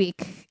herself next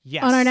week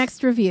on our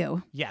next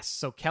review. Yes,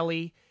 so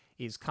Kelly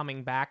is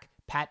coming back.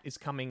 Pat is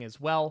coming as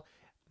well.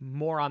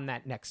 More on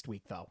that next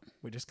week, though.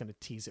 We're just going to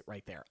tease it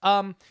right there.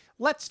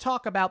 Let's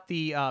talk about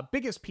the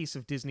biggest piece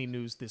of Disney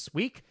news this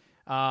week.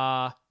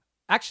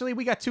 Actually,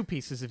 we got two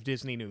pieces of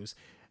Disney news.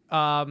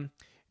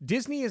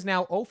 Disney is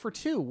now 0 for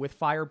 2 with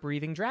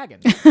fire-breathing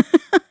dragons.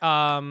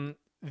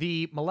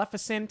 The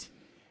Maleficent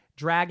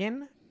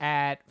dragon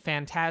at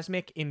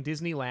Fantasmic in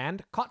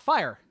Disneyland caught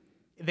fire.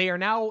 They are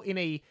now in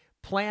a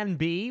plan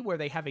B where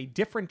they have a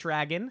different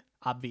dragon,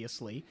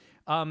 obviously.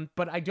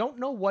 But I don't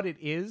know what it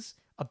is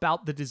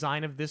about the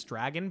design of this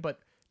dragon, but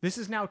this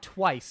is now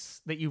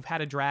twice that you've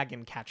had a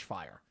dragon catch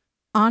fire.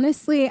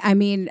 Honestly, I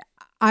mean,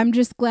 I'm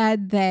just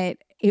glad that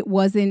it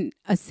wasn't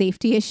a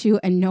safety issue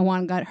and no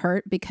one got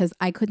hurt, because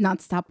I could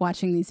not stop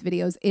watching these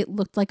videos. It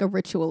looked like a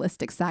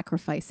ritualistic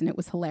sacrifice and it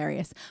was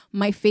hilarious.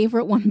 My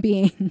favorite one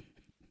being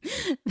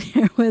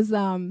there was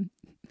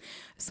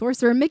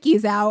Sorcerer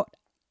Mickey's out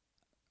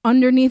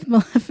underneath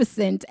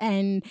Maleficent,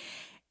 and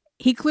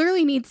he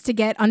clearly needs to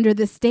get under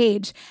the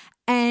stage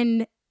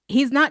and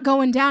he's not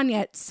going down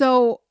yet.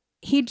 So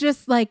he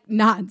just like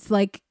nods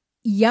like,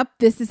 yep,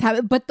 this is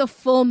happening. But the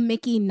full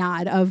Mickey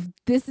nod of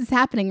this is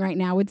happening right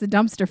now. It's a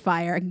dumpster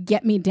fire.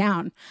 Get me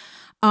down.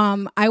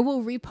 I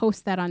will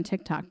repost that on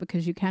TikTok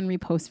because you can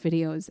repost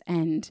videos,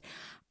 and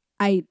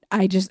I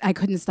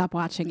couldn't stop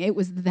watching. It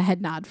was the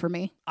head nod for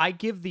me. I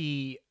give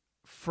the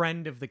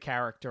friend of the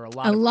character a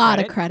lot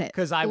of credit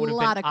because I would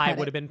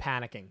have been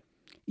panicking.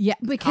 Yeah,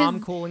 because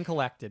calm, cool, and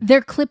collected.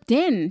 They're clipped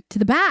in to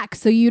the back,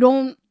 so you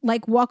don't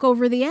like walk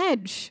over the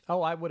edge.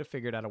 Oh, I would have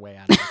figured out a way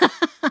out of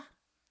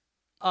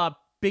it.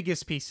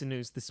 Biggest piece of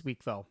news this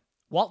week, though.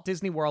 Walt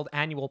Disney World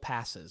annual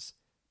passes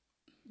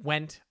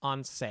went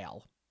on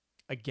sale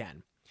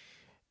again.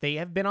 They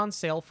have been on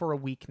sale for a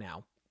week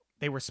now.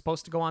 They were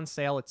supposed to go on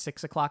sale at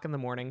 6 o'clock in the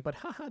morning, but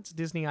it's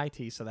Disney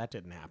IT, so that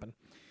didn't happen.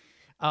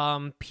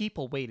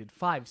 People waited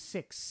 5,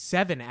 6,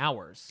 7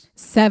 hours.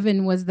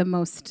 7 was the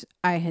most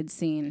I had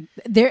seen.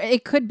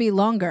 It could be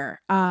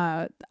longer.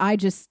 I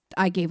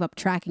gave up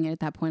tracking it at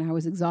that point. I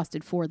was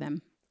exhausted for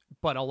them.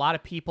 But a lot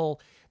of people,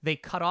 they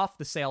cut off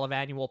the sale of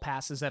annual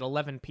passes at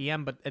 11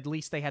 p.m., but at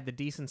least they had the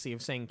decency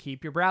of saying,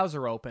 keep your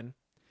browser open.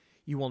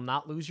 You will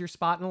not lose your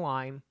spot in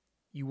line.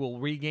 You will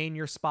regain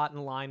your spot in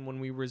line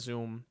when we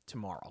resume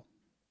tomorrow.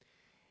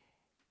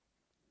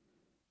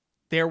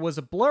 There was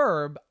a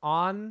blurb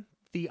on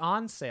the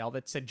on sale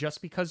that said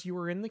just because you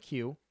were in the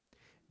queue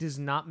does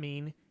not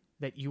mean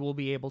that you will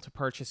be able to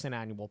purchase an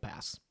annual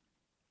pass.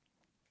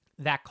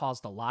 That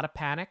caused a lot of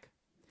panic.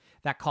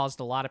 That caused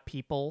a lot of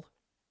people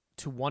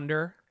to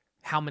wonder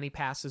how many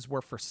passes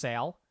were for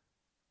sale.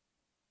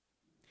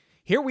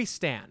 Here we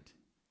stand.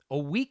 A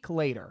week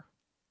later,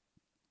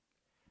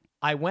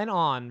 I went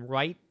on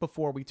right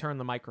before we turned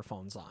the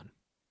microphones on.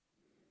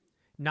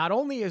 Not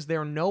only is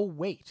there no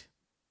wait,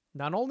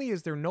 not only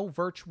is there no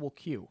virtual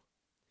queue,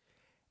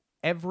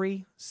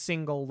 every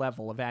single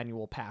level of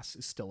annual pass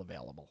is still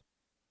available.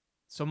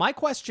 So my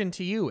question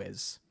to you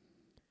is,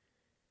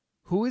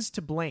 who is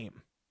to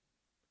blame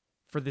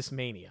for this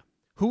mania?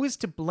 Who is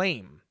to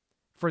blame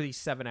for these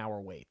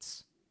 7-hour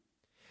waits?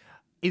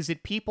 Is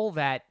it people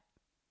that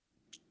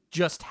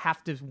just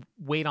have to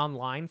wait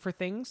online for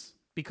things?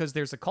 Because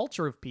there's a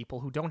culture of people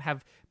who don't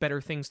have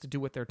better things to do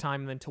with their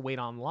time than to wait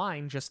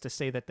online just to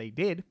say that they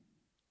did,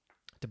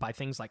 to buy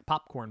things like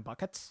popcorn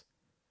buckets.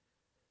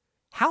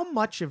 How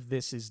much of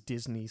this is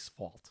Disney's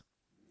fault?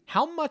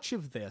 How much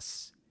of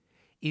this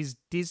is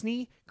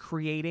Disney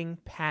creating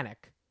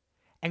panic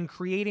and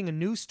creating a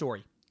news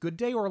story? Good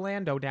Day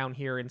Orlando down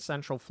here in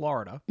Central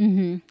Florida.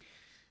 Mm-hmm.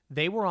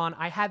 They were on,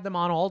 I had them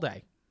on all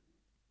day.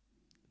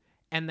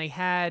 And they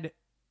had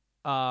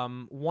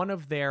one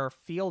of their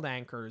field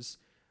anchors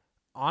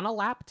on a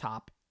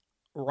laptop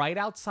right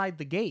outside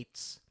the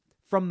gates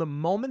from the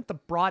moment the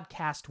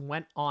broadcast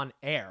went on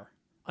air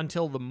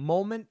until the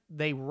moment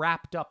they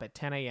wrapped up at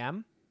 10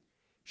 a.m.,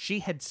 she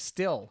had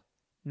still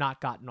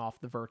not gotten off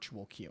the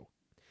virtual queue.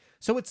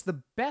 So it's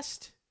the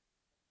best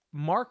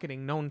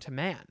marketing known to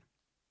man,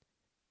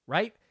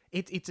 right?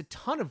 It's a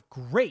ton of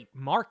great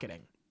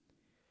marketing.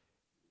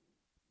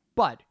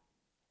 But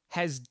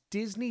has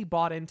Disney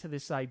bought into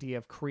this idea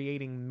of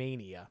creating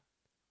mania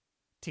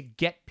to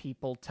get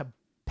people to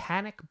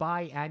panic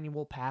buy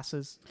annual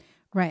passes?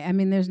 Right. I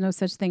mean, there's no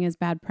such thing as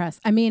bad press.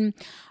 I mean,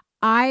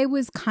 I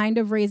was kind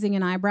of raising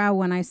an eyebrow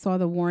when I saw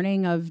the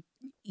warning of,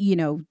 you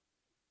know,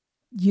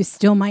 you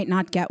still might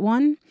not get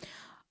one.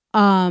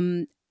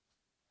 And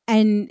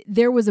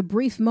there was a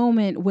brief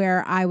moment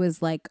where I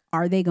was like,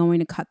 are they going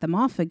to cut them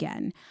off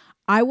again?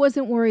 I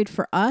wasn't worried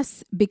for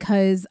us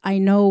because I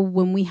know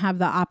when we have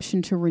the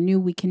option to renew,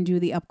 we can do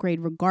the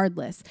upgrade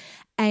regardless.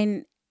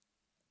 And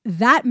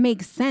that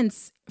makes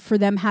sense for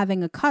them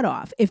having a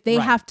cutoff. If they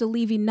have to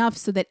leave enough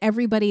so that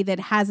everybody that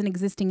has an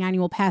existing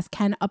annual pass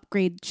can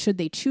upgrade should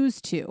they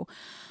choose to.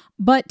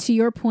 But to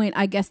your point,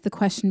 I guess the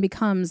question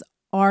becomes,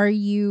 are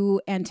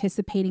you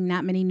anticipating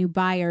that many new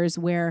buyers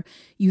where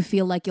you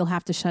feel like you'll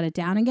have to shut it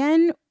down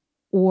again?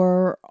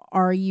 Or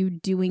are you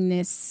doing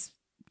this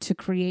to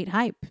create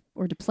hype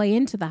or to play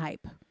into the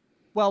hype?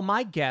 Well,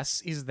 my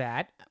guess is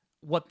that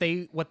what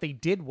they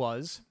did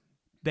was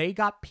they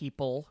got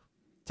people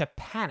to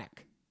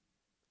panic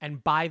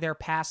and buy their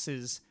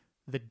passes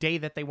the day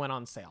that they went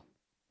on sale.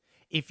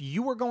 If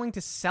you were going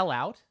to sell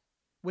out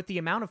with the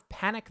amount of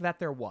panic that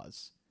there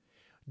was,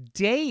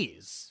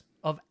 days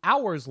of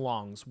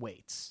hours-long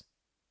waits,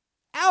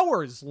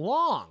 hours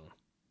long,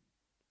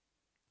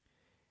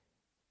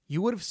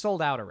 you would have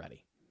sold out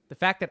already. The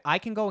fact that I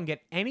can go and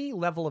get any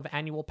level of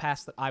annual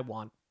pass that I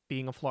want,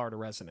 being a Florida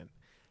resident,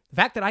 the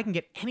fact that I can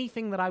get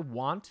anything that I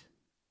want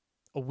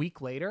a week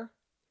later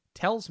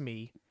tells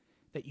me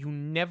that you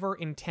never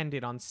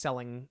intended on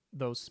selling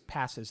those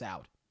passes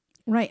out.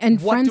 Right.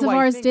 And friends of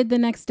ours did the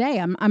next day.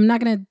 I'm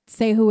not going to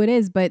say who it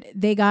is, but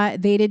they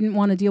didn't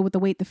want to deal with the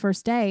wait the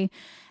first day.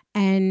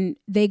 And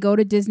they go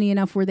to Disney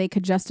enough where they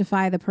could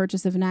justify the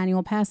purchase of an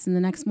annual pass. And the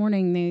next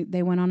morning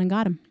they went on and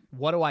got them.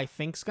 What do I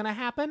think's going to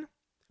happen?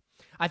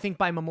 I think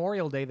by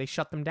Memorial Day, they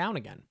shut them down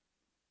again.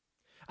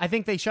 I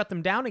think they shut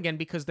them down again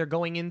because they're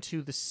going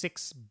into the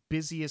 6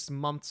 busiest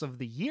months of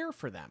the year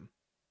for them.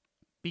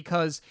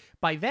 Because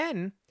by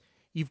then,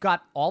 you've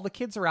got all the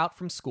kids are out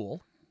from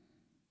school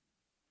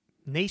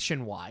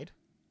nationwide.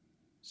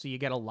 So you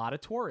get a lot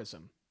of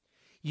tourism.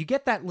 You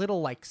get that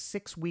little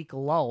 6-week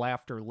lull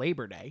after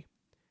Labor Day.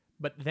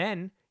 But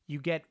then you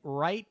get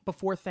right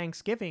before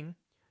Thanksgiving,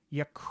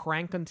 you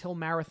crank until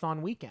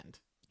marathon weekend.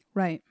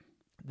 Right.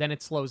 Then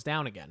it slows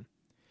down again.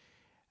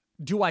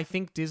 Do I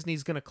think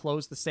Disney's going to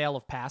close the sale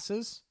of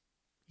passes?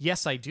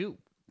 Yes, I do.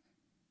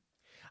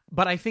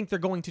 But I think they're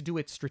going to do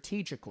it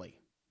strategically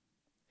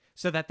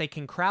so that they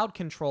can crowd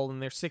control in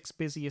their 6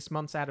 busiest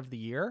months out of the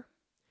year.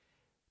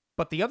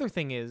 But the other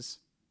thing is,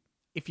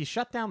 if you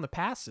shut down the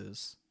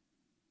passes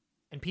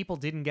and people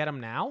didn't get them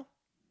now,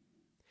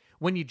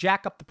 when you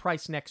jack up the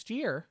price next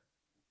year,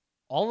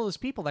 all of those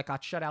people that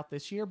got shut out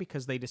this year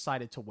because they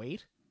decided to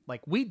wait,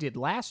 like we did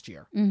last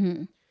year,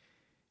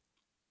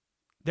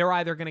 they're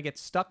either going to get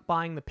stuck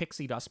buying the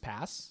Pixie Dust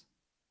Pass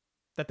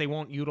that they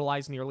won't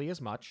utilize nearly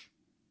as much,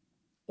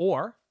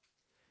 or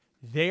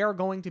they are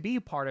going to be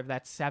part of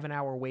that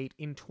 7-hour wait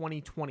in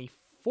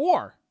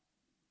 2024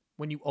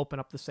 when you open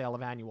up the sale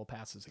of annual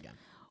passes again.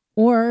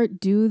 Or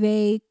do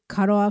they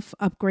cut off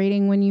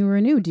upgrading when you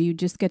renew? Do you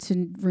just get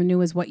to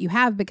renew as what you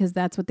have because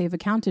that's what they've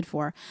accounted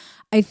for?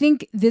 I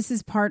think this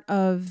is part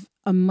of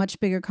a much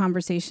bigger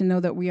conversation, though,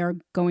 that we are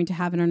going to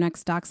have in our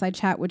next Dockside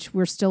chat, which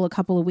we're still a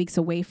couple of weeks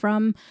away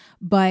from.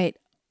 But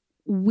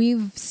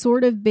we've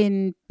sort of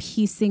been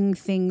piecing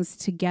things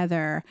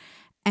together,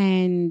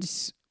 and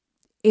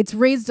it's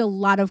raised a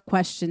lot of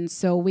questions.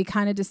 So we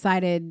kind of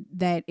decided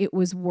that it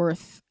was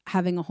worth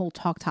having a whole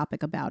talk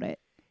topic about it.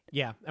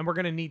 Yeah, and we're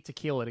going to need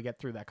tequila to get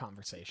through that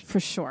conversation. For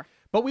sure.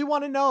 But we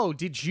want to know,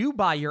 did you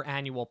buy your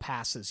annual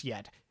passes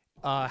yet?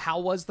 How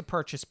was the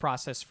purchase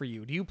process for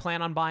you? Do you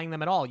plan on buying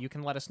them at all? You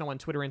can let us know on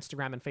Twitter,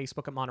 Instagram, and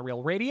Facebook at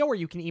Monoreel Radio, or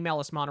you can email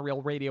us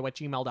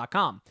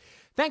monoreelradio@gmail.com.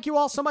 Thank you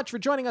all so much for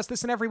joining us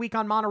this and every week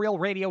on Monoreel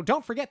Radio.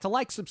 Don't forget to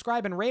like,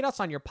 subscribe, and rate us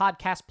on your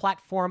podcast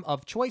platform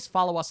of choice.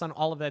 Follow us on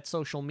all of that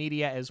social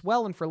media as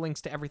well, and for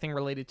links to everything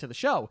related to the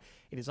show,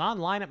 it is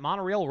online at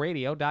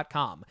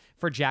monoreelradio.com.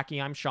 For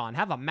Jackie, I'm Sean.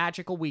 Have a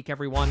magical week,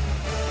 everyone.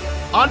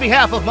 On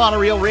behalf of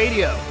Monoreel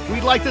Radio,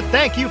 we'd like to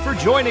thank you for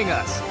joining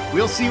us.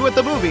 We'll see you at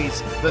the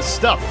movies, the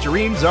stuff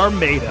dreams are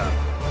made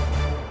of.